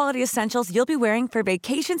high-quality essentials you'll be wearing for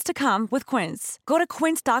vacations to come with Quince. Go to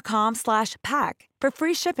quince.com/pack for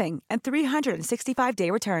free shipping and 365-day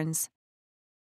returns.